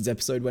Introductions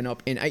episode went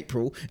up in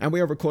April, and we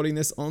are recording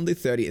this on the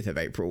 30th of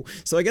April.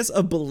 So I guess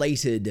a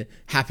belated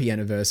happy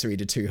anniversary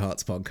to Two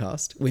Hearts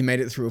podcast. We made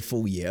it through a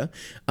full year.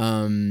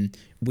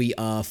 We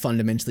are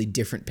fundamentally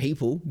different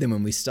people than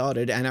when we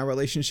started, and our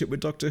relationship with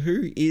Doctor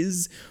Who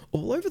is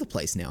all over the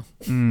place now.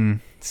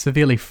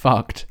 Severely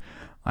fucked,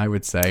 I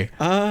would say.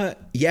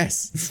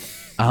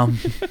 Yes.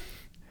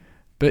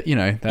 But, you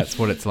know, that's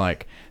what it's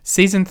like.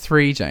 Season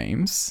 3,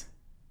 James.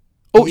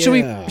 Oh,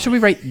 yeah. should we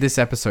rate this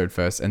episode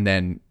first and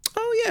then...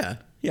 Oh,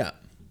 yeah.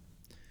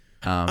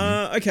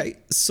 Okay,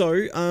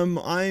 so I'm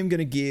going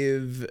to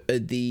give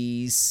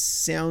the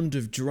Sound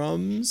of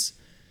Drums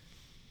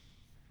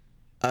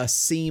a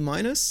C-.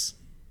 And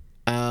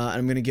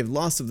I'm going to give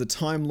Last of the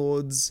Time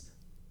Lords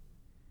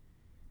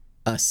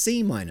a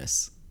C-.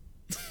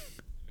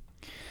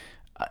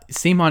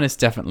 C-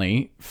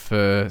 definitely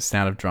for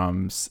Sound of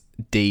Drums.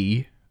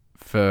 D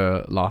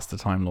for Last of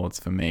the Time Lords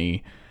for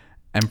me,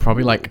 and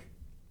probably like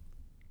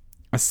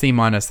a C-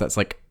 that's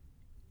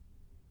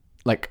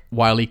like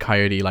Wile E.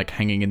 Coyote like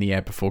hanging in the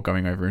air before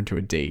going over into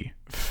a D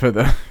for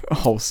the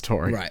whole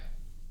story. Right.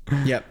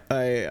 Yep,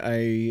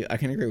 I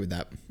can agree with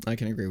that.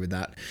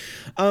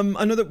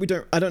 I know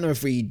that I don't know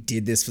if we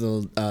did this for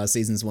the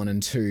seasons 1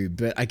 and 2,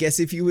 but I guess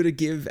if you were to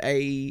give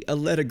a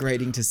letter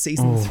grading to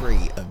season 3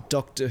 of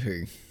Doctor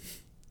Who,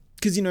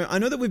 because, you know, I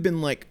know that we've been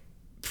like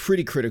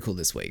pretty critical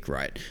this week,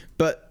 right?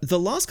 But the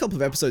last couple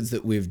of episodes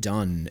that we've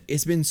done,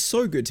 it's been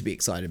so good to be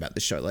excited about the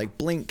show. Like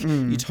Blink,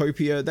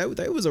 Utopia,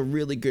 that was a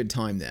really good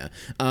time there.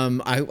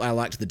 I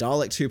liked the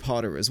Dalek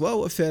 2-parter as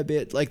well a fair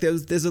bit. Like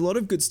there's a lot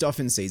of good stuff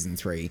in season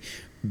 3,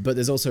 but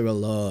there's also a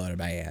lot of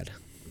bad.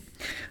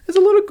 There's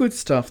a lot of good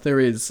stuff, there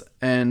is,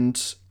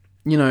 and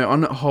you know,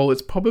 on the whole,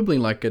 it's probably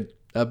like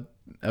a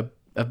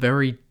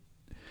very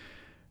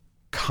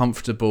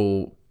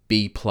comfortable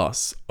B+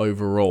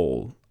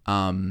 overall.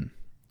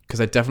 Because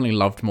I definitely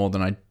loved more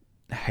than I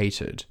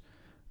hated.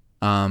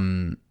 I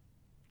don't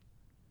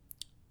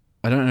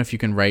know if you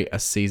can rate a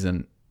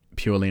season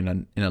purely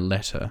in a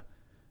letter,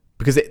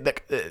 because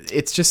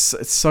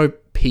it's so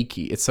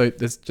peaky.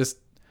 There's just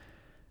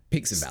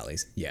peaks and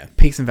valleys. Yeah,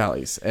 peaks and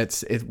valleys.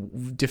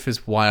 It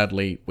differs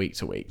wildly week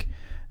to week,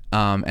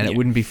 and it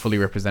wouldn't be fully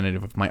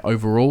representative of my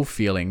overall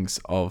feelings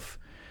of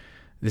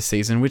this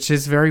season, which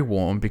is very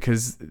warm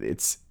because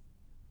it's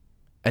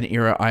an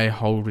era I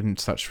hold in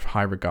such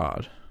high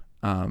regard.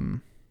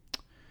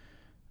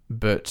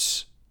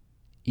 But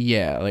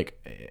yeah,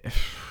 like,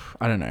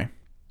 I don't know.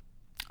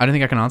 I don't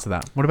think I can answer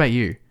that. What about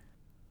you?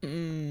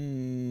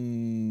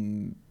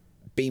 B-.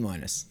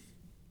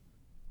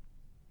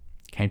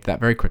 Came to that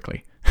very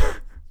quickly.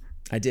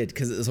 I did,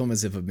 because it's almost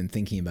as if I've been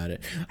thinking about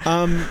it.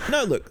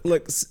 No,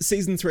 look,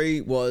 season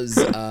 3 was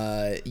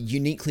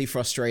uniquely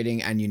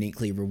frustrating and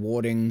uniquely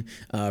rewarding.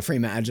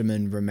 Freema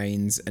Agyeman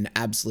remains an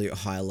absolute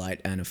highlight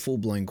and a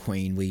full-blown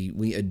queen.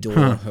 We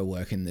adore her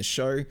work in this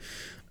show.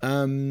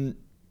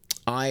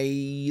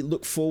 I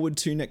look forward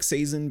to next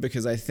season,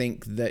 because I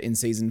think that in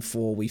season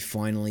 4 we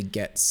finally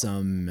get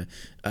some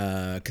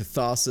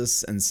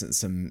catharsis and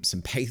some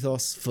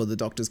pathos for the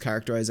Doctor's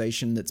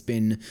characterization that's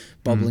been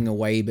bubbling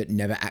away but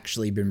never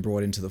actually been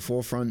brought into the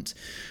forefront.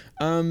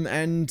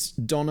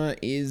 And Donna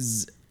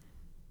is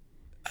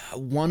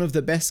one of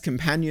the best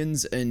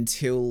companions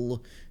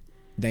until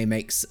they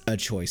make a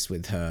choice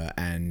with her,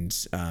 and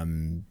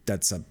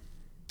that's a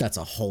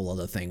whole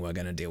other thing we're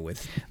going to deal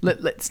with.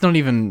 Let's not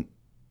even...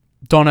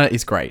 Donna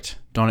is great.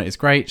 Donna is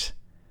great.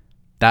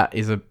 That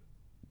is a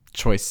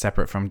choice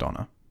separate from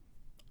Donna.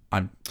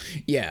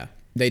 Yeah,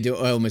 they do.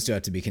 I almost do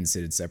have to be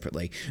considered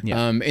separately.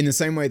 Yeah. In the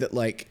same way that,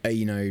 like,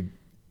 I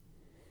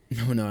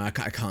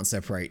can't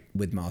separate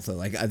with Martha.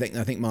 Like, I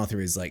think Martha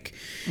is like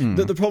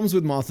the problems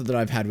with Martha that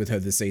I've had with her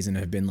this season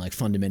have been like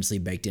fundamentally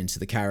baked into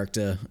the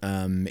character.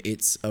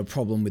 It's a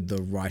problem with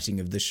the writing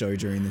of the show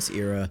during this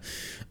era,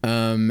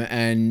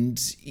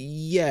 and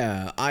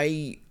yeah,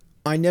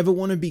 I never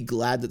want to be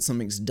glad that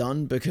something's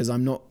done, because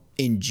I'm not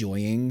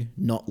enjoying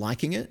not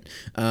liking it.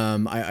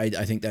 I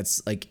think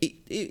that's like,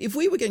 if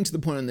we were getting to the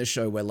point on this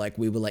show where like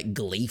we were like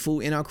gleeful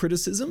in our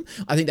criticism,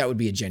 I think that would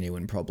be a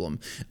genuine problem.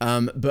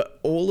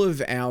 But all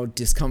of our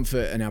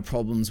discomfort and our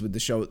problems with the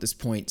show at this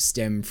point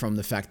stem from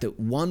the fact that,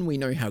 one, we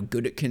know how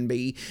good it can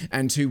be,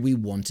 and two, we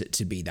want it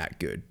to be that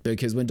good,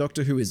 because when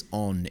Doctor Who is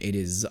on, it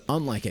is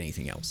unlike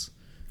anything else.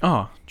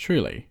 Oh,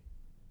 truly.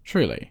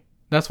 Truly.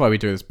 That's why we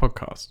do this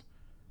podcast.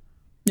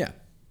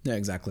 Yeah,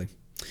 exactly.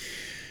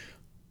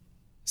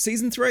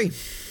 Season 3.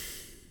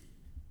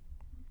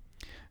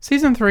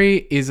 Season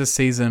 3 is a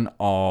season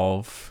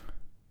of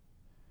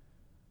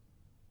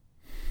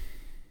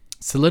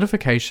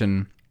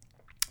solidification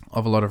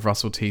of a lot of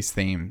Russell T's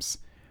themes,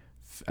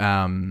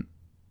 and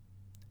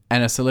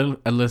a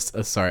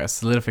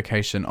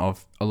solidification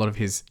of a lot of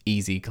his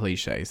easy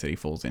cliches that he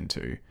falls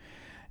into.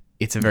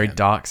 It's a very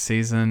dark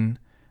season.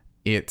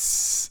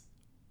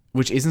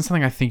 Which isn't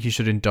something I think you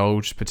should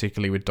indulge,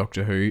 particularly with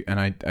Doctor Who, and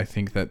I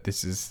think that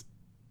this is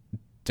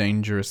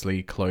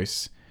dangerously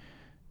close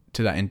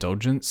to that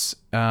indulgence.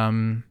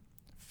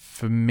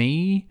 For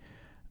me,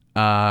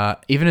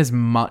 even as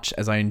much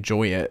as I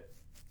enjoy it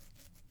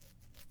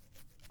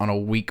on a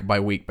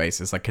week-by-week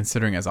basis, like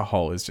considering as a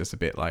whole is just a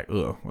bit like,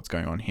 ugh, what's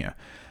going on here?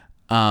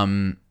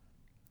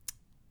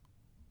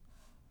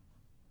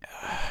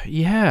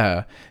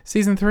 Yeah,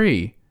 Season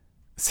 3.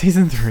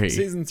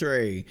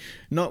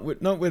 Not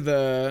with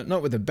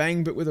a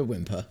bang, but with a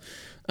whimper.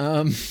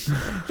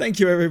 Thank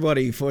you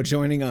everybody for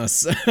joining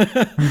us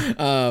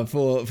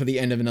for the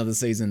end of another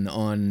season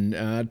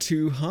on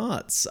Two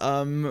Hearts.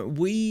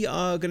 We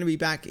are going to be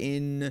back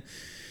in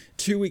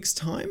 2 weeks'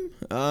 time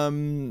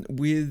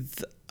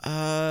with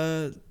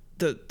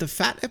the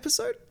Fat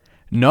episode.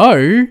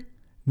 No.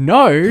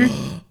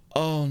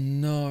 Oh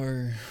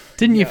no!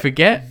 Didn't you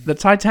forget the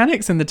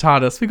Titanic's in the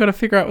TARDIS? We got to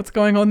figure out what's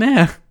going on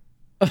there.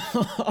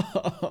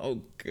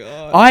 Oh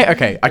god.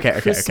 Okay.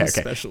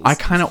 Specials. I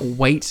cannot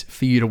wait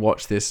for you to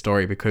watch this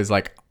story, because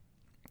like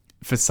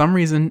for some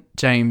reason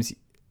James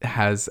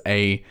has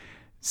a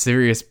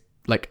serious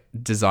like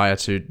desire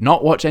to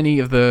not watch any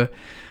of the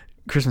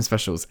Christmas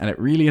specials, and it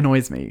really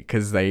annoys me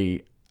because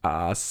they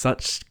are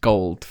such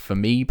gold for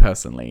me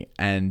personally,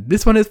 and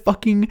this one is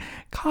fucking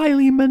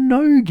Kylie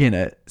Minogue in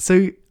it,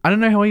 so I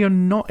don't know how you're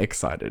not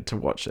excited to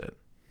watch it.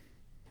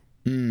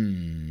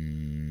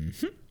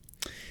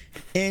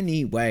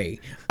 Anyway,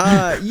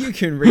 you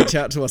can reach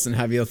out to us and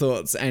have your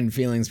thoughts and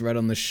feelings read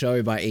on the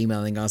show by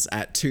emailing us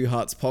at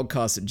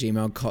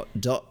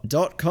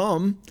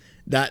twoheartspodcast@gmail.com.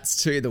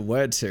 That's two, the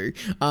word two.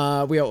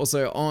 We are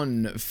also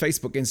on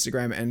Facebook,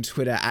 Instagram, and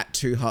Twitter at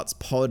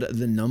twoheartspod,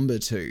 the number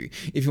 2.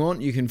 If you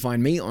want, you can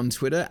find me on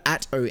Twitter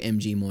at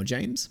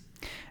OMGMoreJames.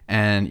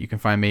 And you can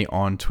find me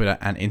on Twitter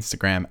and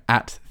Instagram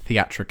at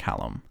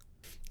Theatricalum.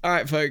 All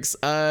right, folks,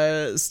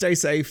 stay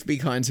safe, be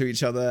kind to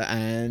each other,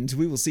 and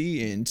we will see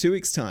you in 2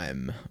 weeks'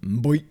 time.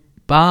 Bye.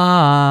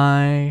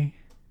 Bye.